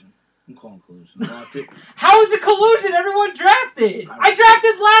collusion. I'm calling collusion. How is it collusion? Everyone drafted. I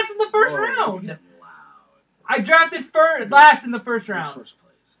drafted last in the first round. Loud. I drafted last in the first round. First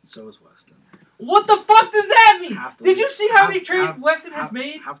place. So is Weston. What the fuck does that mean? Did you see how many trades Weston has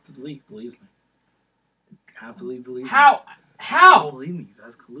made? Half the league believes me. Half the league believes me. How? Don't believe me. You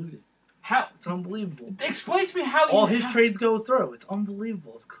guys colluded. How? It's unbelievable. Explain to me how all his trades go through. It's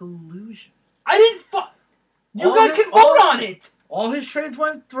unbelievable. It's collusion. I didn't You guys can vote on it. All his trades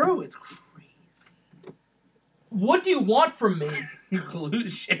went through. It's crazy. What do you want from me?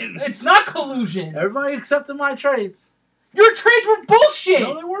 Collusion. It's not collusion. Everybody accepted my trades. Your trades were bullshit.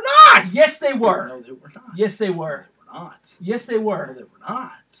 No, they were not. Yes, they were. No, they were not. Yes, they were. No, they were not. Yes, they were. No, they were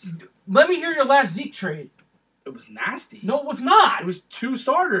not. Let me hear your last Zeke trade. It was nasty. No, it was not. It was 2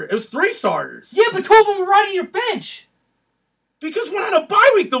 starters. It was 3 starters. Yeah, but 2 of them were riding your bench. Because one had a bye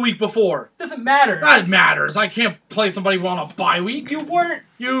week the week before. Doesn't matter. That matters. I can't play somebody on a bye week. You weren't.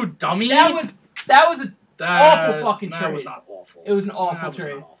 You dummy. That was an awful fucking trade. That was not awful. It was an awful trade.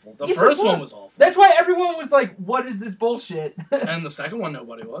 trade. Not awful. The first one was awful. That's why everyone was like, "What is this bullshit?" And the second one,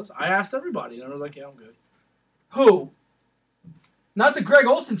 nobody was. I asked everybody, and I was like, "Yeah, I'm good." Who? Not the Greg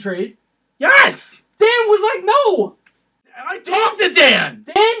Olsen trade. Yes. Dan was like, "No." I talked to Dan.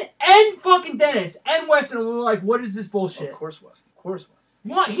 Dan and fucking Dennis and Weston were like, "What is this bullshit?" Of course, Weston. Of course,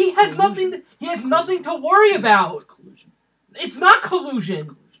 Weston. What? He has nothing. He has nothing to worry about. It's collusion. It's not collusion. It's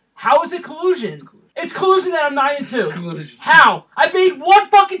collusion. How is it collusion? It's collusion. It's collusion that I'm 9-2. It's collusion. How? I made 1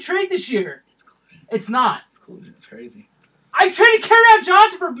 fucking trade this year. It's collusion. It's not. It's collusion. It's crazy. I traded Kerryon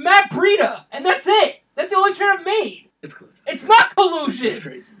Johnson for Matt Breida, and that's it. That's the only trade I've made. It's collusion. It's not collusion. It's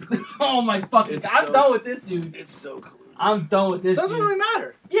crazy. It's collusion. Oh my fucking! I'm done with this dude. It's so collusion. I'm done with this. It doesn't dude. really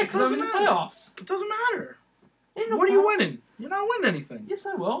matter. Yeah, because I'm in the playoffs. It doesn't matter. No what are you winning? You're not winning anything. Yes,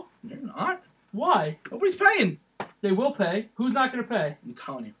 I will. You're not. Why? Nobody's paying. They will pay. Who's not going to pay? I'm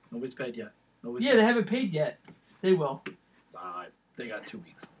telling you, nobody's paid yet. Nobody's Yeah, they haven't paid yet. They will. They got 2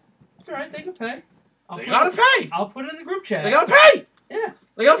 weeks. It's alright, they can pay. They gotta pay! I'll put it in the group chat. They gotta pay! Yeah.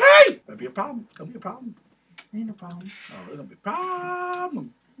 They gotta pay! Gonna be a problem. Gonna be a problem. Ain't no problem. Oh, there's gonna be a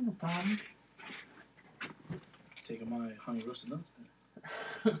problem. Ain't no problem. Taking my honey roasted nuts.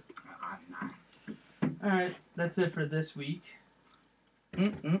 Alright, that's it for this week.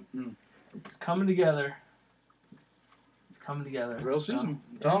 It's coming together. It's coming together. real season.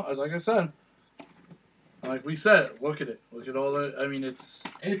 Yeah. No, like I said. Like we said, look at it. Look at all the. I mean, it's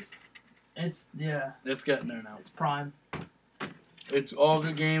yeah. It's getting there now. It's prime. It's all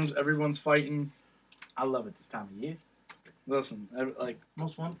good games. Everyone's fighting. I love it this time of year. Listen,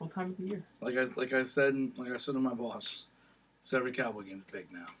 Most wonderful time of the year. like I said to my boss, it's every Cowboy game is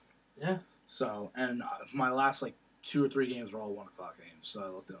big now. Yeah. So and my last 2 or 3 games were all 1 o'clock games. So I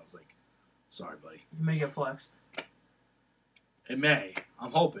looked at it, I was like, sorry, buddy. You may get flexed. It may.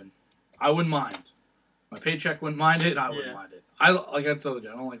 I'm hoping. I wouldn't mind. My paycheck wouldn't mind it, and I wouldn't mind it. Like I told you,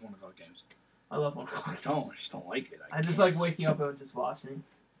 I don't like 1 o'clock games. I love 1 o'clock games. I just don't like it. I just like waking up and just watching.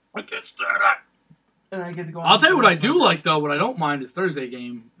 I can't stand it. And I get to go. I'll tell you what I do like though. What I don't mind is Thursday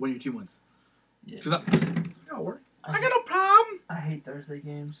game when your team wins. Yeah. Because I don't worry. I got no problem. I hate Thursday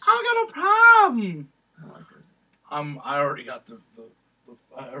games. I got no problem. I don't like Thursday. I already got the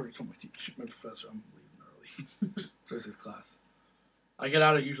I already told my professor I'm leaving early. Thursday's class. I get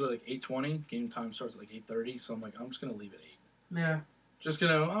out at usually 8:20. Game time starts at 8:30. So I'm like, I'm just gonna leave at 8. Yeah. I'm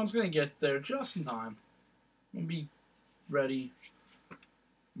just gonna get there just in time. I'm gonna be ready.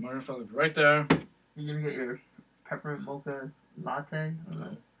 My grandfather will be right there. You're gonna get your peppermint mocha latte?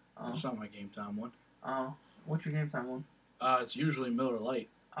 No, Oh. it's not my game time one. Oh. What's your game time one? It's usually Miller Lite.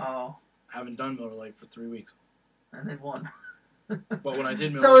 Oh. I haven't done Miller Lite for 3 weeks. And they've won. But when I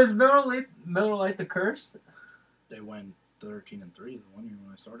did Miller So is Miller Lite the curse? they went 13-3 the 1 year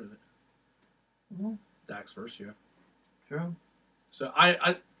when I started it. Well, Dak's first year. true. So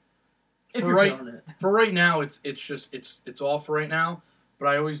I If for you're right feeling it. for right now it's all for right now. But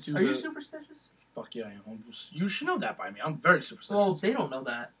I always do. Are you superstitious? Fuck yeah, I am. You should know that by me. I'm very superstitious. Well, they don't know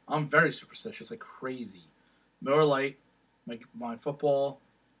that. I'm very superstitious, like crazy. Miller Lite, my football,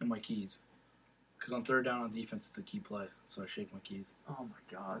 and my keys. Because on third down on defense, it's a key play, so I shake my keys. Oh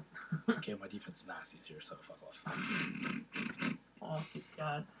my god. Okay, my defense is nasty here, so fuck off. Oh my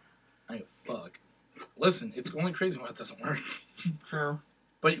god. I give a fuck. Listen, it's only crazy when it doesn't work. True.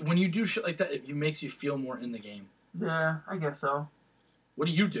 But when you do shit like that, it makes you feel more in the game. Yeah, I guess so. What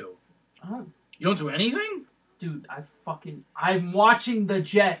do? I don't. You don't do anything? Dude, I'm watching the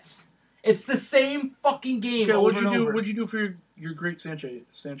Jets. It's the same fucking game. Okay, over and over. What'd you do for your great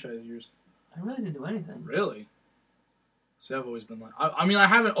Sanchez years? I really didn't do anything. Really? See, I've always been like... I mean, I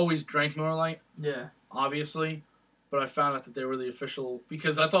haven't always drank Miller Lite, Yeah. obviously, but I found out that they were the official...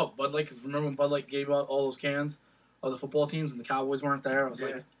 Because I thought Bud Light... Because remember when Bud Light gave out all those cans of the football teams and the Cowboys weren't there? I was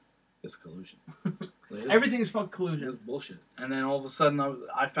like, it's collusion. Everything is fucking collusion. It's bullshit. And then all of a sudden,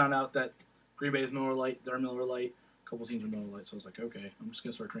 I found out that Green Bay is Miller Lite, they're Miller Lite, a couple teams are Miller Lite, so I was like, okay, I'm just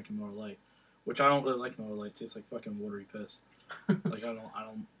going to start drinking Miller Lite. Which I don't really like Miller Lite. It tastes like fucking watery piss. Like, I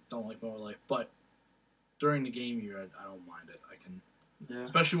don't like Miller Lite. But during the game year, I don't mind it. I can... Yeah.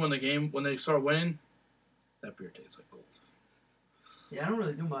 Especially when they start winning, that beer tastes like gold. Yeah, I don't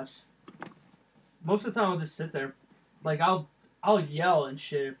really do much. Most of the time, I'll just sit there. Like, I'll yell and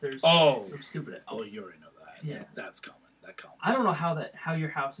shit if there's some stupid... Oh, you already know that. Yeah. That's coming. That comes. I don't know how your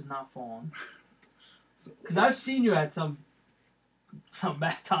house is not falling. Because I've seen you at some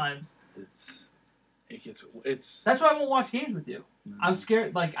bad times. It's... That's why I won't watch games with you. No. I'm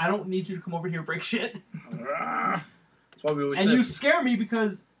scared. Like, I don't need you to come over here and break shit. That's why we always And said... you scare me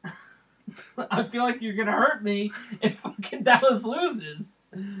because I feel like you're gonna hurt me if fucking Dallas loses.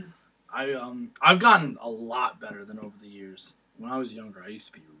 I've gotten a lot better than over the years. When I was younger, I used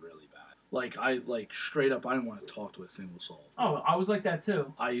to be really bad. Like, straight up, I didn't want to talk to a single soul. Oh, I was like that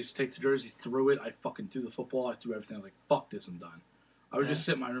too. I used to take the jersey, threw it, I fucking threw the football, I threw everything. I was like, fuck this, I'm done. I would just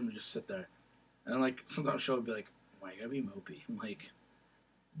sit in my room and just sit there. And then, like, sometimes Show would be like, why you gotta be mopey? I'm like,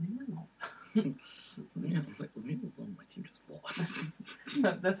 my team just lost.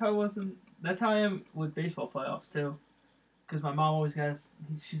 That's how I am with baseball playoffs too. Because my mom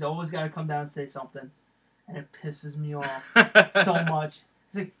she's always got to come down and say something. And it pisses me off so much.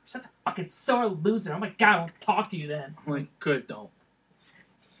 She's like, you're such a fucking sore loser. Oh my god, I'll talk to you then. I'm like, good, don't.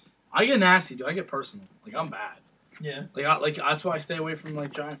 I get nasty, dude. I get personal. Like, I'm bad. Yeah. Like that's why I stay away from,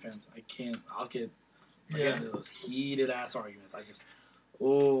 like, Giant fans. I'll get into those heated ass arguments. I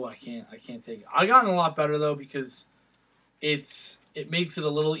can't take it. I've gotten a lot better though because it makes it a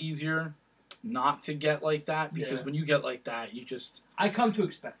little easier not to get like that because when you get like that, you just... I come to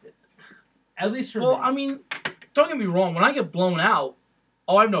expect it. At least for Well, me. I mean, don't get me wrong. When I get blown out,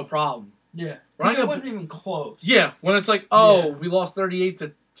 I have no problem. Yeah. When I It get, wasn't even close. yeah, when it's like, we lost 38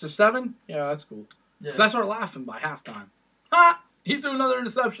 to 7. Yeah, that's cool. Yeah. Because I start laughing by halftime. Ha! He threw another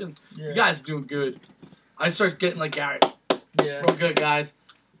interception. Yeah. You guys are doing good. I start getting like Garrett. Yeah. Real good, guys.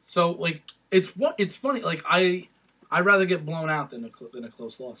 So like, it's funny. Like I'd rather get blown out than a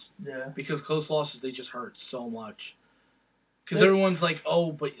close loss. Yeah. Because close losses, they just hurt so much. Because everyone's like,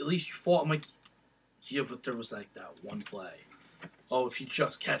 oh, but at least you fought. I'm like, yeah, but there was like that one play. Oh, if he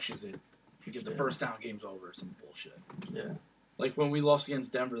just catches it, you get the first down, game's over. Some bullshit. Yeah. Like when we lost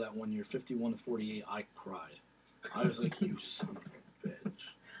against Denver that one year, 51-48, I cried. I was like, you son of a bitch.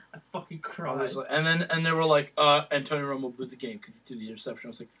 I fucking cried. I was like, and they were like, and Tony Romo blew the game because he threw the interception. I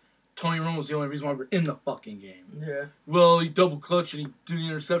was like, Tony Romo was the only reason why we're in the fucking game. Yeah. Well, he double clutched and he threw the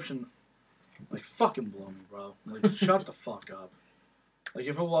interception. Like, fucking blow me, bro. Like, shut the fuck up. Like,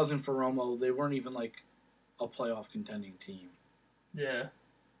 if it wasn't for Romo, they weren't even, like, a playoff contending team. Yeah.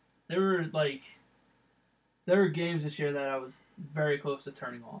 There were games this year that I was very close to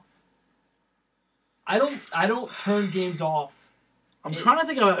turning off. I don't turn games off. I'm trying to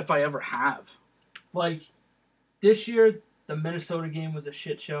think about if I ever have. Like, this year, the Minnesota game was a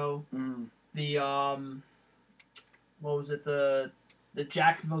shit show. Mm. The, what was it? The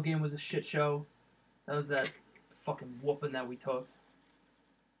Jacksonville game was a shit show. That was that fucking whooping that we took.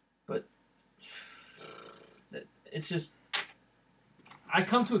 But it's just, I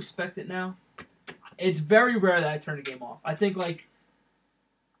come to expect it now. It's very rare that I turn a game off. I think, like,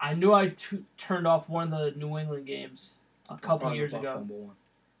 I knew I turned off one of the New England games a couple years ago.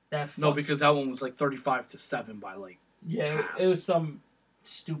 No, because that one was like 35-7 by like. Yeah, half. it was some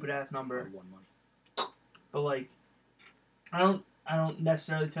stupid ass number. One money. But like, I don't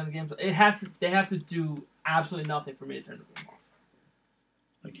necessarily turn the games off. They have to do absolutely nothing for me to turn the game off.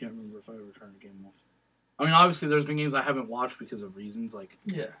 I can't remember if I ever turned a game off. I mean, obviously, there's been games I haven't watched because of reasons like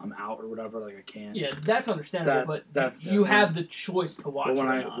I'm out or whatever. Like I can't. Yeah, that's understandable. But you have the choice to watch.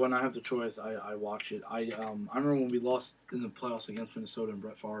 But when I have the choice, I watch it. I remember when we lost in the playoffs against Minnesota and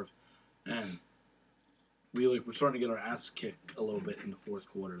Brett Favre, and we were starting to get our ass kicked a little bit in the fourth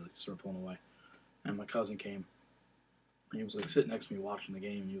quarter, like start pulling away, and my cousin came. And he was like sitting next to me watching the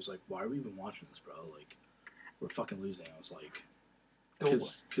game, and he was like, "Why are we even watching this, bro? Like, we're fucking losing." I was like,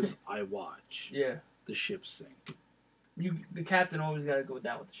 "Because I watch." Yeah. The ship sink. The captain always got to go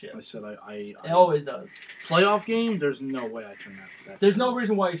down with the ship. I said it always does. Playoff game, there's no way I turn that. There's no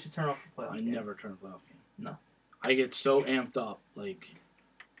reason why you should turn off the playoff game. I never turn a playoff game. No. I get so amped up. Like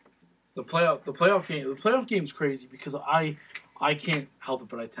the playoff game's crazy because I can't help it,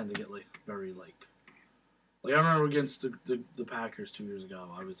 but I tend to get like very like I remember against the Packers 2 years ago,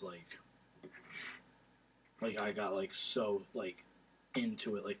 I was like I got like so like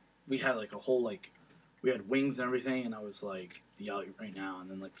into it. Like we had like a whole like we had wings and everything, and I was like, yeah, right now. And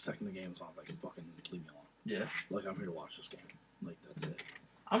then like the second the game was on, like fucking leave me alone. Yeah. Like I'm here to watch this game. Like that's it.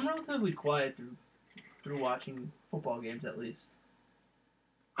 I'm relatively quiet through watching football games at least.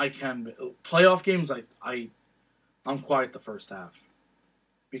 I can playoff games. I'm quiet the first half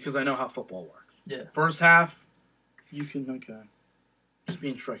because I know how football works. Yeah. First half, you can just be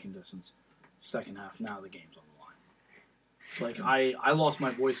in striking distance. Second half, now the game's on the line. Like I lost my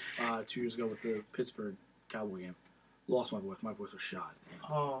voice 2 years ago with the Pittsburgh Cowboy game. Lost my voice. My voice was shot.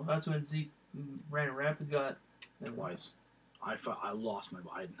 Oh, that's when Zeke ran a rapid gut. Twice. I lost my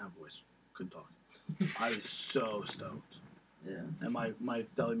voice. I didn't have a voice. Couldn't talk. I was so stoked. Yeah. And my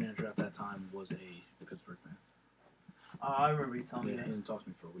deli manager at that time was a Pittsburgh fan. I remember you telling me that. He didn't talk to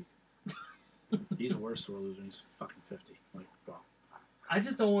me for a week. He's a worse sore loser. He's fucking 50. Like, bro. I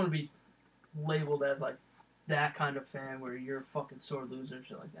just don't want to be labeled as like that kind of fan where you're a fucking sore loser and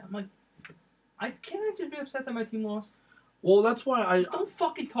shit like that. I'm like, can't I just be upset that my team lost? Well, that's why just don't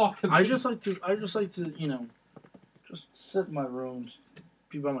fucking talk to me. I just like to just sit in my room,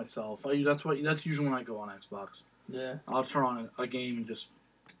 be by myself. That's usually when I go on Xbox. Yeah. I'll turn on a game and just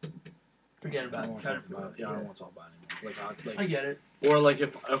forget about it. I don't want to talk about it. Yeah, I don't want to talk about it anymore. I get it. Or like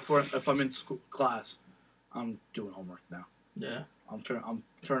if I'm in class, I'm doing homework now. Yeah. I'm turning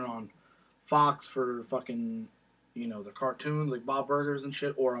on Fox for fucking, the cartoons like Bob Burgers and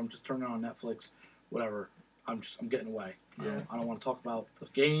shit, or I'm just turning on Netflix, whatever. I'm getting away. Yeah. I don't want to talk about the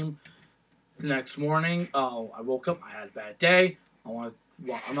game. The next morning, I woke up, I had a bad day. I'm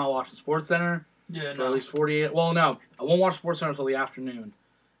not watching SportsCenter for at least 48. Well, no, I won't watch SportsCenter until the afternoon,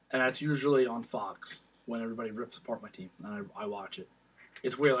 and that's usually on Fox when everybody rips apart my team, and I watch it.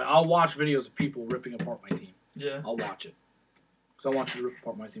 It's weird. Like, I'll watch videos of people ripping apart my team. Yeah. I'll watch it. Because I want you to rip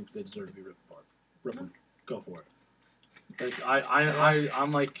apart my team because they deserve to be ripped apart. Rip them. Go for it. Like,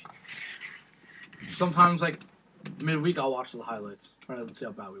 I'm like, sometimes like midweek I'll watch the highlights. All right, let's see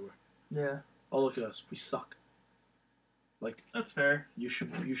how bad we were. Yeah. Oh, look at us, we suck. Like That's fair. you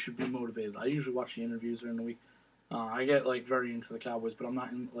should be motivated. I usually watch the interviews during the week. I get like very into the Cowboys, but I'm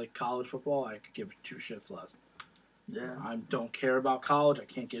not in like college football. I could give two shits less. Yeah. I don't care about college. I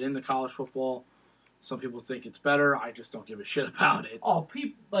can't get into college football. Some people think it's better. I just don't give a shit about it. Oh,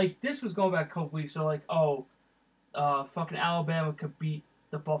 like this was going back a couple weeks. So like, fucking Alabama could beat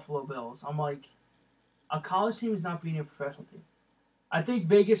the Buffalo Bills. I'm like, a college team is not beating a professional team. I think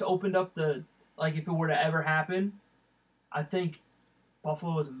Vegas opened up the like if it were to ever happen, I think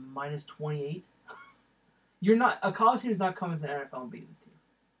Buffalo is minus 28. You're not a college team is not coming to the NFL and beating the team.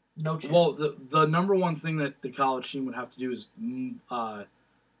 No chance. Well, the number one thing that the college team would have to do is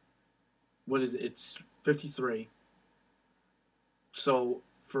what is it? It's 53. So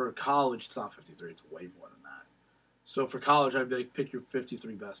for college, it's not 53. It's way more than that. So for college, I'd be like, pick your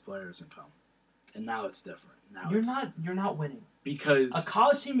 53 best players and come. And now it's different. Now you're not winning because a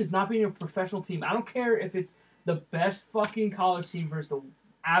college team is not beating a professional team. I don't care if it's the best fucking college team versus the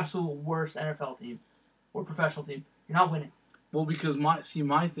absolute worst NFL team or professional team. You're not winning. Well, because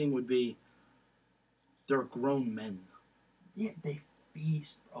my thing would be, they're grown men. Yeah, they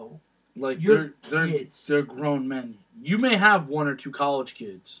feast, bro. Like kids. They're grown men. You may have one or two college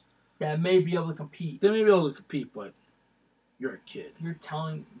kids that may be able to compete. They may be able to compete, but you're a kid. You're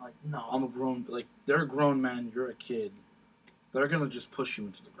telling like no. I'm a grown they're grown men. You're a kid. They're gonna just push you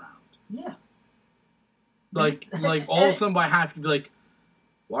into the ground. Yeah. Like all of a sudden by half you'd be like,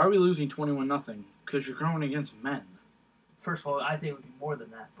 why are we losing 21-0? Because you're going against men. First of all, I think it would be more than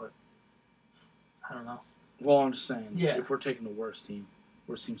that, but I don't know. Well, I'm just saying, yeah. If we're taking the worst teams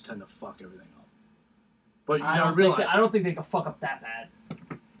tend to fuck everything up. But you I don't think they can fuck up that bad.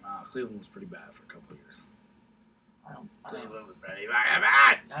 Cleveland was pretty bad for a couple of years. Cleveland was pretty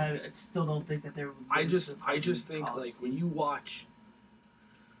bad. I still don't think that they were. I just think like when you watch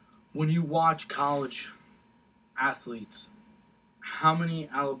college athletes, how many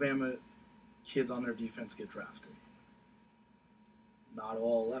Alabama kids on their defense get drafted? Not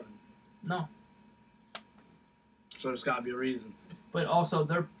all 11. No. So there's got to be a reason. But also,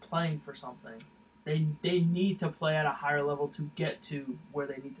 they're playing for something. They need to play at a higher level to get to where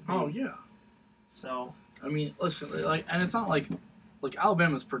they need to be. Oh yeah. So. I mean, listen, and it's not like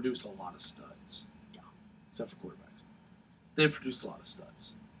Alabama's produced a lot of studs. Yeah. Except for quarterbacks, they've produced a lot of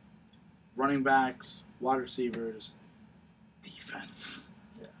studs. Running backs, wide receivers, defense,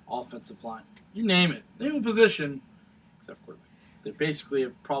 offensive line, you name it. Name a position, except for quarterback. They basically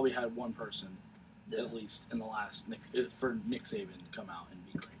have probably had one person, at least in the last for Nick Saban to come out and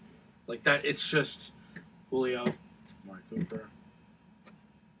be great. Like that, it's just Julio, Amari Cooper,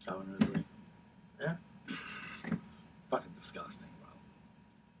 Calvin Ridley. Yeah. Fucking disgusting, bro.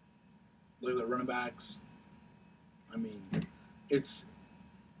 Look at the running backs. I mean,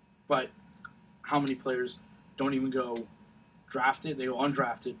 but how many players don't even go drafted? They go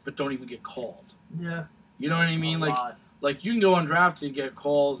undrafted, but don't even get called. Yeah. You know what I mean? Like you can go undrafted, get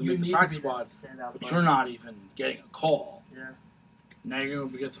calls, and make the practice squad, but you're not even getting a call. Yeah. Now you're going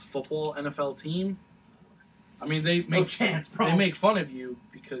up against a football NFL team. I mean, they no chance, bro. They make fun of you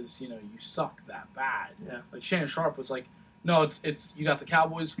because you suck that bad. Yeah. Like Shannon Sharp was like, no, it's you got the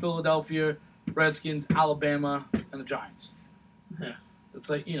Cowboys, Philadelphia, Redskins, Alabama, and the Giants. Yeah.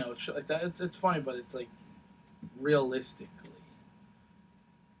 It's like shit like that. It's funny, but it's like realistically,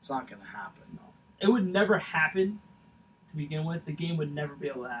 it's not gonna happen. No. It would never happen to begin with. The game would never be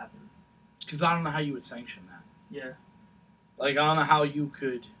able to happen. Because I don't know how you would sanction that. Yeah. Like I don't know how you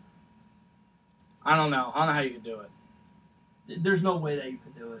could. I don't know how you could do it. There's no way that you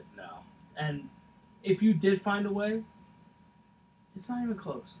could do it. No. And if you did find a way, it's not even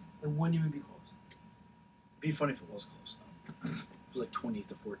close. It wouldn't even be close. It'd be funny if it was close though. It was like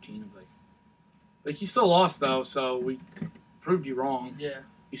 28-14. Like you still lost though, so we proved you wrong. Yeah.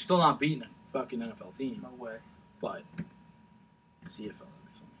 You're still not beating a fucking NFL team. No way. But CFL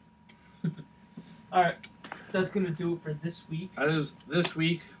would be funny. All right, that's gonna do it for this week. That is this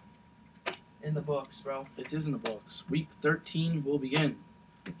week. In the books, bro. It is in the books. Week 13 will begin.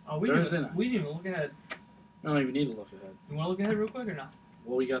 Oh, we didn't even look ahead. I don't even need to look ahead. You want to look ahead real quick or not?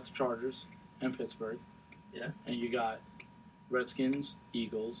 Well, we got the Chargers and Pittsburgh. Yeah. And you got Redskins,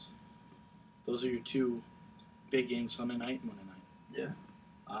 Eagles. Those are your two big games Sunday night, Monday night.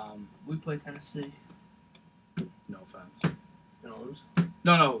 Yeah. We play Tennessee. No offense. Gonna lose?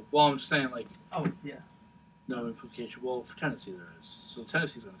 No. Well, I'm just saying, like. Oh, yeah. No implication. Well, for Tennessee there is. So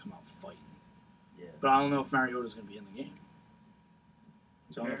Tennessee's going to come out fighting. Yeah. But I don't know if Mariota's going to be in the game.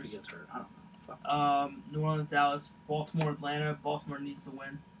 So I don't know if he gets hurt. I don't know. Fuck. New Orleans, Dallas, Baltimore, Atlanta. Baltimore needs to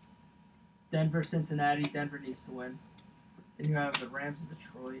win. Denver, Cincinnati. Denver needs to win. Then you have the Rams of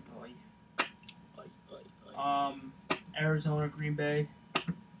Detroit. Arizona, Green Bay.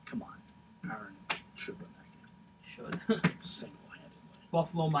 Come on. Aaron should win that game. Should. Single-handedly.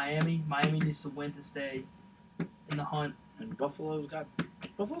 Buffalo, Miami. Miami needs to win to stay in the hunt. And Buffalo's got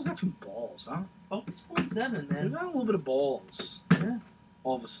some balls, huh? Buffalo's 47, They've man. got a little bit of balls. Yeah.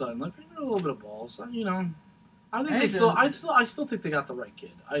 All of a sudden, like they got a little bit of balls. You know, I think Hey, I still think they got the right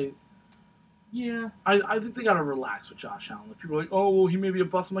kid. I think they got to relax with Josh Allen. Like, people are like, oh, well, he may be a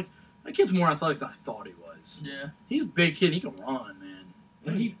bust. I'm like, that kid's more athletic than I thought he was. Yeah. He's a big kid. He can run, man.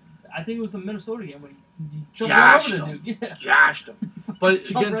 I think it was the Minnesota game when he jumped Gashed right over him. the dude. Yeah. Gashed him. But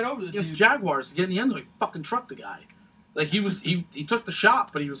Jumped right over the against dude. Jaguars, to get in the end zone, he fucking trucked the guy. Like, he took the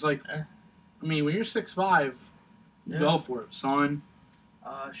shot, but he was like, I mean, when you're 6'5", Yeah. go for it, son.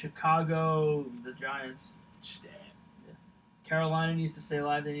 Chicago, the Giants. Stab. Yeah. Carolina needs to stay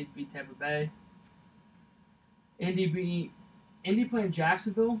alive. They need to beat Tampa Bay. Indy playing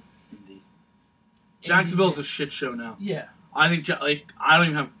Jacksonville. Indy. Jacksonville's a shit show now. Yeah. I think, I don't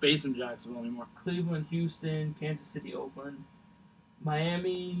even have faith in Jacksonville anymore. Cleveland, Houston, Kansas City, Oakland.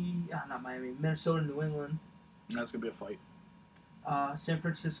 Minnesota, New England. That's going to be a fight. San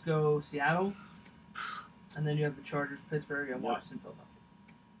Francisco, Seattle. And then you have the Chargers, Pittsburgh, and Washington, Philadelphia.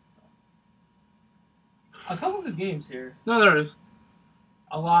 So. A couple good games here. No, there is.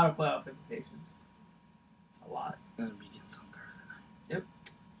 A lot of playoff implications. A lot. And it begins on Thursday night. Yep.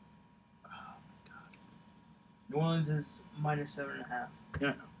 Oh, my God. New Orleans is -7.5. Yeah,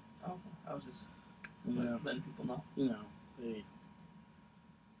 I know. Oh, okay. I was just letting people know. You know, they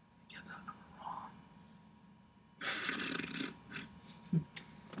get that number wrong.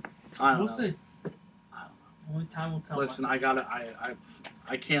 I don't We'll know. see. I don't know. Only time will tell. Listen, I can't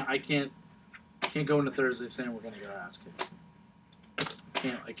go into Thursday saying we're gonna get our ass kicked.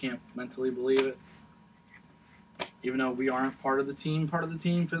 I can't mentally believe it. Even though we aren't part of the team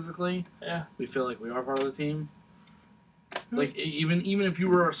physically, Yeah. we feel like we are part of the team. Like even if you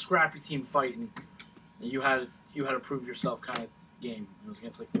were a scrappy team fighting, and you had to prove yourself kind of game. It was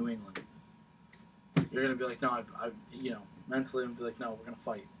against like New England. You're gonna be like, no, mentally, I'm gonna be like, no, we're gonna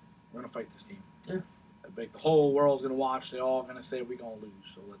fight. We're gonna fight this team. Yeah. Like the whole world's gonna watch. They're all gonna say we're gonna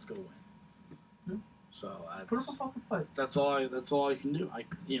lose, so let's go win. Yeah. So Put up a fucking fight. that's all I can do.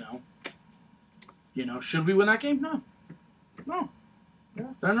 Should we win that game? No. Yeah.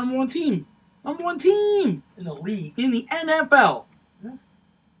 They're number one team. Number one team In the league. in the NFL. Yeah.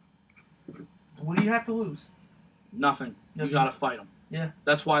 What do you have to lose? Nothing. You Nothing. gotta fight them. Yeah.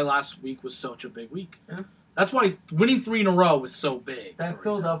 That's why last week was such a big week. Yeah. That's why winning 3 in a row was so big. That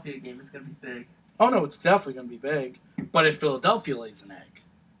Philadelphia game is going to be big. Oh no, it's definitely going to be big. But if Philadelphia lays an egg,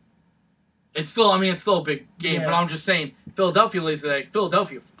 it's still a big game. Yeah. But I'm just saying, Philadelphia lays an egg.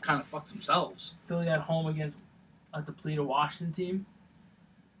 Philadelphia kind of fucks themselves. Philly at home against a depleted Washington team.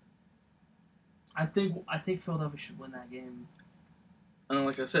 I think Philadelphia should win that game. And then,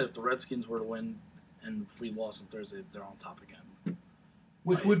 like I said, if the Redskins were to win and if we lost on Thursday, they're on top again.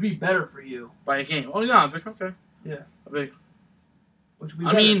 Which would be better for you. By a game. Oh yeah, okay. Yeah. Big. Which would be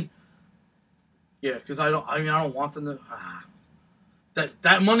I better. mean, yeah, because I don't want them to.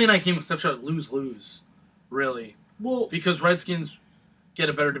 That Monday night game was such a lose-lose, really. Well, Because Redskins get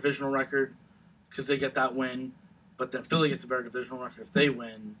a better divisional record because they get that win, but then Philly gets a better divisional record if they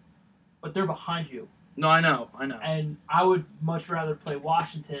win. but they're behind you. No, I know. And I would much rather play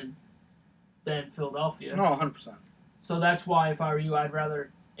Washington than Philadelphia. No, 100%. So that's why, if I were you, I'd rather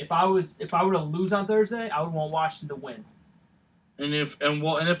if I were to lose on Thursday, I would want Washington to win. And if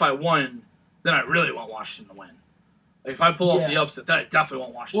I won, then I really want Washington to win. Like if I pull off the upset, then I definitely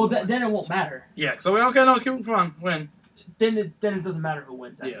want Washington. to win. Then it won't matter. Yeah. So okay, no, come on, win. Then it doesn't matter who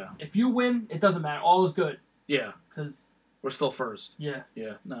wins. Yeah. If you win, it doesn't matter. All is good. Yeah. Because We're still first. yeah,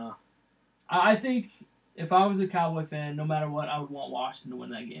 Yeah. No. I think if I was a Cowboy fan, no matter what, I would want Washington to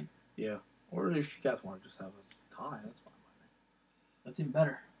win that game. Yeah. Or if you guys want to just have a tie, that's That's even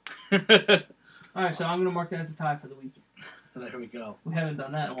better. fine. All right, so I'm gonna mark that as a tie for the week. There we go. We haven't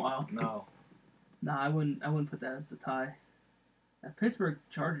done that in a while. No. Nah, I wouldn't put that as the tie. That Pittsburgh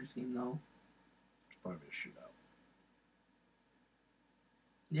Chargers game though. It's probably a shootout.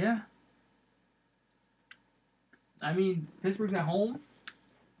 Yeah. I mean, Pittsburgh's at home.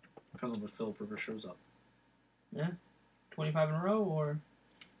 Depends on what Philip Rivers shows up. 25 in a row, or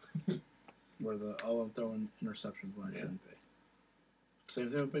Where I'm throwing interceptions when I shouldn't be. Same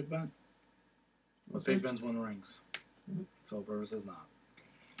thing with Big Ben. But Big Ben's won rings. Mhm. Philip Rivers has not.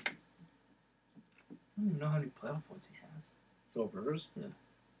 I don't even know how many playoff points he has. Philip Rivers?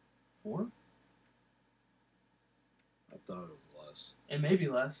 4? I thought it was less. It may be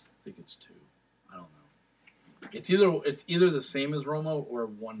less. I think it's 2. I don't know. It's either the same as Romo or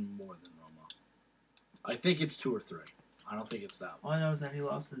one more than Romo. I think it's 2 or 3. I don't think it's that All I know is that he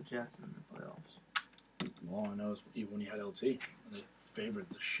lost to the Jets in the playoffs. All I know is even when he had LT, and they favored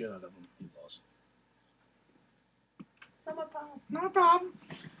the shit out of him, he lost. It's not my problem. Not a problem.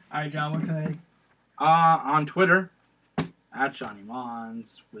 All right, John. What can On Twitter, at Johnny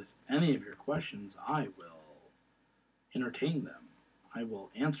Mons, with any of your questions, I will entertain them. I will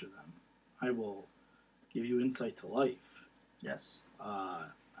answer them. I will give you insight to life. Yes.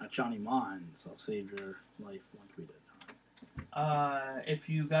 At Johnny Mons, I'll save your life one tweet at a time. If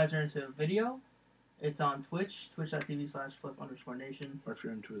you guys are into video, it's on Twitch, twitch.tv/flip_nation. Or if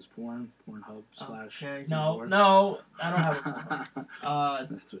you're into his Pornhub / Okay. No, I don't have a Pornhub.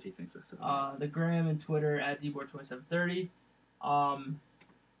 That's what he thinks I said. The Gram and Twitter at dboard2730. I'm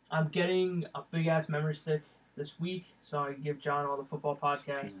getting a big ass memory stick this week, so I can give John all the football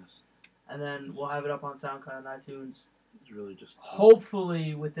podcasts, and then we'll have it up on SoundCloud and iTunes. It's really just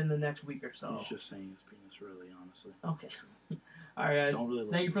hopefully within the next week or so. He's just saying his penis, really, honestly. Okay. All right, guys. Don't really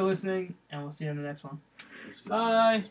Thank you for listening, and we'll see you in the next one. He's Bye.